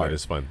that Yeah, part. that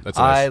is fun. That's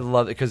I nice.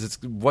 love it because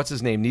it's what's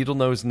his name, Needle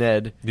Nose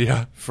Ned.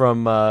 Yeah.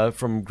 from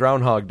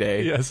Groundhog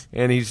Day. Yes.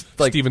 and he's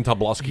like Stephen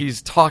Tobolowsky.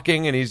 He's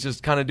talking and he's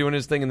just kind of doing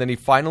his thing, and then he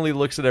finally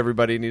looks at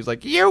everybody and he's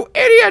like, "You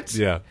idiots!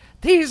 Yeah.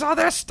 These are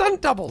their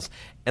stunt doubles."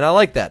 And I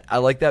like that. I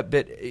like that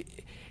bit.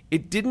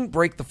 It didn't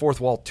break the fourth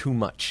wall too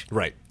much.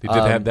 Right. He did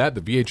have that,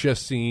 the VHS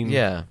scene.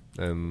 Yeah.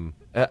 And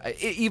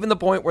Even the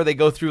point where they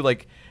go through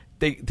like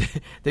they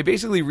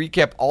basically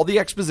recap all the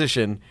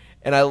exposition,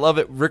 and I love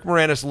it. Rick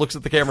Moranis looks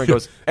at the camera and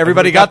goes,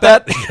 "Everybody got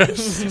that?"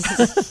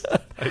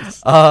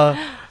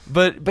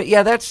 But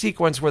yeah, that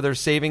sequence where they're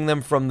saving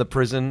them from the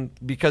prison,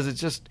 because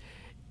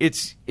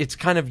it's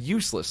kind of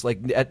useless. Like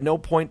at no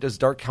point does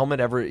Dark Helmet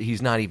ever.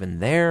 He's not even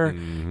there.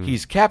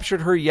 He's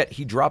captured her, yet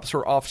he drops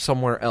her off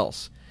somewhere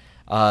else.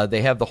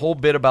 They have the whole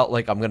bit about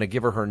like I'm going to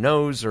give her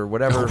nose or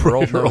whatever, her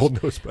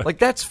old nose. back. Like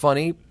that's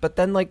funny, but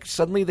then like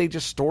suddenly they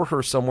just store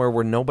her somewhere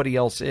where nobody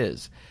else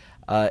is,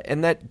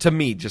 and that to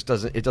me just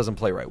doesn't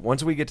play right.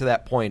 Once we get to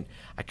that point,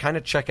 I kind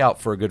of check out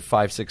for a good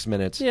 5-6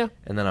 minutes, and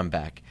then I'm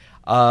back.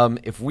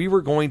 If we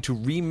were going to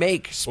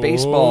remake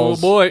Spaceballs,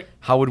 boy.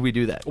 how would we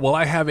do that? well,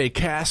 I have a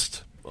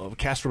cast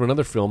from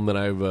another film that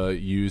I've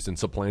used and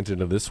supplanted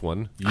into this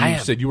one. You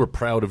said you were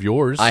proud of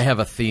yours. I have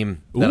a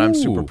theme that I'm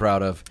super Ooh.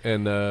 proud of.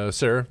 And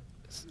Sarah,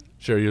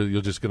 you're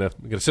just gonna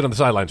sit on the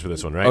sidelines for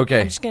this one, right?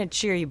 Okay. I'm just going to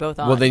cheer you both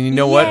on. Well, then you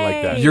know what? Yay!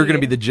 like that. You're going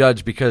to be the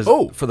judge because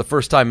for the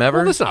first time ever,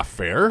 Well, that's not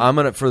fair. I'm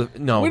gonna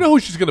no. We know who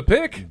she's gonna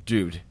pick.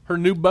 Dude. Her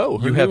new beau,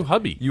 her new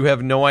hubby. You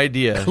have no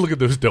idea. Look at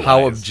those doe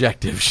how eyes.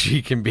 objective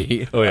she can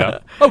be. Oh, yeah?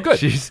 Oh, good.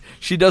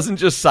 She doesn't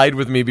just side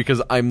with me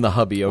because I'm the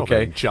hubby.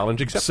 Okay, then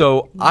challenge accepted.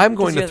 So I'm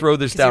going to you're- throw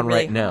this 'cause you're down really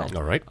right now. hot.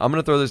 All right. I'm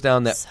going to throw this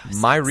down that So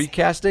my sexy.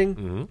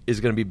 recasting is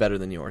going to be better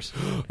than yours.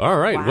 All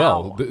right.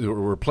 Wow. Well,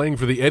 we're playing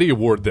for the Eddie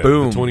Award then.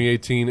 Boom. The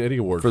 2018 Eddie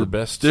Award for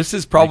best. This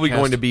is probably recast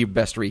going to be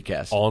best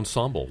recast.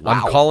 ensemble.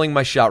 I'm calling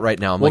my shot right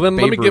now. I'm Well, like then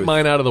let me Babe get Ruth.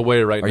 mine out of the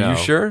way right Are now. you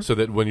sure? So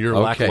that when your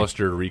Okay.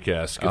 lackluster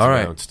recast gets All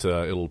right. announced,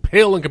 it'll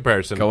pale in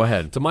comparison. Go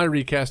ahead. To my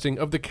recasting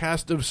of the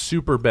cast of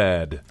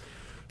Superbad.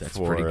 That's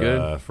pretty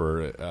good.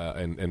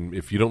 And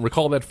if you don't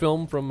recall that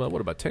film from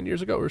about 10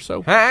 years ago or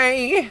so,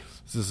 Hey,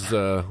 this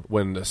is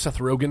when Seth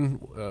Rogen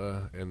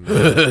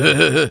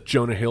and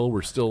Jonah Hill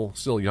were still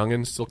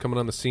youngins, still coming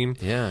on the scene.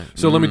 yeah.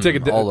 So let me take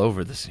it all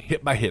over the scene.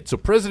 hit by hit. So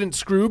President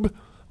Scroob,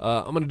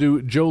 I'm going to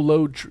do Joe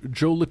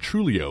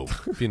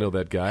Latrulio, if you know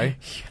that guy.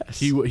 Yes.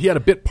 He had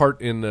a bit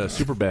part in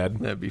Superbad.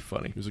 That'd be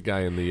funny. He was a guy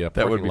in the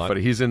That would be lot.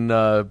 funny. He's in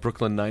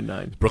Brooklyn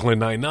Nine-Nine. Brooklyn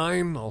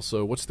Nine-Nine.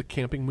 Also, what's the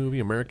camping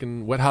movie?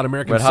 Wet Hot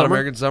American Wet Summer. Hot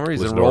American Summer.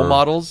 He's Listen in to Role our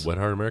Models. Wet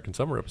Hot American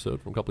Summer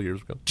episode from a couple of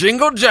years ago.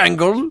 Jingle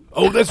Jangle.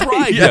 Oh, that's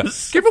right.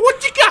 Yes. Give it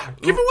what you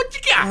got. Give it what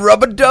you got.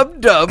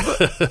 Rub-a-dub-dub.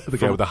 The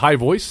guy with the high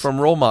voice. From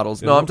Role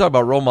Models. No, I'm talking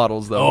about Role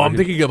Models, though. Oh, I'm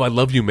thinking of I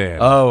Love You Man.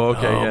 Oh,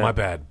 okay, Oh, yeah. my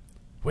bad.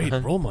 Wait,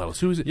 Role Models.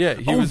 Who is it? Yeah,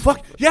 he oh, was-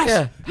 fuck.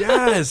 Yes.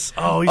 Yeah. Yes.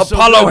 Oh, he's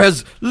Apollo so good.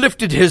 has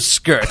lifted his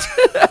skirt.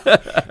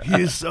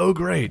 He is so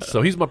great.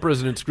 So he's my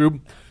President Scroob.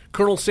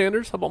 Colonel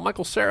Sanders. How about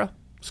Michael Cera?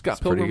 Scott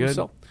Pilgrim pretty good.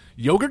 himself.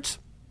 Yogurts.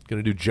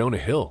 Going to do Jonah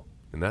Hill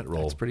in that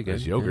role. That's pretty good,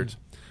 As Yogurts.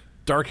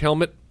 Dark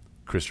Helmet.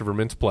 Christopher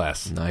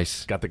Mintz-Plasse.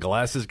 Nice. Got the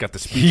glasses. Got the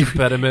speech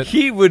impediment.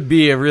 He would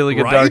be a really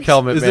good Right? Dark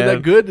Helmet, Isn't man.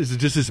 that good? Is it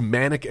just his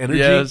manic energy?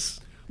 Yes.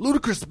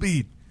 Ludicrous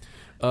speed.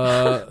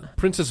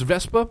 Princess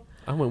Vespa.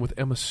 I went with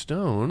Emma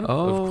Stone,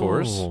 of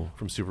course,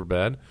 from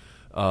Superbad.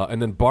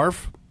 And then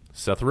Barf,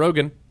 Seth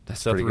Rogen.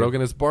 Seth pretty good.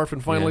 Rogen as Barf.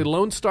 And finally, Yeah.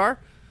 Lone Star.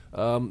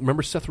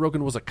 Remember Seth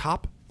Rogen was a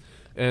cop?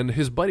 And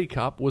his buddy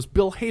cop was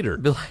Bill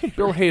Hader. Bill Hader.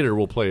 Bill Hader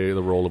will play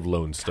the role of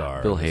Lone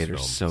Star. Bill in this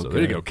Hader's film. so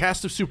There you good. go.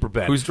 Cast of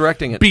Superbad. Who's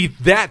directing it? Beat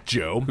that,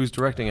 Joe. Who's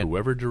directing it?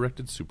 Whoever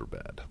directed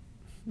Superbad.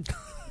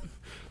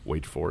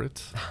 Wait for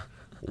it.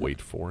 Wait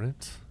for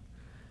it.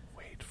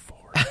 Wait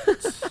for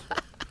it.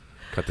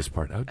 Cut this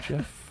part out,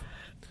 Jeff.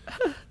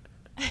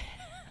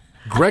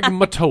 Greg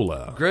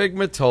Mottola, Greg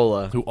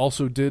Mottola. who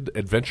also did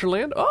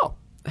Adventureland. Oh,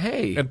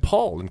 Hey. and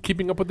Paul in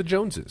Keeping Up with the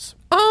Joneses.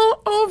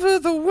 all over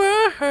the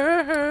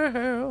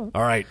world.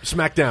 All right,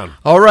 SmackDown.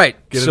 All right.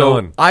 Get it so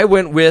on. I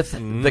went with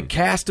the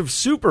cast of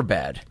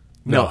Superbad.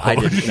 No, I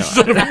didn't.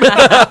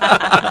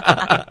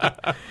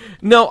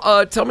 No.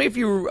 No, tell me if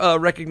you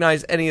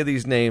recognize any of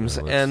these names,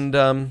 and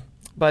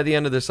by the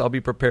end of this, I'll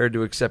be prepared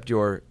to accept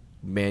your,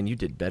 man, you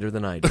did better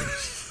than I did.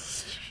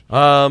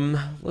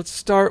 Let's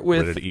start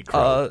with, Ready to eat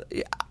crow.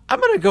 I'm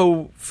going to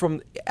go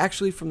from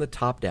the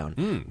top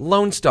down.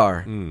 Lone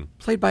Star,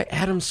 played by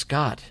Adam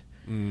Scott.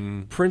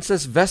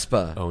 Princess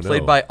Vespa, Oh, no.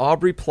 played by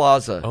Aubrey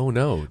Plaza. Oh,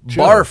 no.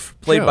 Joe. Barf,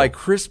 played Joe. by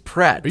Chris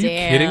Pratt. Are you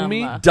kidding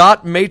me?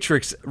 Dot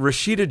Matrix,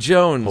 Rashida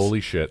Jones. Holy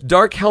shit.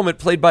 Dark Helmet,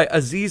 played by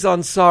Aziz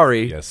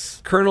Ansari.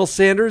 Yes. Colonel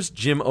Sanders,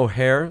 Jim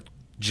O'Hare,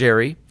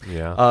 Jerry.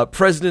 Yeah.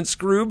 President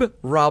Scroob,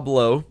 Rob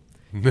Lowe.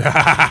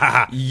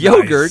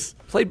 Yogurt, Nice.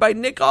 played by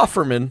Nick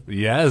Offerman.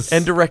 Yes.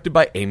 And directed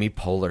by Amy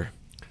Poehler.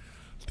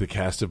 the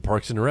cast of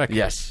Parks and Rec.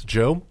 Yes.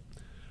 Joe,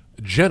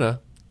 Jenna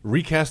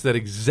recast that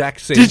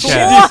exact same Did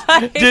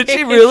cast. Did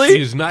she really?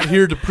 She's not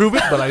here to prove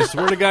it, but I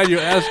swear to God, you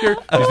ask her,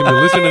 she's going to be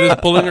listening to this,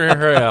 pulling her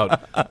hair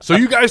out. So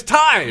you guys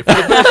tie for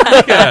the best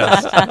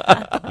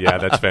recast. Yeah,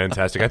 that's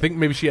fantastic. I think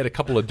maybe she had a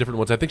couple of different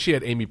ones. I think she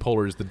had Amy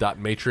Poehler as the Dot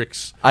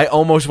Matrix. I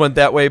almost went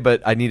that way,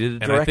 but I needed a And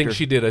director. I think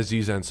she did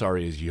Aziz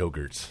Ansari as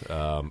Yogurt.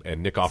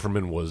 And Nick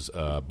Offerman was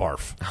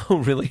Barf. Oh,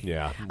 really?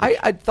 Yeah.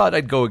 I thought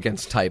I'd go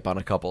against type on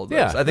a couple of those.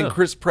 Yeah, I think no.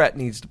 Chris Pratt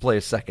needs to play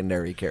a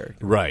secondary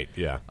character. Right,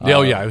 yeah.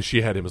 Yeah,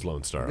 she had him as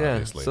Lone Star, Yeah,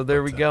 obviously. so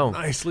there we go.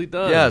 Nicely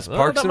done. Yes, Oh,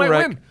 Parks that and might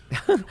Rec.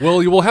 win.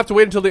 Well, you will have to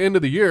wait until the end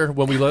of the year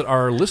when we let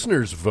our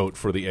listeners vote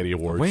for the Eddie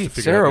Awards. Wait, to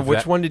figure Sarah, out if which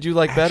that one did you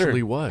like better?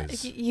 Actually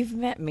was. You've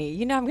met me.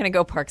 You know I'm going to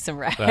go Parks and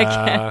Rec.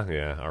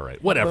 Yeah, all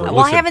right. Whatever. Well,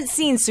 Listen, I haven't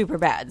seen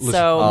Superbad, Listen.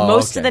 so Oh,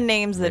 most okay. of the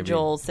names that Maybe.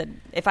 Joel said,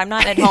 if I'm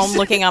not at home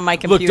looking on my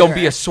Look, computer. don't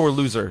be a sore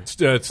loser.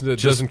 it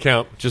doesn't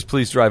count. Just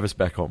please drive us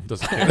back home.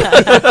 Doesn't count.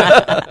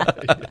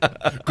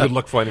 Good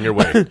luck finding your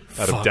way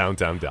out of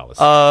downtown Dallas.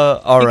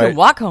 All You right. can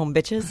walk home,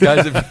 bitches.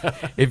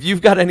 Guys, if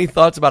you've got any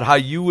thoughts about how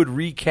you would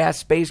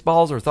recast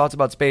Spaceballs or thoughts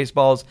about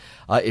Spaceballs,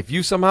 if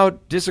you somehow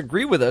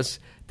disagree with us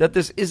that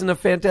this isn't a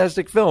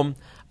fantastic film,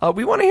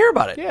 we want to hear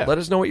about it. Yeah. Let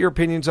us know what your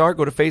opinions are.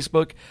 Go to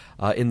Facebook.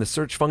 In the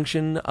search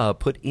function,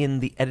 put in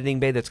the editing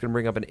bay. That's going to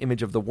bring up an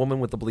image of the woman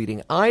with the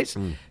bleeding eyes.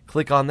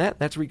 Click on that.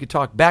 That's where you can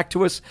talk back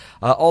to us.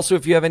 Also,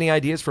 if you have any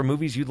ideas for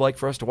movies you'd like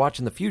for us to watch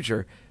in the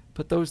future,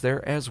 put those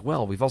there as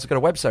well. We've also got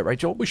a website, right,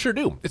 Joel? We sure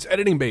do. It's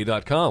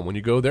editingbay.com. When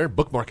you go there,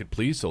 bookmark it,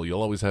 please, so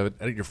you'll always have it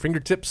at your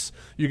fingertips.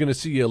 You're going to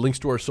see links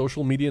to our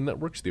social media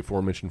networks, the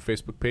aforementioned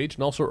Facebook page,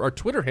 and also our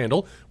Twitter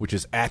handle, which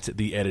is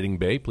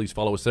 @theeditingbay. Please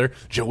follow us there.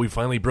 Joe, we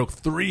finally broke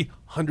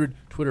 300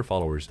 Twitter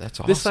followers. That's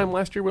This awesome. time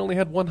last year, we only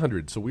had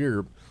 100, so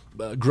we're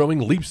growing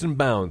leaps and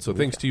bounds. So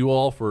thanks to you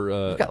all for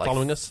We've got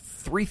following us.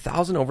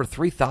 3,000, over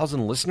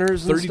 3,000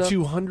 listeners and stuff.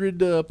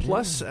 3,200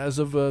 plus as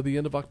of the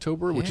end of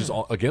October, which is,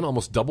 again,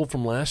 almost double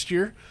from last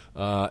year.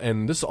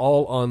 And this is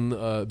all on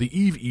the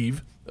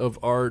eve of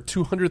our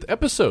 200th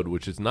episode,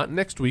 which is not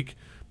next week,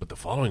 but the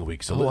following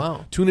week. So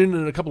wow. Tune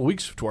in a couple of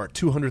weeks to our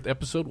 200th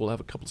episode. We'll have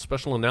a couple of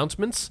special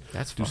announcements.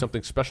 That's Do fun.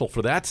 something special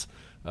for that.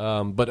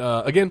 But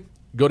again,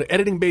 go to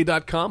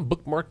editingbay.com,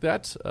 bookmark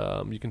that.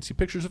 You can see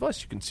pictures of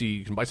us.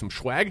 You can buy some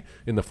swag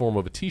in the form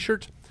of a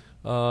T-shirt.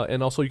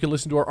 And also you can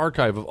listen to our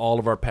archive of all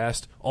of our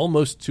past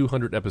almost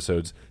 200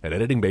 episodes at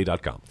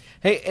editingbay.com.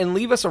 Hey, and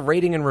leave us a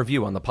rating and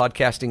review on the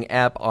podcasting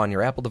app on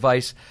your Apple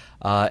device.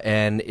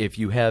 And if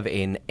you have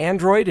an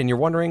Android and you're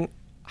wondering,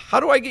 how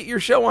do I get your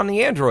show on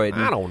the Android?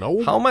 I don't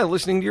know. How am I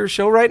listening to your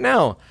show right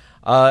now?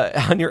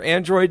 On your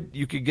Android,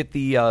 you could get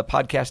the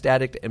Podcast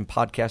Addict and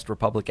Podcast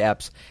Republic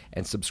apps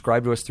and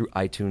subscribe to us through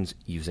iTunes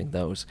using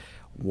those.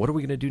 What are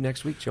we going to do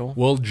next week, Joel?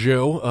 Well,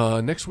 Joe,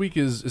 next week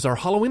is our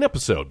Halloween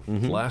episode.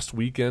 Last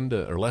week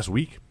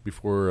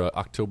before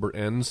October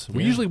ends.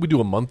 We usually do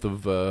a month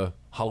of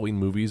Halloween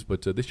movies,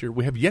 but this year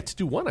we have yet to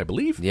do one, I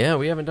believe. Yeah,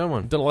 we haven't done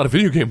one. Done a lot of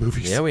video game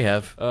movies. Yeah, we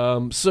have.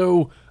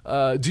 So,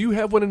 do you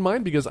have one in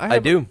mind? Because I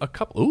do. A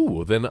couple.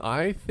 Ooh, then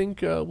I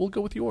think we'll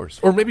go with yours.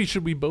 Or maybe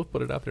should we both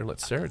put it out there and let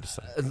Sarah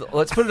decide?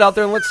 Let's put it out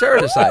there and let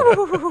Sarah decide.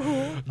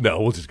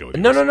 No, we'll just go with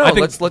No.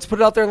 yours. Let's put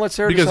it out there and let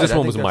Sarah because decide. this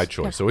one was my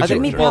choice, so it's Give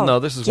yours. me Sarah. Well, no,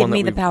 this is Give one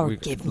me that the power. we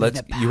Give me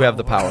the You have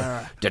the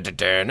power.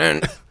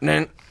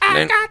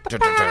 I got the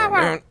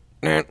power.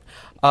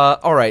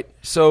 All right,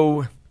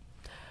 so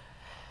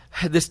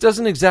this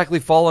doesn't exactly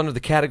fall under the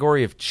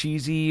category of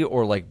cheesy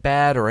or like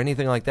bad or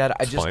anything like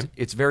that. Fine.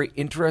 It's very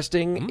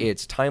interesting.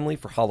 It's timely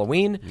for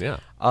Halloween. Yeah.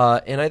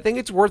 And I think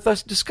it's worth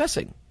us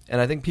discussing. And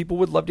I think people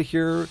would love to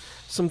hear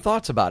some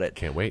thoughts about it.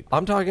 Can't wait.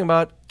 I'm talking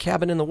about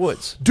Cabin in the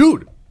Woods.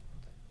 Dude,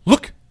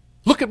 look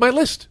at my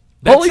list.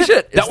 That's Holy it.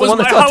 shit. It's That the was one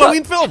my that's on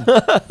Halloween film.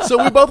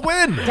 So we both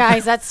win.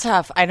 Guys, that's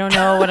tough. I don't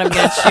know what I'm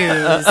going to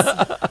choose.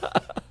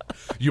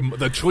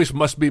 The choice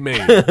must be made.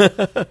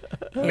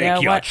 You Make know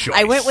your what? choice.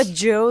 I went with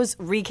Joe's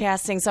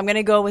recasting, so I'm going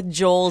to go with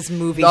Joel's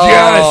movie.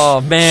 Yes! Oh,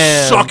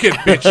 man. Suck it,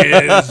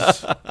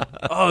 bitches.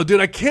 Oh,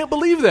 dude, I can't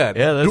believe that.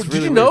 Yeah, that's Did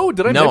really you know? weird.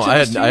 Did I No, mention I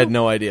this had- to I you? had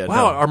no idea, Wow,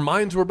 no. our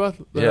minds were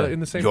both in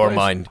the same Your place.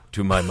 mind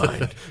to my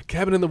mind.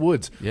 Cabin in the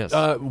Woods. Yes.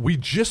 We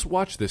just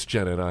watched this,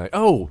 Jenna and I.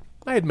 Oh,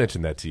 I had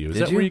mentioned that to you. Is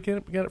Did that you? where you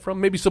got it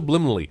from? Maybe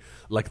subliminally,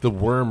 like the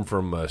worm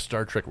from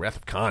Star Trek Wrath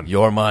of Khan.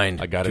 Your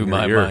mind I got it to in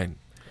my your ear.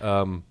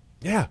 mind.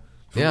 Yeah.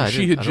 Yeah,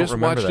 She I had don't just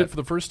remember watched that. it for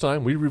the first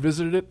time. We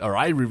revisited it, or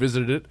I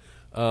revisited it.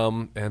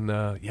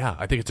 Yeah,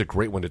 I think it's a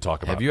great one to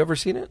talk about. Have you ever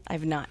seen it?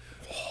 I've not.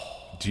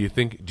 Do you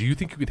think you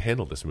could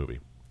handle this movie?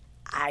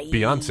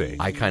 Beyonce.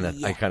 I kind of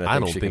I think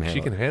don't she think can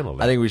she can handle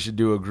that. I think we should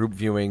do a group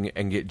viewing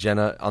and get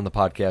Jenna on the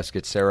podcast,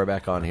 get Sarah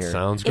back on here.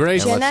 Sounds If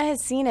great. Jenna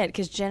has seen it,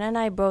 because Jenna and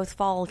I both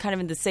fall kind of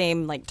in the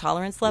same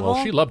tolerance level.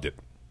 Well, she loved it.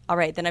 All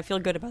right, then I feel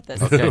good about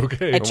this.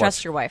 Okay. I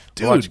trust your wife.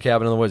 Watch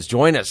Cabin in the Woods.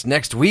 Join us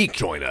next week.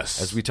 Join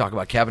us. As we talk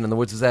about Cabin in the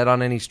Woods. Is that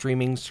on any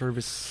streaming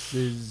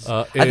services?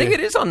 I think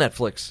it is on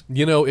Netflix.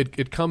 You know,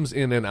 it comes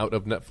in and out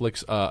of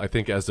Netflix. I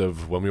think as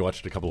of when we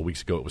watched it a couple of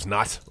weeks ago, it was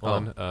not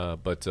on.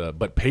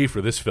 But pay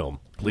for this film,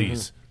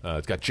 please.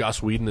 It's got Joss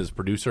Whedon as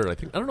producer. I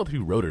don't know if he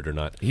wrote it or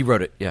not. He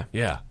wrote it, yeah.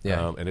 Yeah.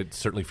 Yeah. And it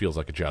certainly feels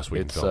like a Joss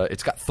Whedon film.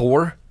 It's got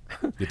Thor.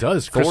 It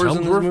does. Chris Thor's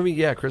in this Hemsworth? movie.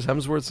 Yeah, Chris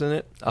Hemsworth's in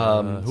it.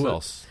 Who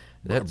else?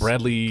 That's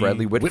Bradley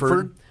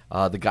Whitford.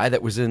 The guy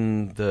that was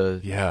in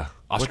the Oscar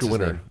what's his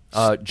winner.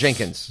 name?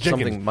 Jenkins.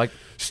 Something Mike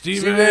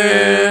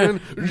Steven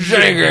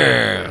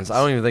Jenkins.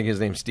 I don't even think his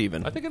name's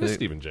Steven. I think it is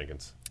Steven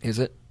Jenkins. Is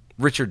it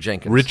Richard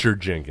Jenkins?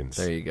 Richard Jenkins.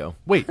 There you go.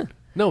 Wait,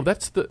 no,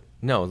 that's the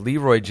No,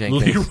 Leroy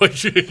Jenkins. Leroy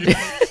Jenkins.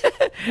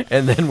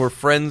 And then we're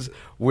friends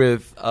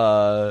with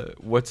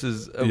what's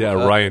his?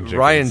 Ryan Jenkins.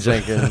 Ryan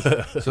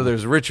Jenkins. So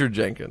there's Richard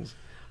Jenkins.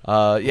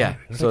 Yeah.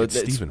 So it's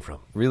Steven from?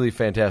 Really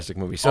fantastic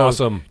movie. So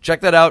Awesome.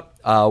 Check that out.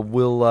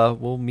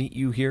 We'll meet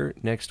you here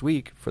next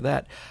week for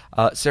that.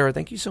 Sarah,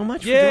 thank you so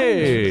much for joining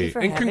us. Yay! for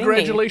And having me.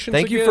 congratulations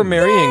Thank you again. for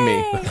marrying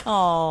me.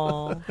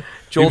 Oh,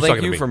 Joel, He was thank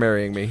talking to you me. for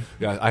marrying me.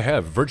 Yeah, I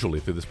have virtually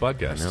through this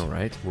podcast. I know,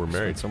 right? We're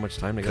married. Spent so much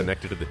time together.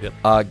 Connected to the hip.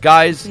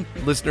 Guys,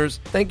 listeners,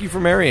 thank you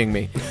for marrying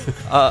me.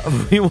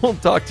 We will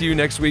talk to you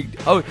next week.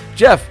 Oh,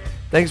 Jeff,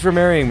 thanks for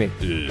marrying me.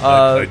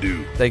 I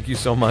do. Thank you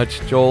so much.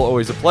 Joel,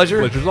 always a pleasure.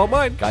 Pleasure's all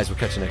mine. Guys, we'll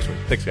catch you next week.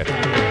 Thanks, guys.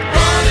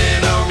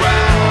 Running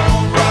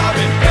around,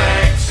 robbing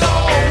banks,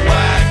 all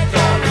whacked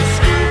on the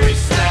Scooby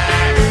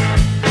Snacks.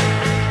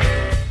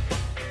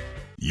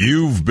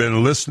 You've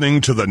been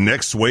listening to the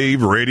Next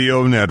Wave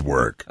Radio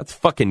Network. That's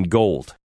fucking gold.